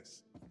shoot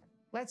this.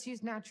 Let's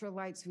use natural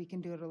light so we can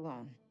do it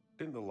alone.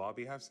 Didn't the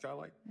lobby have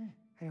skylight?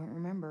 I don't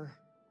remember.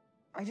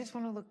 I just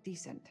want to look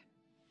decent.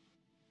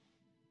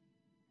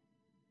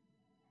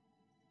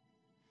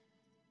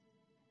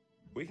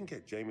 We can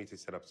get Jamie to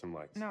set up some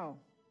lights. No,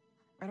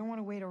 I don't want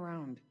to wait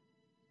around.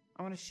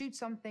 I want to shoot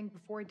something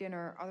before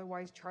dinner,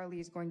 otherwise Charlie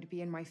is going to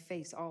be in my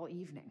face all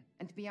evening.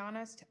 And to be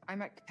honest,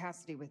 I'm at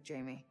capacity with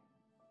Jamie.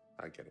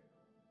 I get it.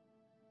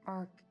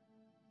 Mark,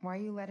 why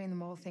are you letting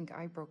them all think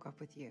I broke up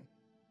with you?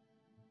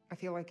 I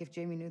feel like if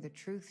Jamie knew the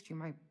truth, she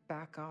might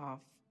back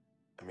off.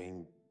 I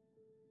mean,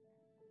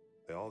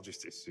 they all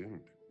just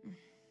assumed.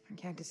 I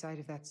can't decide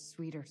if that's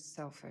sweet or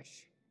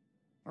selfish.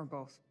 Or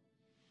both.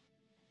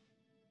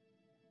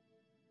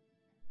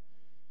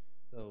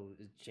 So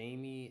is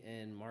Jamie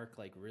and Mark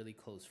like really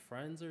close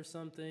friends or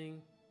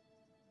something?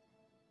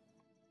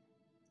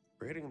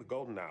 We're hitting the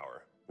golden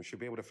hour. We should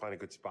be able to find a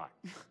good spot.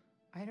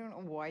 I don't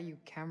know why you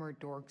camera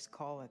dorks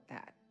call it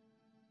that.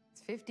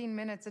 It's 15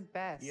 minutes at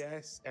best.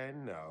 Yes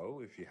and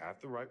no, if you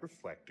have the right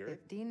reflector.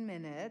 15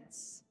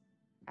 minutes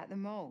at the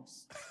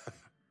most.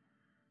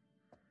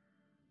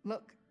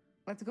 Look,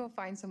 let's go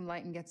find some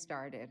light and get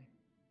started.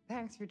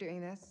 Thanks for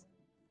doing this.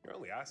 You're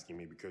only asking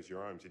me because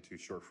your arms are too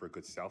short for a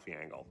good selfie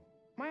angle.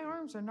 My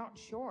arms are not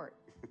short.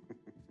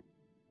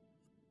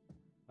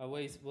 I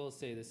will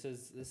say this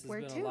has Where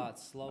been to? a lot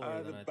slower than I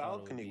thought it would be. The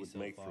balcony would so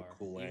make far. for a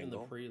cool Even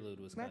angle. the prelude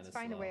was kind of Let's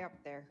slow. find a way up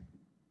there.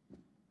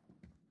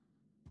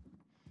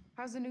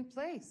 How's the new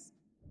place?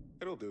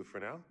 It'll do for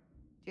now.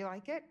 Do you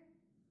like it?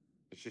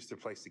 It's just a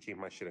place to keep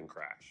my shit and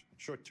crash.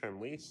 Short-term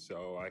lease,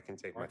 so I can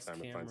take Mark's my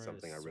time to find camera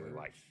something I is really swerve.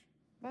 like.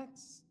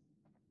 That's...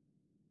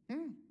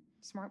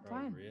 smart Bro,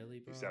 plan. really,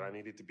 bro? You said I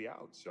needed to be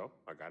out, so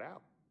I got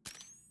out.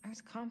 I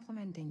was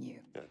complimenting you.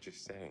 Yeah,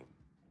 just saying.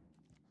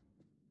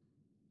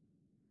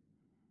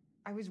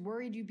 I was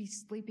worried you'd be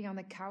sleeping on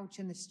the couch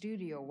in the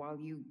studio while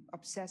you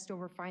obsessed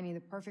over finding the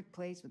perfect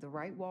place with the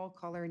right wall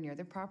color near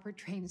the proper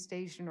train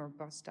station or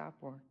bus stop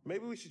or...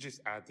 Maybe we should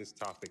just add this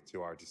topic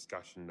to our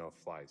discussion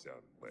no-fly zone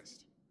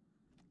list.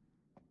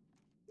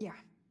 Yeah,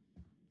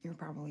 you're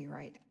probably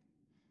right.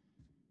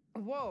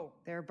 Whoa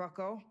there,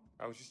 bucko.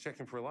 I was just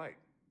checking for a light.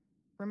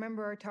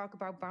 Remember our talk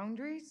about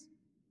boundaries?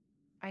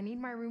 I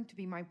need my room to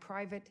be my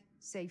private,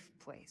 safe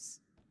place.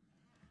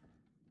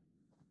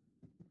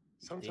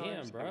 Sometimes Damn,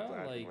 I'm bro,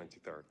 glad we like- went to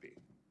therapy.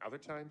 Other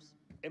times,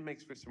 it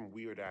makes for some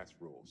weird-ass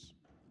rules.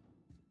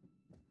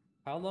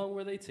 How long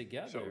were they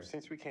together? So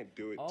since we can't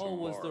do it Oh, tomorrow,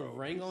 was the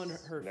ring on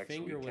is her next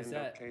finger, was weekend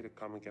that- okay to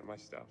come and get my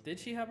stuff? Did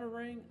she have a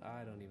ring?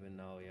 I don't even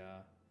know,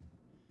 yeah.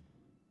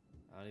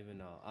 I don't even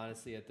know.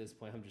 Honestly, at this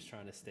point, I'm just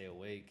trying to stay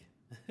awake.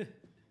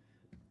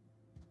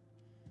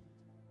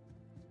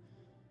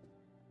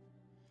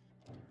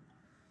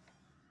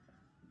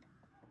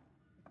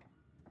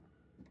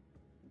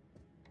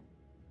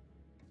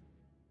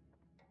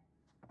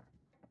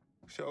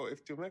 So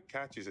if Du'Met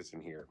catches us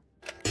in here...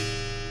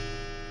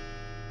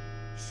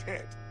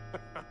 Shit!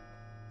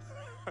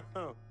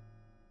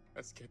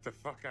 Let's get the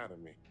fuck out of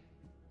me.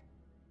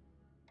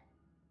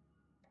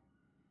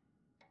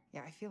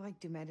 Yeah, I feel like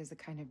Du'Met is the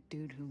kind of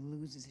dude who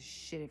loses his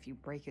shit if you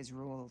break his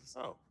rules.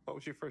 Oh, what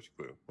was your first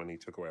clue? When he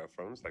took away our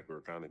phones like we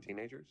were kind of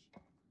teenagers?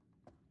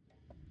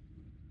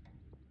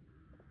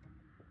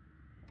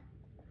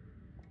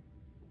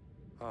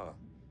 Huh.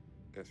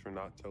 Guess we're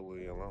not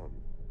totally alone.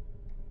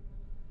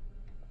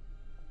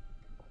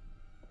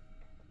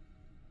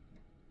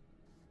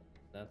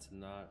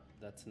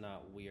 That's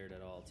not weird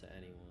at all to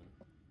anyone.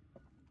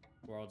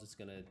 We're all just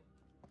gonna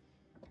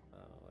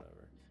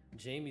whatever.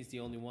 Jamie's the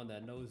only one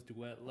that knows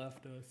Du'Met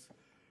left us.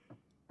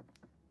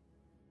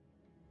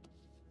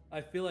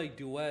 I feel like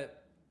Du'Met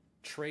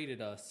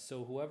traded us,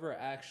 so whoever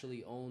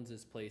actually owns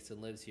this place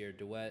and lives here,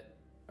 Du'Met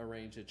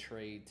arranged a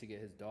trade to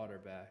get his daughter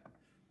back.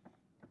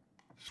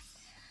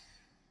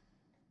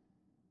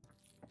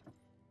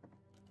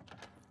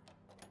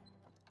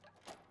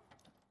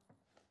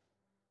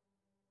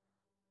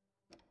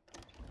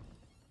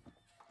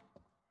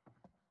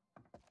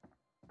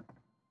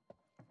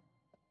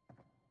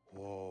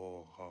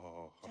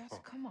 Whoa.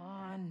 Just come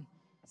on.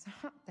 It's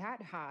not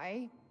that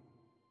high.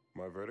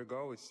 My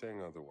vertigo is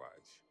saying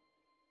otherwise.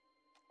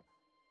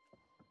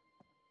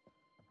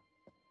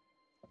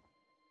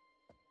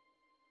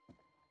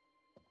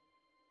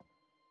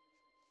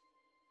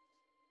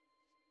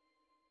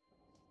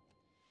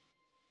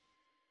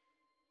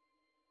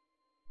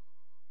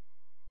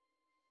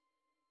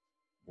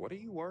 What are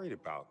you worried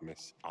about,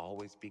 Miss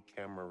Always Be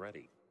Camera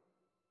Ready?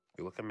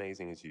 You look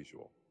amazing as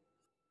usual.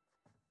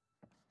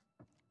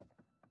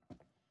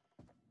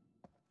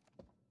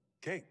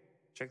 Kate,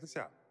 check this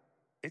out.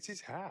 It's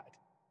his hat.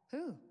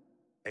 Who?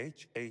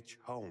 H.H.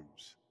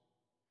 Holmes.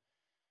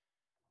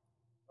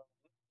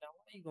 Now,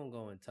 why are you gonna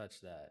go and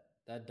touch that?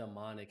 That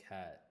demonic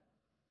hat.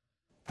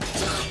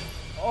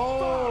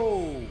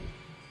 Oh!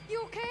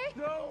 You okay?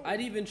 No!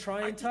 I'd even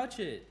try and touch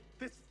it.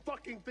 This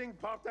fucking thing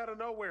popped out of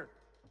nowhere.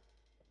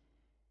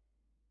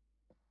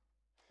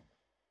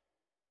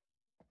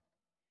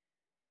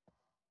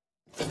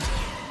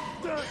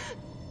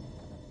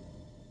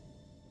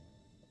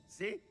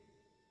 See?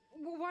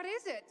 What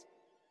is it?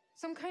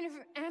 Some kind of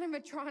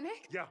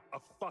animatronic? Yeah, a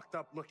fucked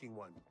up looking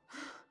one.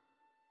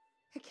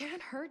 It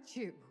can't hurt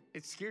you.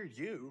 It scared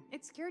you.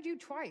 It scared you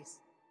twice.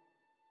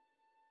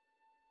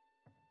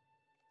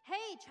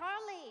 Hey,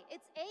 Charlie,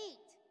 it's 8.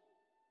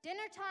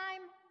 Dinner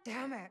time.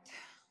 Damn it.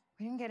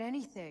 We didn't get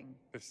anything.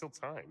 There's still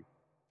time.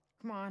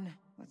 Come on,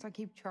 let's not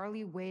keep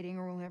Charlie waiting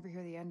or we'll never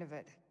hear the end of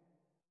it.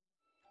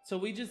 So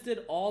we just did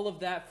all of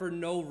that for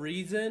no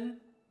reason?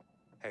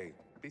 Hey,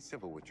 be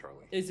civil with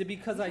Charlie. Is it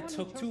because I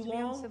took too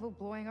long? Civil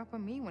blowing up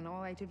on me when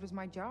all I did was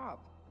my job.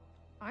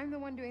 I'm the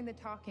one doing the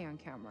talking on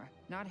camera,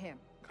 not him.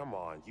 Come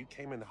on, you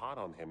came in hot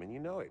on him and you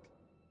know it.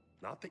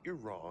 Not that you're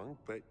wrong,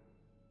 but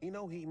you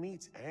know he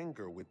meets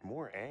anger with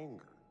more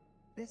anger.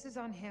 This is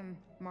on him,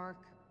 Mark,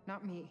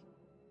 not me.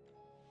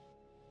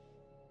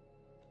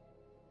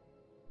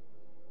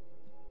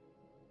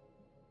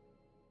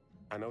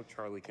 I know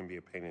Charlie can be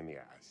a pain in the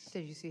ass.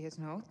 Did you see his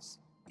notes?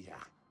 Yeah,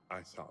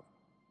 I saw them.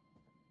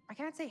 I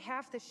can't say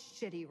half the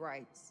shit he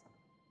writes.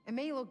 It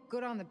may look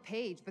good on the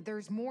page, but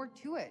there's more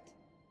to it.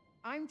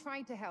 I'm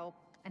trying to help,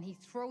 and he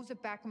throws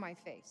it back in my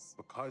face.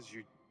 Because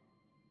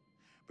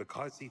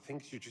he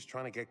thinks you're just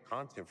trying to get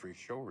content for your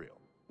show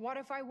reel. What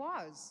if I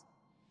was?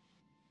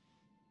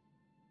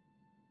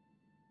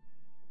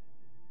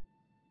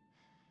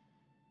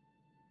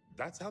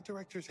 That's how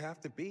directors have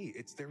to be.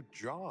 It's their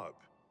job.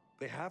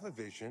 They have a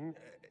vision.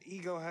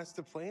 Ego has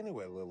to play into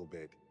it a little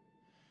bit.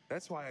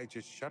 That's why I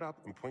just shut up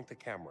and point the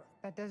camera.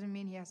 That doesn't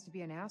mean he has to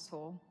be an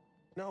asshole.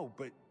 No,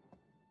 but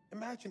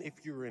imagine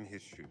if you were in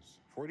his shoes,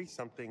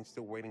 40-something,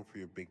 still waiting for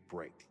your big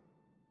break.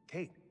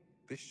 Kate,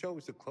 this show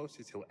is the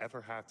closest he'll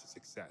ever have to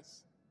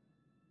success.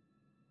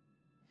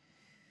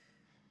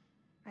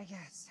 I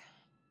guess.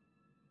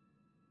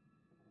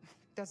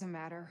 Doesn't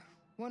matter.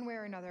 One way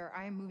or another,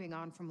 I am moving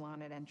on from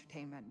Lonnet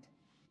Entertainment.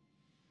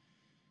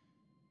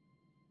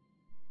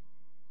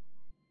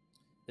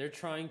 They're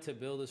trying to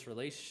build this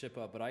relationship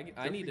up, but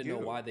I need to know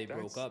why they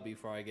broke up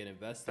before I get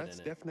invested in it.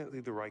 That's definitely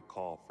the right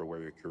call for where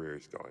your career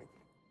is going.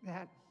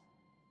 That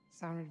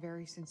sounded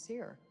very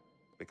sincere.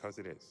 Because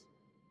it is.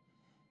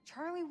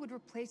 Charlie would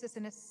replace us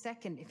in a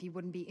second if he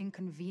wouldn't be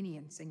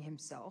inconveniencing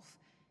himself.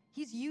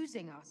 He's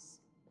using us.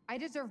 I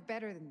deserve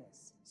better than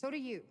this. So do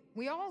you.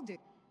 We all do.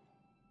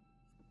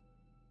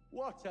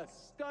 What a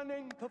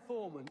stunning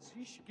performance.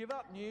 You should give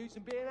up news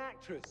and be an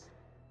actress.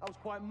 I was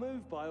quite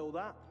moved by all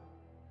that.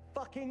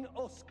 Fucking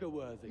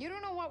Oscar-worthy. You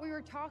don't know what we were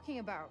talking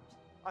about.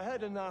 I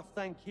heard enough,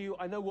 thank you.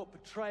 I know what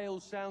betrayal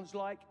sounds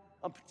like.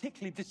 I'm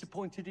particularly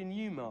disappointed in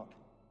you, Mark.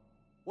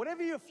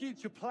 Whatever your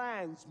future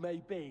plans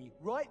may be,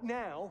 right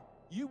now,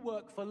 you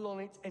work for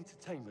Lonnet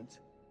Entertainment.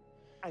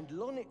 And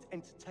Lonnet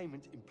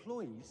Entertainment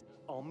employees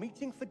are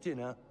meeting for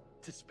dinner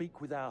to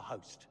speak with our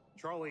host.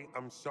 Charlie,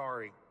 I'm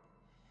sorry.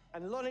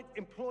 And Lonnet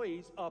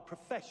employees are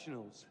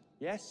professionals,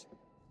 yes?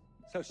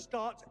 So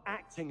start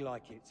acting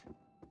like it.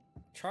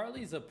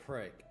 Charlie's a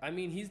prick. I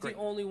mean, he's the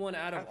only one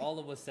out of all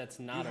of us that's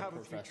not a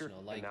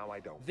professional. Like, now I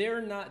don't.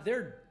 They're not.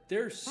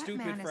 They're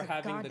stupid for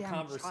having the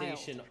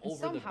conversation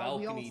over the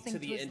balcony to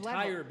the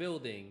entire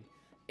building,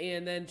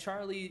 and then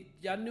Charlie,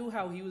 y'all knew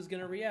how he was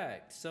gonna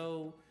react.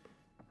 So,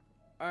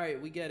 all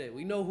right, we get it.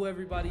 We know who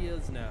everybody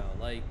is now.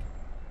 Like,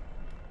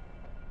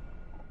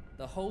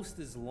 the host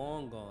is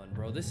long gone,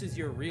 bro. This is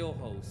your real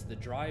host, the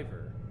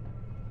driver.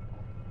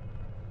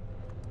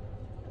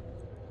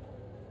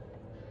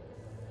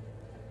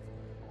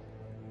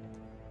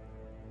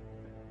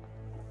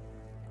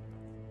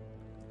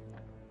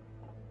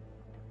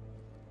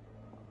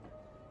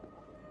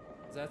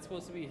 Is that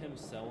supposed to be him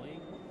sewing?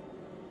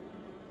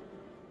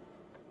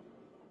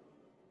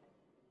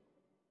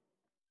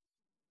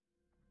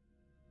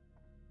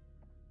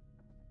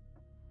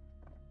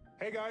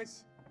 Hey,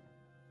 guys.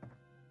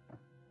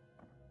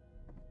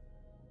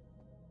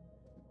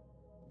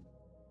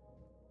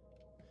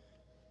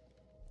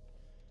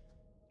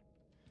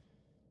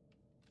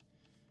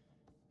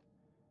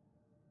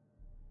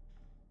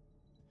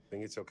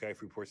 Think it's okay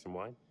if we pour some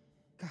wine?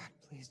 God,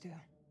 please do.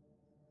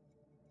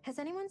 Has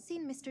anyone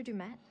seen Mr.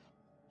 Du'Met?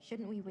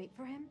 Shouldn't we wait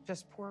for him?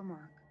 Just poor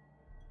Mark.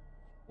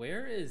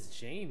 Where is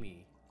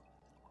Jamie?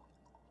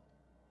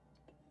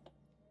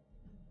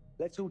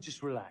 Let's all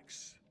just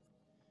relax.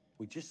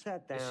 We just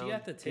sat down. Is she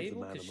at the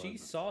table? Because she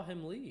saw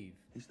him leave.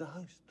 He's the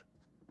host.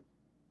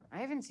 I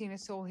haven't seen a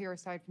soul here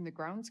aside from the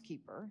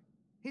groundskeeper.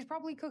 He's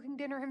probably cooking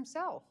dinner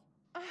himself.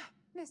 Ah,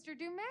 Mr.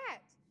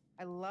 Du'Met!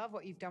 I love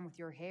what you've done with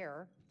your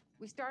hair.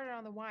 We started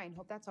on the wine.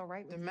 Hope that's all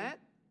right with Du'Met?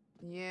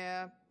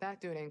 Yeah,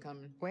 that dude ain't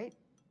coming. Wait,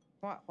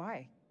 what?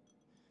 Why?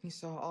 He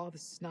saw all the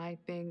snide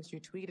things you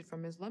tweeted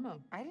from his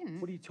limo. I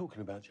didn't. What are you talking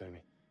about, Jamie?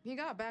 He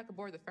got back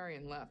aboard the ferry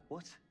and left.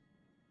 What?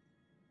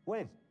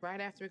 When? Right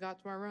after we got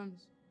to our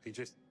rooms. He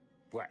just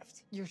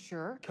left. You're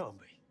sure? Can't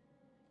be.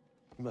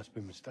 You must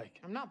be mistaken.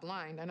 I'm not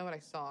blind. I know what I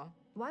saw.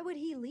 Why would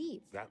he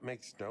leave? That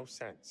makes no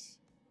sense.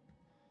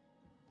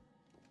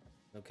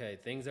 Okay,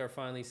 things are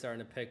finally starting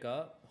to pick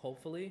up,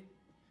 hopefully.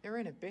 They're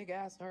in a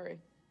big-ass hurry.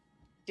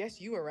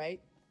 Guess you were right.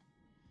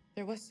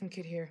 There was some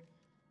kid here.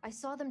 I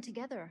saw them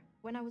together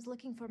when I was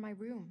looking for my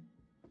room.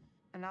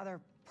 Another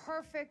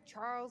perfect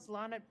Charles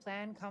Lonnet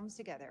plan comes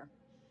together.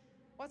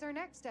 What's our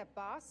next step,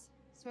 boss?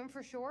 Swim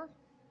for shore?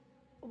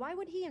 Why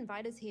would he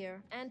invite us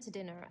here and to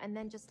dinner and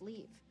then just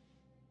leave?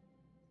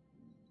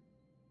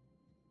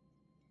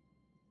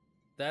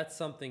 That's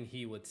something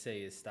he would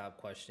say, is stop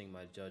questioning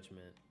my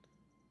judgment.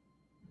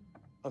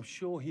 I'm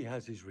sure he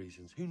has his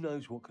reasons. Who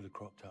knows what could have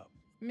cropped up?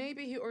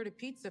 Maybe he ordered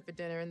pizza for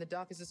dinner and the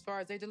dock is as far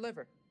as they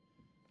deliver.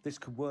 This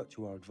could work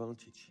to our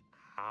advantage.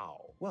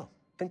 How? Well,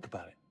 think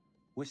about it.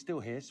 We're still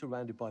here,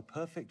 surrounded by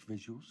perfect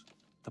visuals.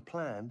 The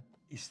plan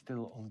is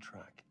still on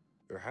track.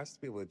 There has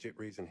to be a legit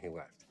reason he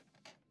left.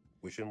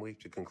 We shouldn't leap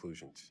to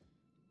conclusions.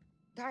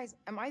 Guys,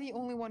 am I the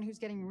only one who's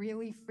getting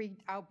really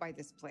freaked out by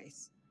this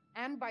place?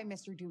 And by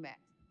Mr. Du'Met?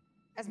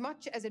 As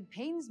much as it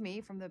pains me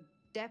from the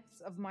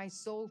depths of my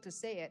soul to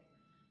say it,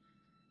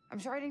 I'm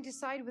starting to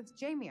side with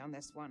Jamie on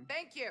this one.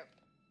 Thank you.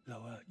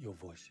 Lower your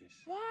voices.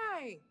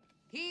 Why?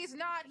 He's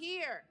not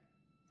here.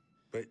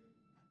 But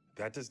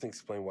that doesn't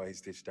explain why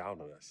he's ditched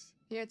out on us.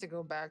 He had to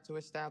go back to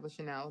establish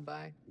an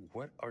alibi.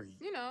 What are you...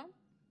 You know,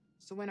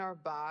 so when our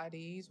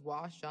bodies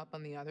wash up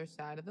on the other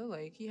side of the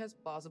lake, he has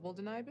plausible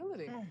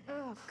deniability.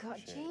 Oh,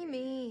 God,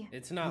 Jamie.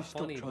 It's not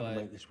funny, Stop trying but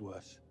to make this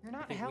worse. You're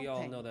not I think helping. we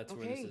all know that's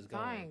where this is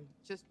going. Fine.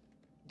 Just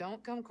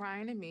don't come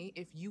crying to me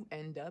if you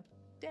end up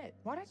dead.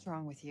 What is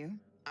wrong with you?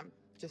 I'm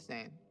just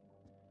saying.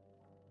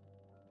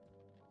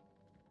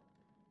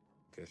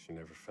 Guess you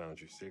never found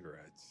your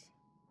cigarettes.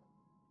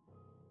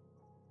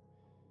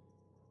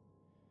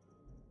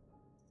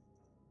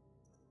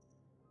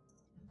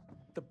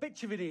 The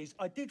bitch of it is,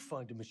 I did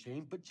find a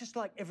machine, but just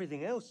like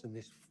everything else in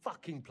this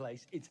fucking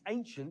place, it's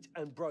ancient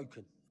and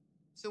broken.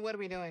 So what are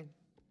we doing?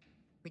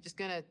 We just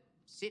gonna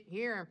sit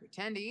here and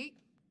pretend to eat?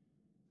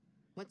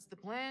 What's the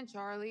plan,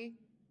 Charlie?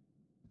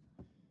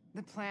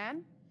 The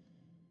plan?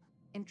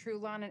 In true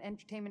Lonnet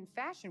Entertainment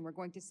fashion, we're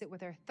going to sit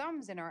with our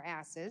thumbs in our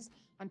asses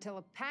until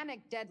a panic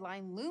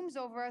deadline looms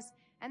over us,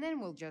 and then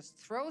we'll just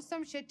throw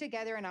some shit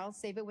together and I'll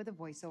save it with a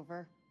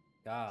voiceover.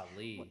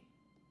 Golly.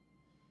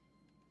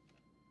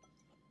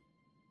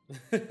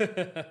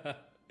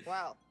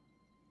 Well,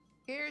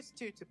 here's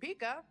to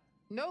Topeka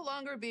no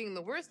longer being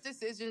the worst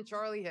decision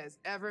Charlie has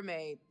ever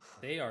made.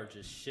 They are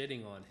just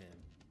shitting on him.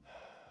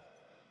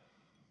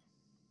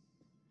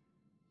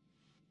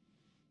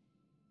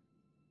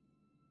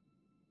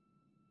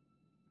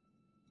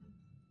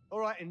 All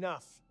right,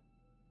 enough.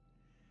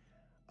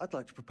 I'd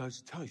like to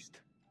propose a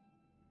toast.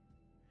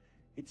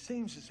 It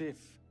seems as if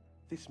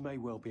this may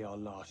well be our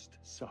last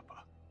supper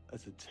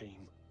as a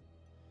team,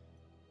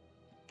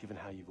 given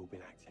how you've all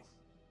been acting.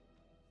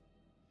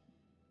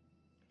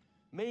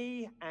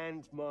 Me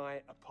and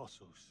my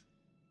apostles.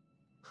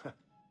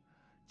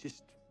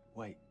 Just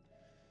wait.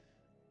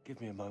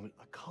 Give me a moment.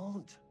 I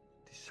can't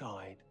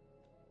decide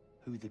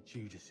who the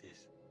Judas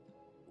is.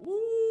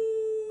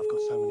 Ooh. I've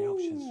got so many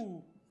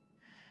options.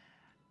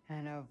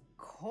 And of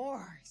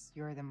course,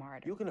 you're the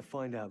martyr. You're going to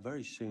find out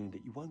very soon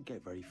that you won't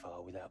get very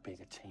far without being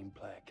a team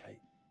player, Kate.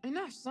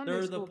 Enough Sunday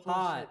Stir school the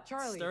pot. bullshit.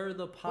 Charlie, Stir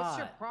the pot. what's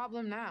your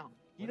problem now?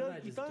 You know,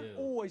 you don't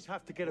always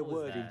have to get a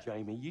word in,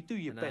 Jamie. You do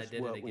your best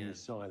work when you're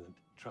silent.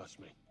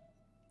 Trust me.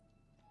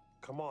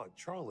 Come on,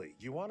 Charlie.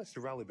 You want us to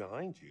rally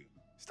behind you.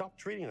 Stop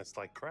treating us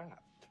like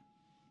crap.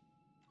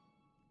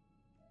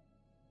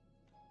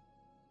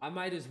 I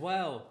might as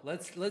well.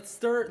 Let's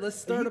stir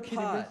the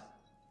pot.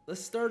 Let's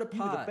stir the pot.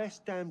 You were the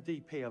best damn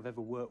DP I've ever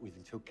worked with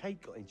until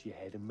Kate got into your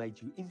head and made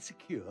you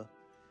insecure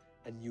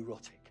and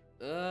neurotic.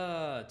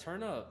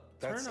 Turn up.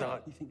 That's Turn not.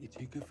 up. You think you're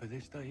too good for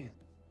this, don't you?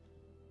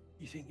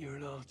 You think you're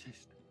an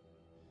artist?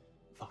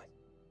 Fine.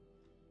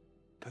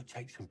 Go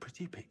take some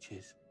pretty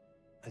pictures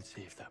and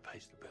see if that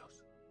pays the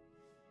bills.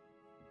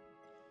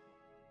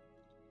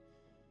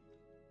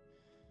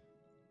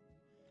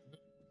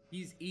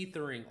 He's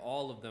ethering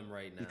all of them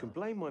right now. You can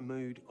blame my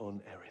mood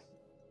on Erin.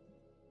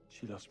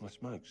 She lost my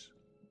smokes.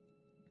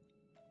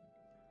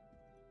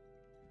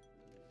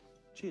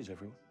 Cheers,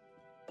 everyone.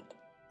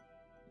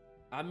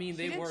 I mean,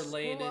 She they were didn't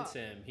laying screw into up.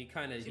 him. He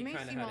kind of She may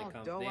had seem it all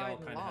come. They doe-eyed all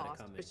and kind of had it lost,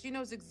 coming. but she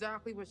knows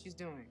exactly what she's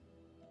doing.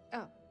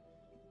 Oh.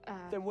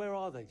 Then where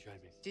are they, Jamie?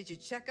 Did you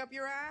check up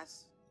your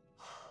ass?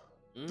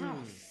 Oh,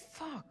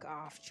 fuck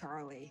off,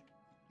 Charlie.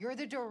 You're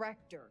the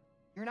director.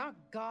 You're not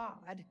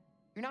God.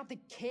 You're not the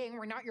king.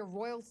 We're not your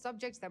royal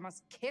subjects that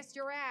must kiss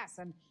your ass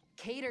and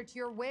cater to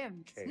your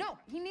whims. Kate. No,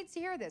 he needs to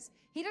hear this.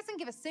 He doesn't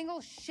give a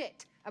single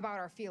shit about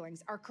our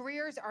feelings, our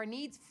careers, our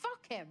needs.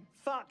 Fuck him.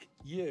 Fuck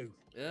you.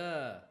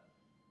 Yeah.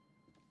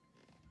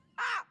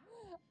 Ah!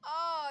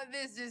 Oh,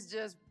 this is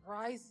just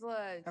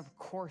priceless. Of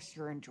course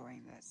you're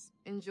enjoying this.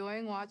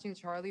 Enjoying watching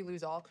Charlie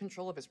lose all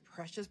control of his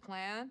precious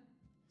plan?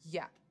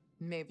 Yeah,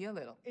 maybe a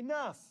little.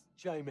 Enough,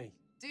 Jamie.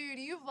 Dude,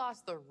 you've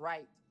lost the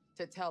right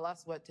to tell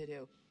us what to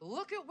do.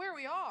 Look at where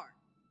we are.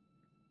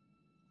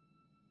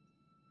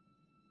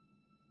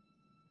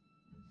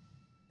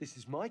 This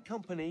is my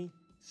company,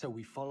 so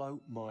we follow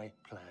my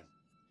plan.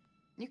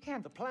 You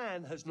can't. The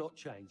plan has not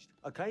changed,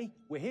 okay?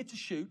 We're here to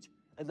shoot,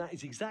 and that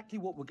is exactly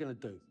what we're going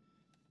to do.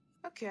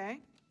 Okay,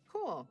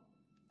 cool.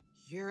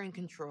 You're in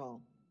control.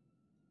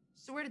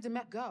 So where did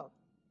Du'Met go?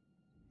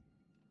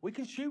 We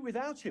can shoot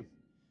without him.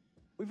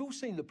 We've all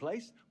seen the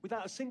place.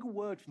 Without a single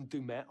word from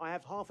Du'Met, I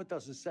have half a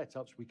dozen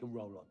setups we can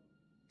roll on.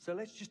 So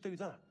let's just do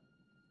that.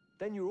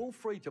 Then you're all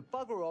free to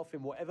bugger off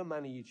in whatever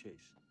manner you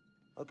choose.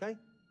 Okay?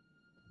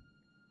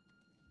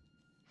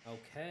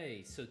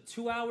 Okay, so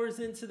 2 hours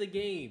into the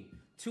game.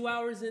 2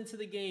 hours into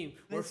the game,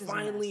 we're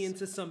finally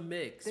into some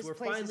mix. We're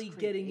finally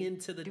getting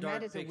into the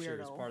Dark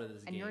Pictures part of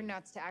this game. And you're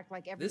nuts to act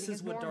like everything is This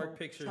is what normal, Dark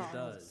Pictures Charles.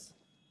 does.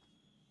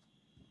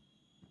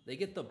 They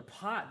get the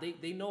pot.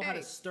 They know how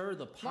to stir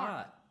the pot.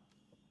 Mark,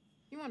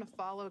 you want to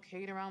follow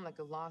Kate around like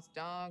a lost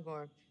dog,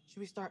 or should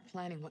we start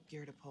planning what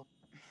gear to pull?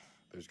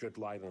 There's good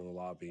light in the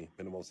lobby,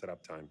 minimal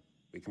setup time.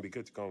 We can be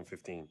good to go in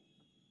 15.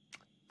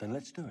 Then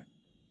let's do it.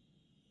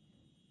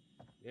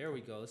 There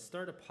we go. Let's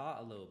start a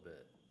pot a little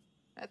bit.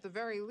 At the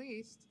very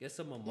least, get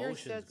some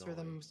emotions your sets going.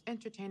 were the most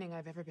entertaining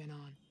I've ever been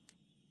on.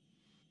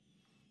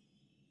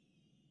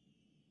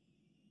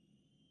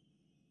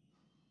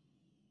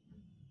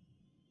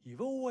 You've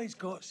always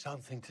got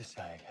something to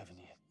say, haven't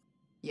you?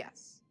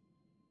 Yes.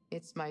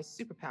 It's my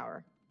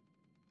superpower.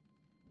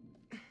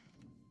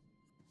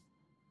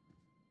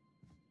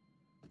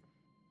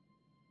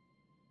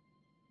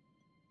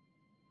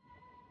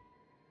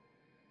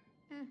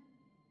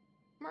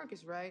 Mark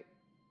is right.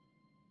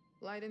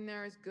 Light in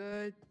there is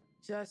good.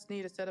 Just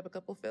need to set up a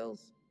couple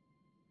fills.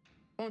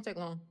 Won't take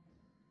long.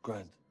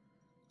 Grant.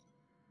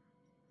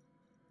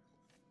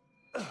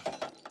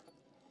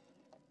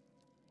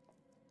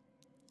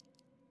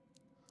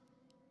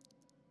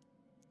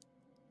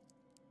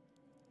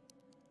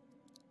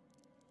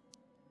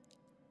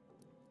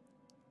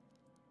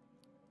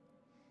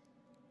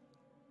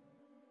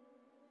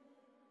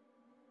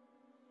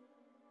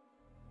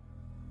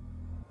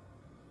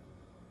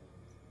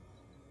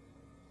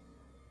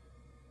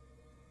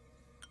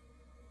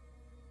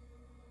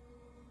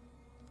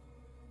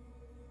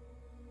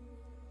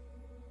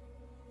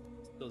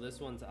 So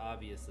this one's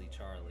obviously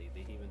Charlie.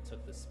 They even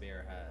took the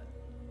spare hat.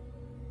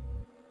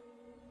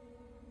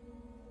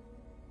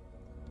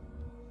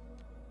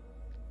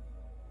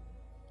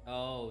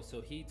 Oh,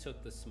 so he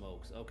took the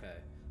smokes. Okay.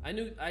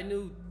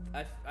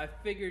 I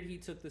figured he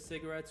took the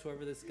cigarettes,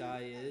 whoever this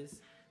guy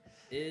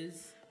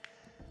is.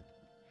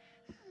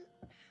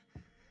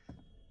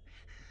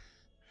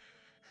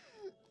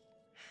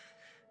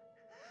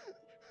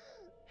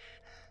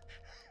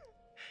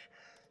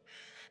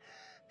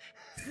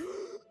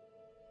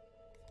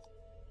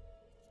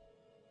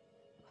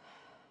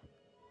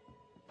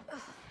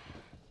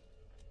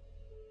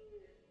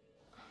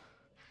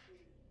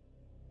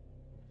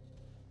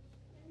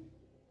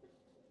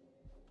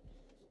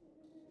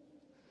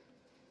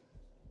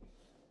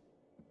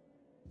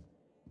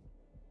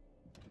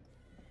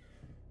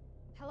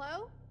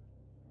 Hello?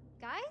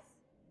 Guys?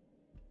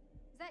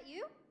 Is that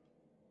you?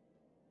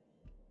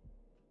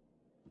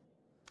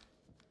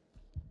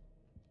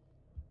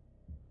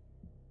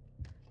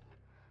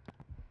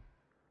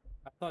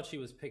 I thought she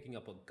was picking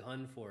up a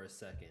gun for a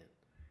second.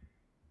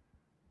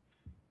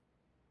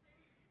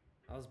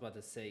 I was about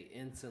to say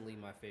instantly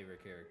my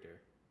favorite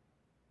character.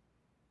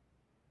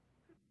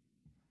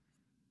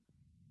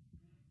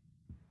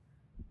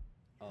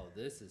 Oh,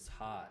 this is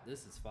hot.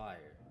 This is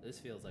fire. This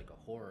feels like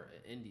a horror,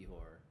 an indie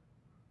horror.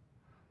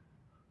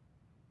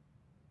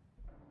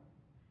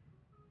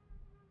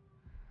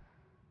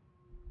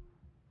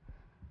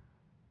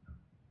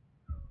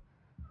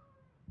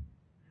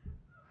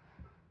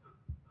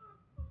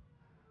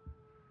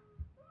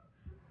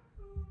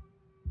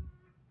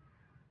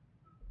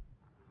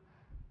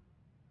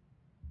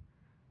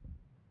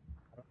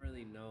 I don't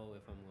really know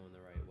if I'm going the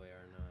right way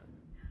or not.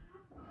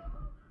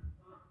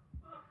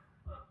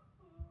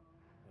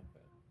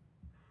 Okay.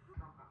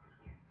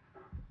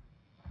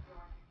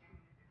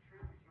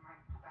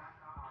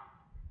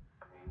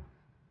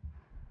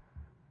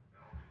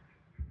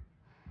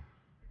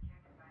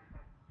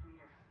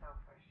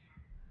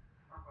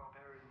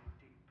 Bury me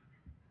deep,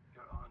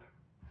 Your Honor.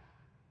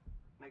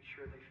 Make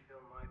sure they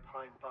fill my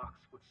pine box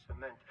with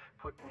cement.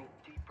 Put me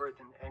deeper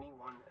than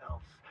anyone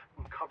else.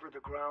 And cover the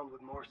ground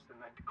with more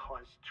cement,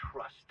 cause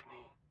trust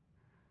me.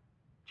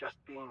 Just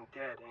being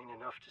dead ain't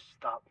enough to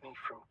stop me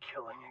from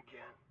killing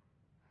again.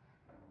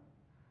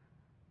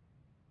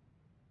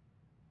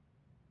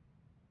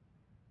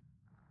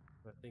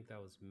 I think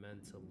that was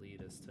meant to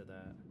lead us to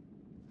that.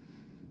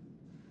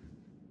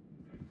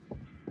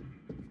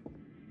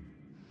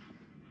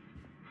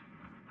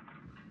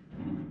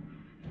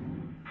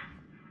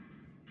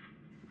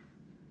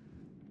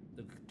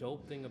 The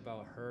dope thing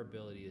about her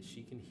ability is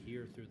she can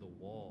hear through the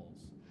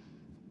walls.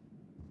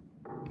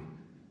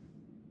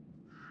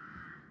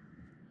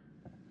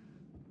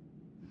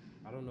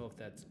 I don't know if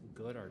that's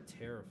good or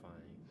terrifying.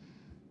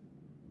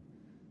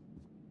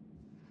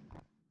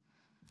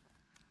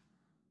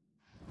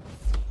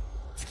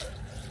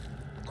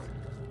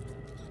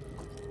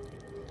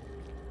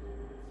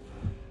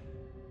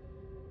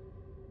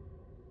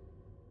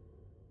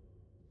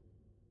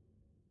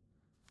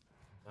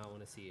 I don't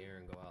want to see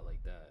Aaron go out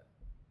like that.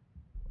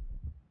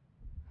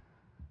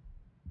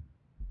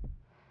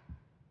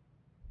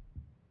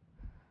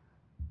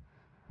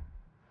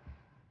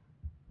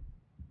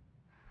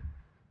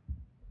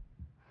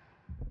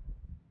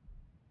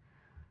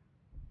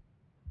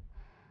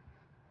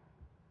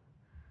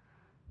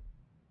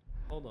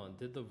 Hold on,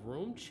 did the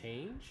room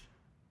change?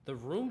 The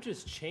room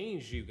just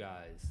changed, you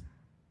guys.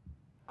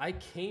 I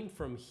came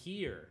from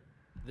here.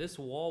 This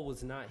wall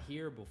was not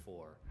here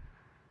before.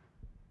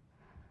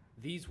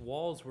 These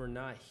walls were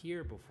not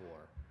here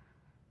before.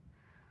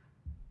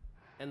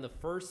 And the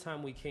first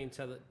time we came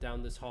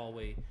down this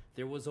hallway,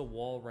 there was a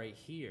wall right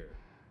here.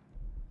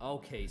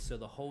 Okay, so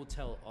the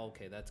hotel,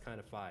 okay, that's kind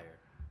of fire.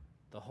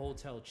 The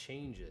hotel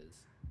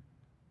changes.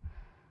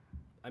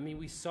 I mean,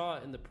 we saw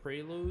it in the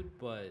prelude,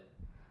 but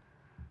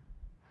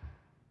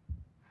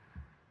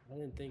I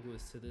didn't think it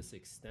was to this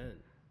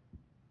extent.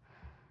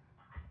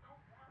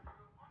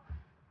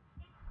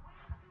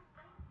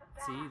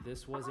 See,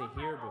 this wasn't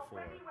here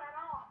before.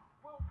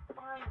 We'll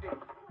find it. It's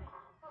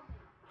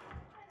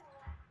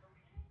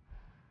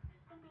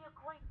gonna be a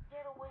great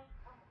getaway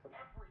from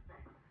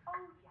everything.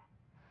 Oh yes,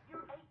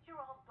 your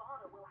 8-year-old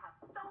daughter will have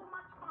so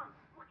much fun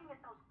looking at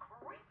those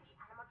creepy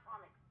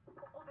animatronics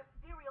or the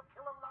serial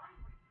killer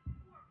library.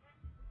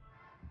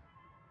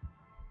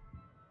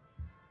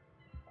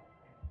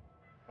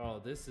 Oh,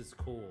 this is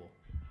cool.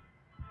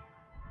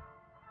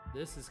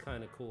 This is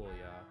kind of cool,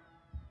 y'all.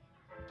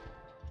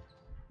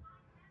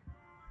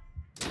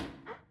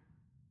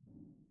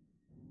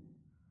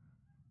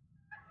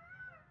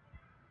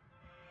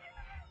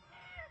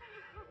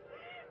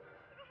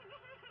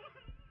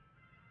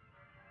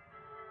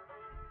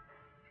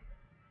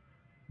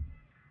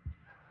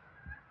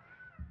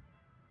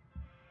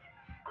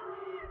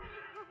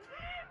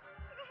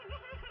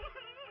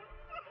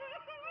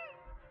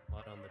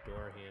 Blood on the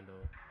door handle.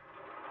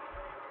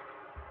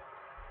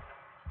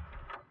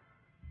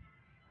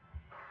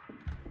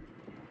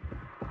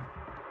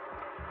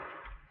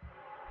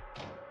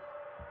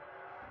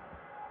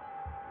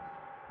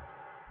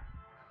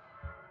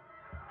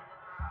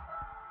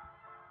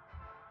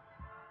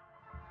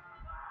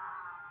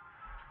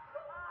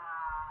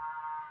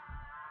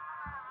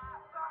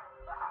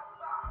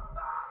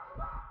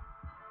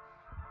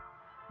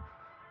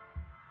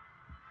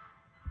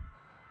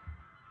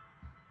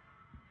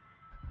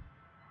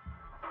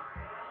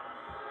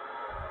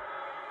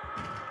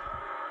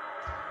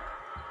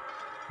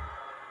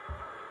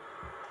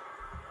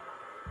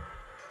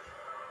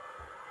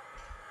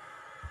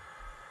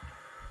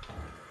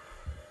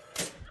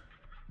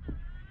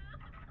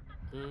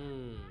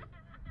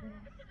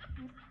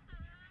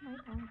 My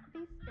Don't Be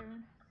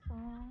Scared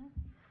song.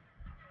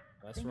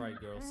 That's right,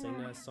 girl. Sing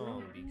that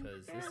song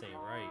because this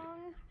ain't right.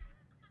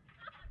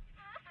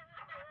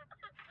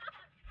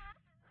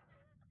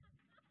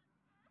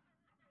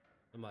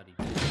 Somebody.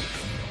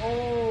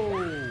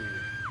 Oh!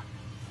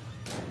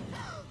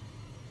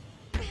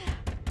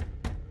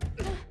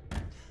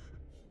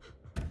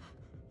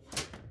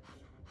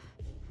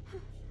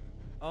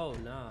 Oh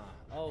nah.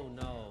 Oh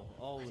no.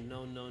 Oh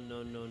no no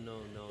no no no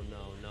no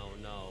no no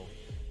no.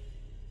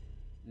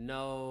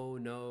 No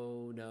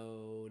no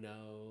no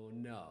no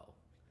no.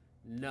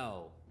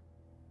 No.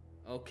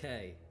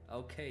 Okay.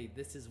 Okay,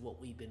 this is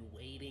what we've been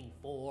waiting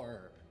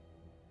for.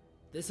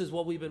 This is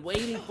what we've been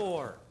waiting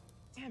for.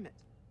 Damn it.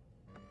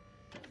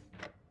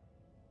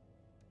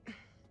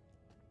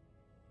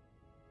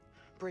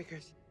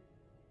 Breakers.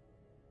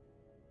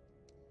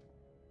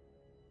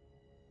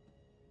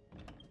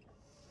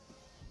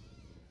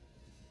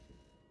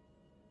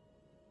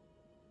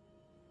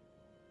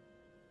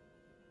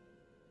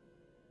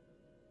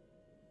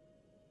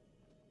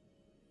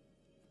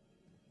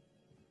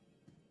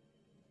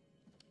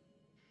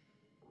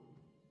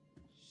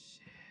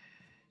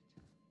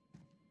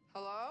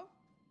 Hello?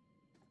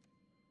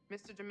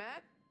 Mr.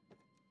 Du'Met?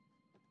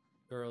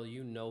 Girl,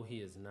 you know he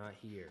is not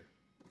here.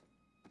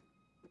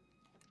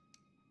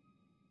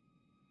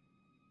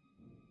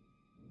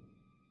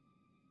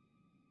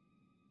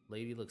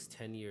 Lady looks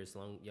 10 years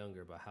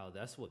younger, but how?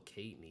 That's what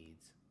Kate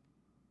needs.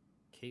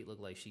 Kate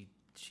looked like she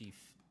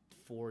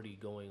 40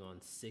 going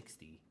on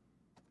 60.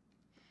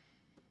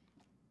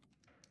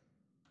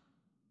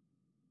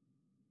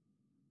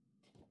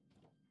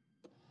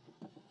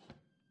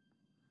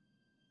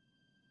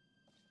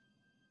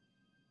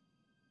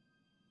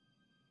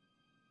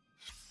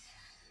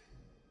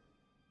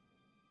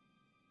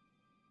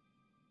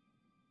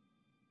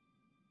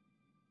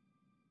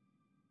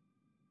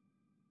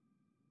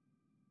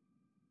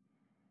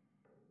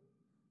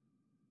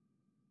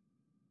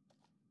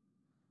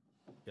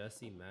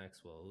 Jesse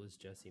Maxwell. Who is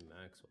Jesse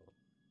Maxwell?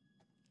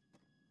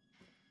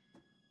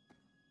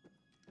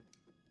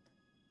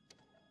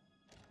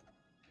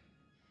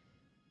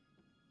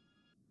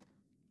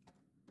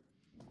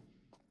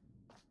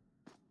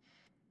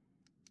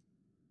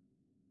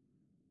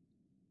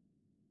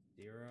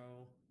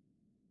 Zero,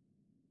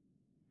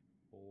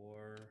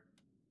 4,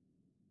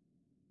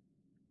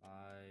 5,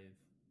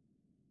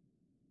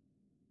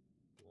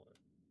 1.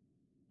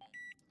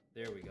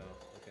 There we go.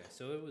 Okay,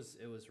 so it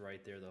was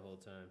right there the whole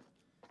time.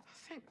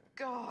 Thank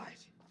God.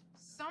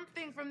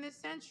 Something from this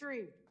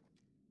century.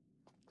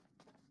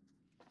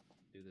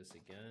 Do this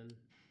again.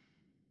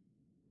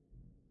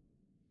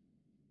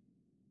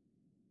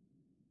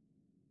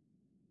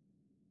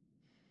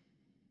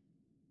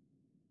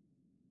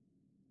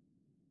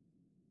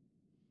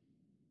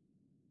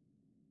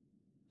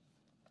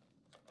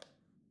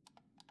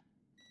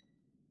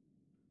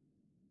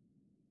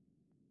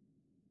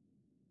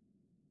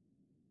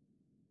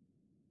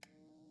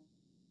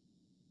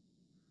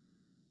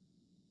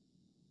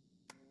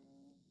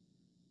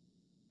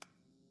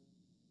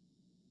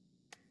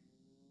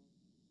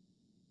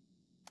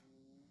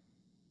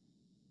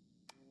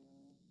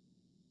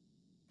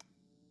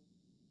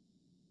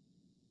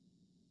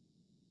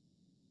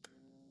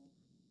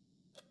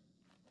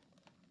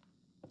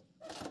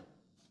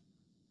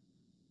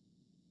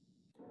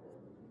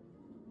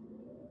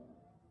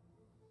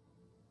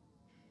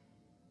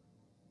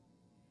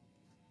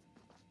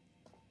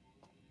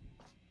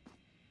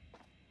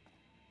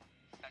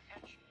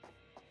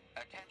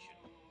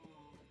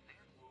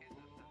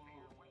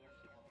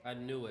 I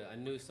knew it. I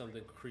knew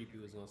something creepy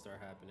was gonna start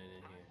happening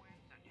in here.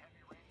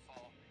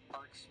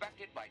 Are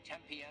expected by 10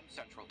 p.m.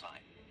 Central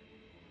Time.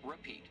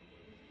 Repeat,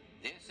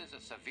 this is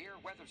a severe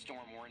weather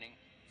storm warning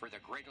for the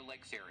Greater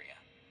Lakes area.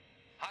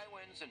 High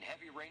winds and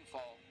heavy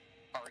rainfall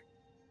are...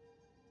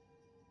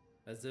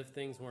 As if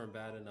things weren't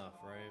bad enough,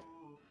 right?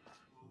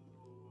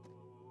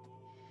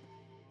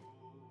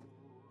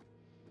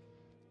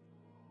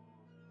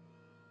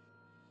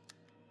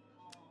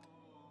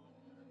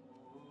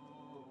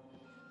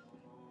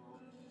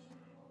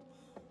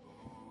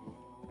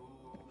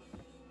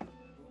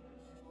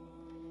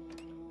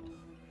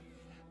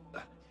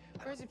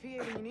 Where's a PA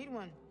when you need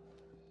one?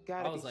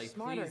 Gotta I was be like,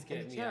 smarter please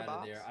get than me out of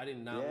Box. there. I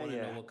did not want to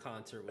know what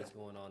concert was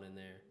going on in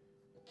there.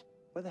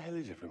 Where the hell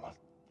is everyone?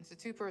 It's a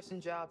two-person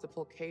job to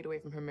pull Kate away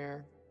from her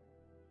mirror.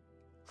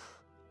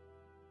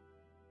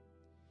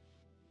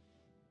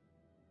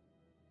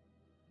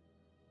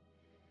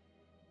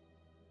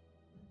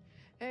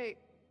 Hey,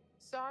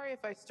 sorry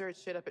if I stirred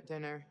shit up at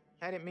dinner.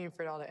 I didn't mean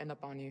for it all to end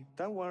up on you.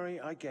 Don't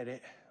worry, I get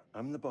it.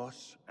 I'm the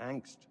boss.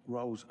 Angst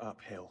rolls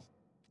uphill.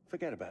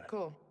 Forget about it.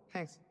 Cool,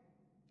 thanks.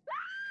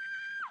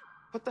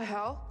 What the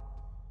hell?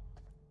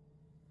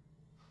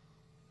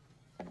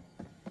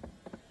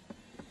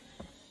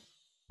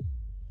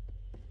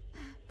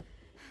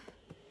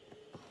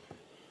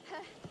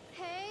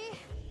 Hey,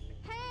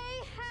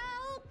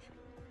 help!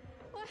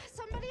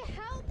 Somebody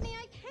help me!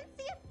 I can't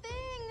see a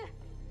thing.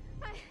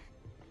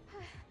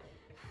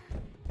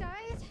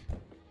 Guys,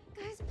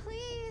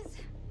 please.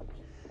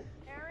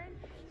 Aaron?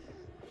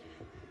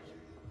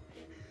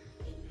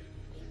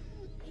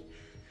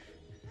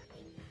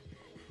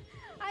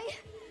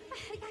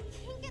 I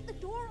can't get the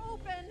door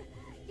open.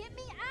 Get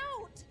me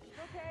out.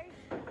 Okay,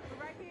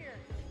 we're right here.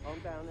 Calm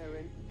down,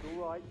 Erin. It's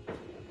all right.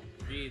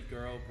 Breathe,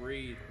 girl.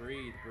 Breathe,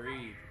 breathe,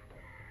 breathe.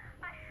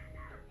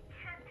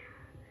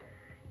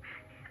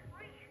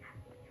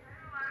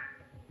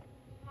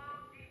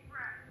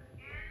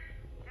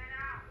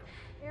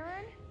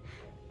 Aaron?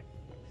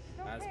 It's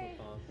okay.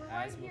 Asthma pump. We're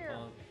right Asthma here.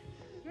 pump.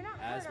 You're not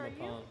hurt, Asthma are you?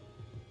 pump.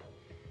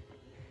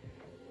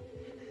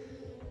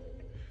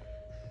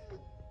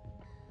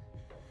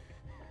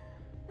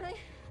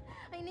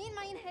 I need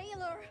my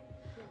inhaler.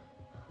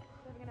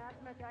 Having an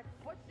asthma attack.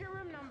 What's your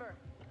room number?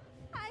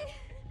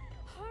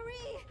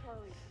 Hurry.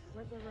 Charlie,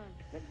 where's the room?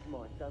 Next to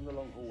mine, down the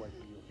long hallway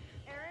from you.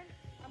 Aaron,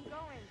 I'm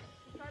going.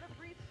 Try to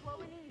breathe slow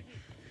and easy.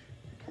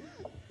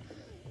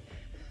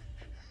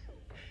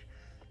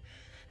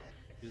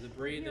 Do the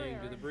breathing,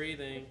 do the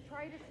breathing. Just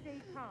try to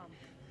stay calm.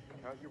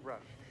 Count your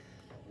breaths.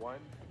 1,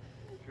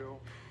 2,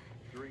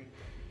 3,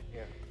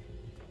 in.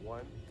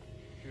 1,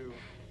 2,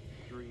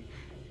 3,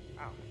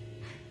 out.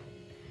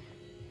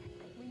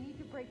 We need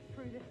to break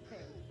through this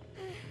thing.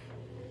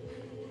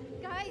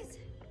 Guys,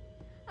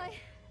 I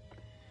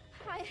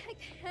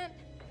can't.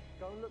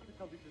 Go and look for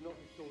somebody to knock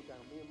this door down.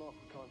 Me and Mark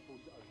will try and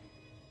force it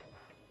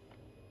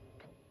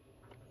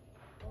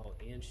open. Oh,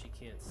 and she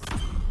can't see.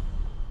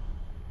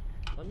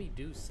 Let me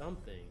do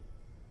something.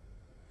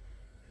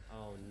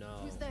 Oh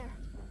no. Who's there?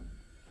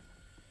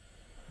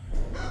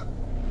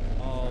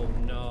 Oh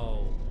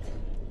no.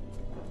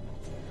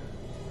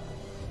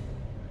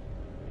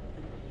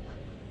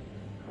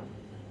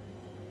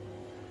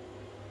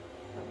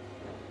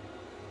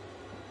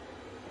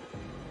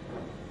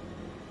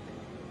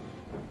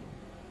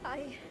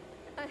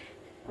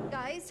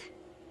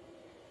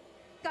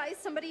 Guys,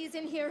 somebody is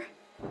in here.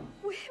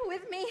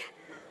 With me.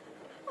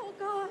 Oh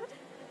God.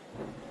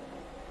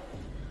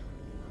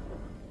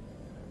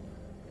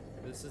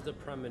 This is the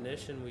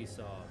premonition we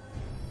saw.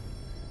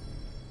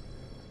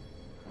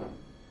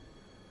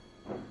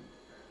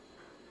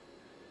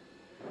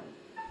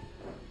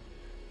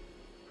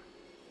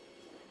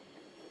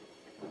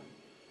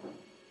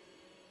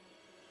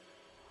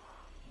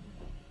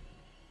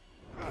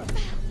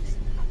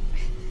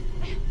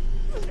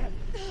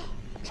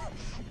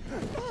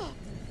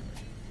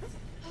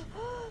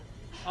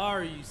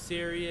 Are you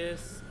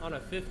serious? On a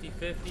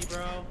 50-50,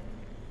 bro?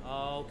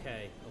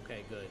 Okay,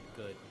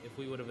 good. If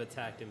we would have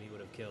attacked him, he would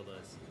have killed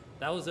us.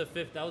 That was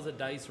a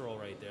dice roll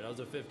right there. That was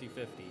a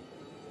 50-50.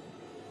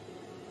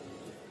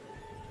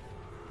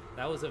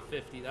 That was a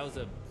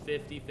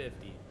 50-50.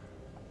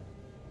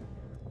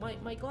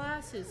 My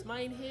glasses,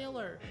 my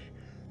inhaler.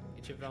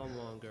 Get your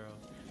Velma on, girl.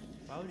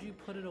 Why would you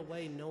put it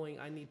away knowing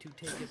I need to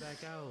take it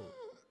back out?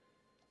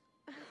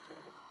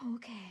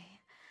 Okay.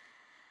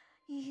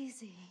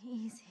 Easy.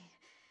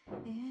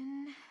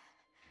 In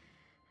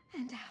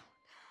and out.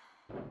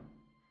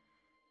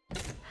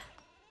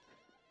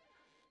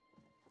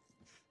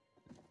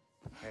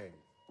 Hey.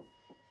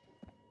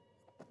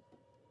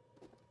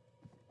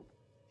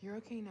 You're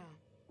okay now.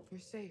 You're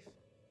safe.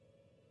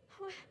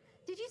 What?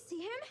 Did you see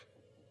him?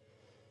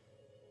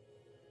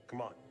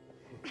 Come on.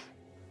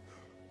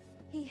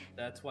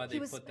 That's why they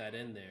put that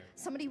in there.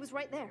 Somebody was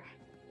right there.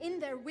 In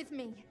there with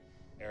me.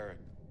 Aaron,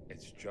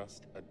 it's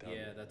just a dummy.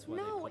 Yeah, that's why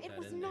No, they put it that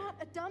was in not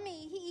a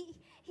dummy.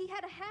 He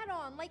had a hat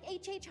on, like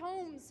H.H.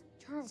 Holmes.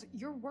 Charles,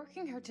 you're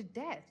working her to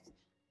death.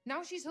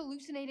 Now she's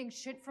hallucinating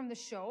shit from the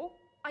show?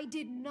 I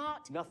did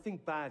not. Nothing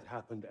bad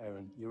happened,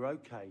 Erin. You're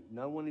okay.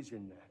 No one is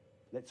in there.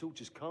 Let's all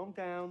just calm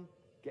down,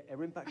 get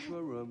Erin back to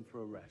her room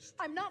for a rest.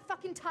 I'm not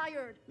fucking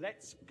tired.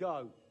 Let's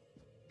go.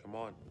 Come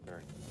on,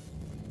 Erin.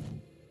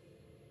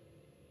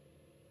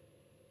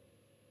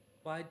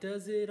 Why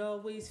does it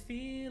always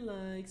feel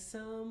like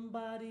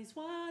somebody's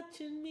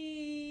watching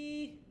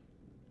me?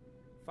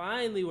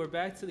 Finally, we're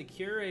back to the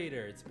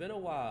curator. It's been a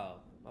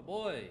while. My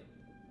boy.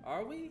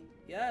 Are we?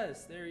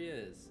 Yes, there he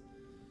is.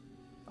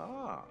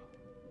 Ah.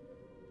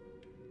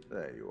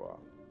 There you are.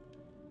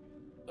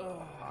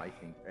 Ugh. I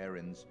think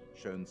Erin's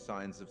shown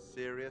signs of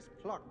serious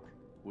pluck,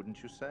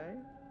 wouldn't you say?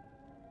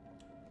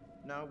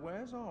 Now,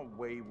 where's our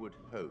wayward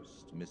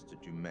host, Mr.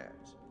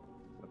 Du'Met?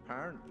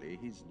 Apparently,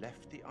 he's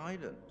left the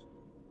island.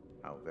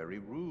 How very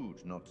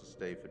rude not to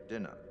stay for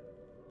dinner.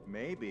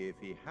 Maybe if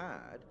he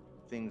had,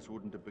 things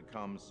wouldn't have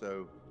become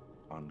so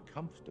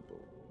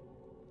uncomfortable.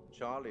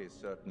 Charlie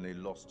certainly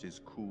lost his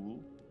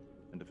cool,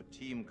 and if a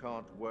team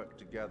can't work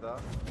together,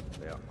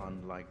 they are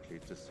unlikely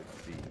to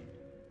succeed.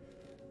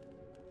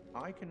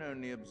 I can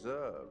only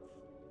observe,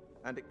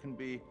 and it can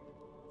be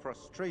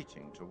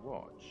frustrating to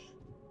watch.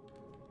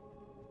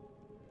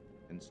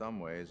 In some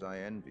ways, I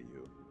envy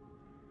you.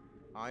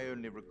 I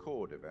only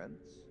record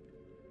events.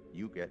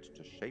 You get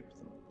to shape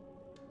them.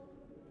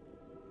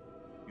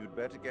 You'd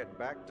better get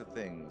back to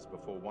things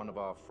before one of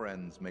our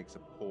friends makes a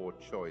poor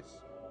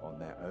choice on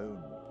their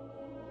own.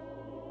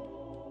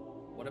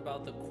 What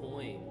about the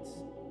coins?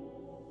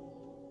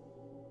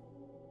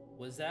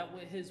 Was that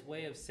his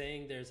way of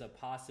saying there's a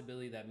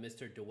possibility that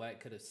Mr. Du'Met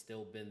could have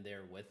still been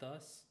there with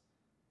us?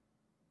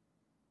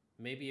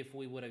 Maybe if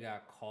we would have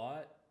got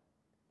caught?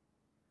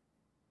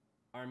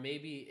 Or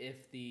maybe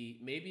if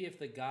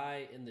the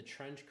guy in the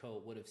trench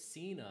coat would have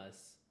seen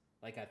us,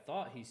 like I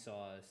thought he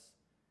saw us,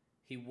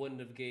 he wouldn't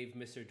have gave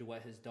Mr.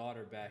 Du'Met his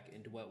daughter back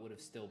and Du'Met would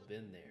have still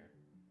been there.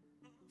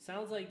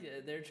 Sounds like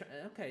they're trying.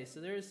 Okay, so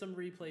there is some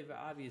replay.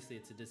 Obviously,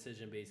 it's a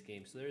decision-based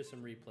game, so there is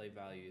some replay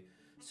value.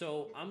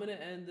 So I'm gonna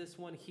end this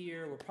one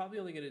here. We're probably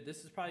only gonna.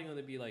 This is probably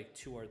gonna be like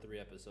 2 or 3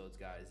 episodes,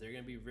 guys. They're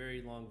gonna be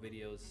very long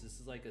videos.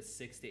 This is like a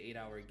 6 to 8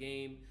 hour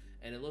game,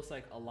 and it looks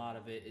like a lot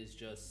of it is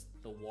just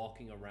the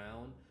walking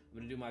around. I'm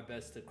gonna do my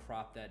best to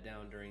crop that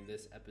down during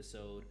this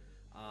episode.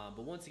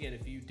 But once again,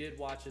 if you did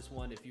watch this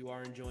one, if you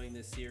are enjoying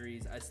this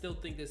series, I still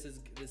think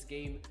this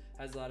game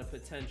has a lot of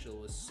potential.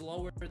 It was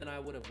slower than I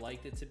would have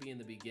liked it to be in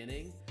the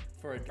beginning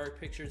for a Dark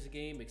Pictures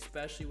game,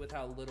 especially with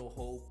how little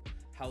hope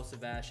House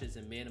of Ashes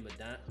and Man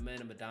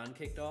of Medan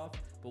kicked off.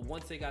 But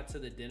once they got to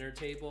the dinner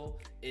table,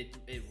 it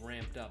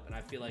ramped up, and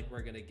I feel like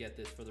we're gonna get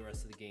this for the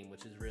rest of the game,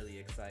 which is really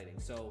exciting.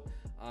 So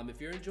if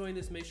you're enjoying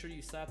this, make sure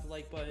you slap the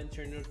like button,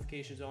 turn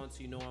notifications on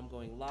so you know I'm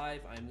going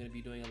live. I'm gonna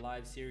be doing a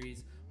live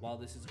series while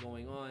this is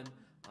going on.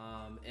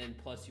 And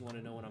plus you want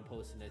to know when I'm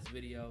posting this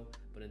video.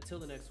 But until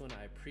the next one,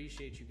 I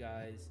appreciate you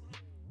guys,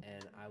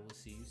 and I will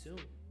see you soon.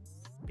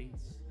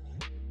 Peace.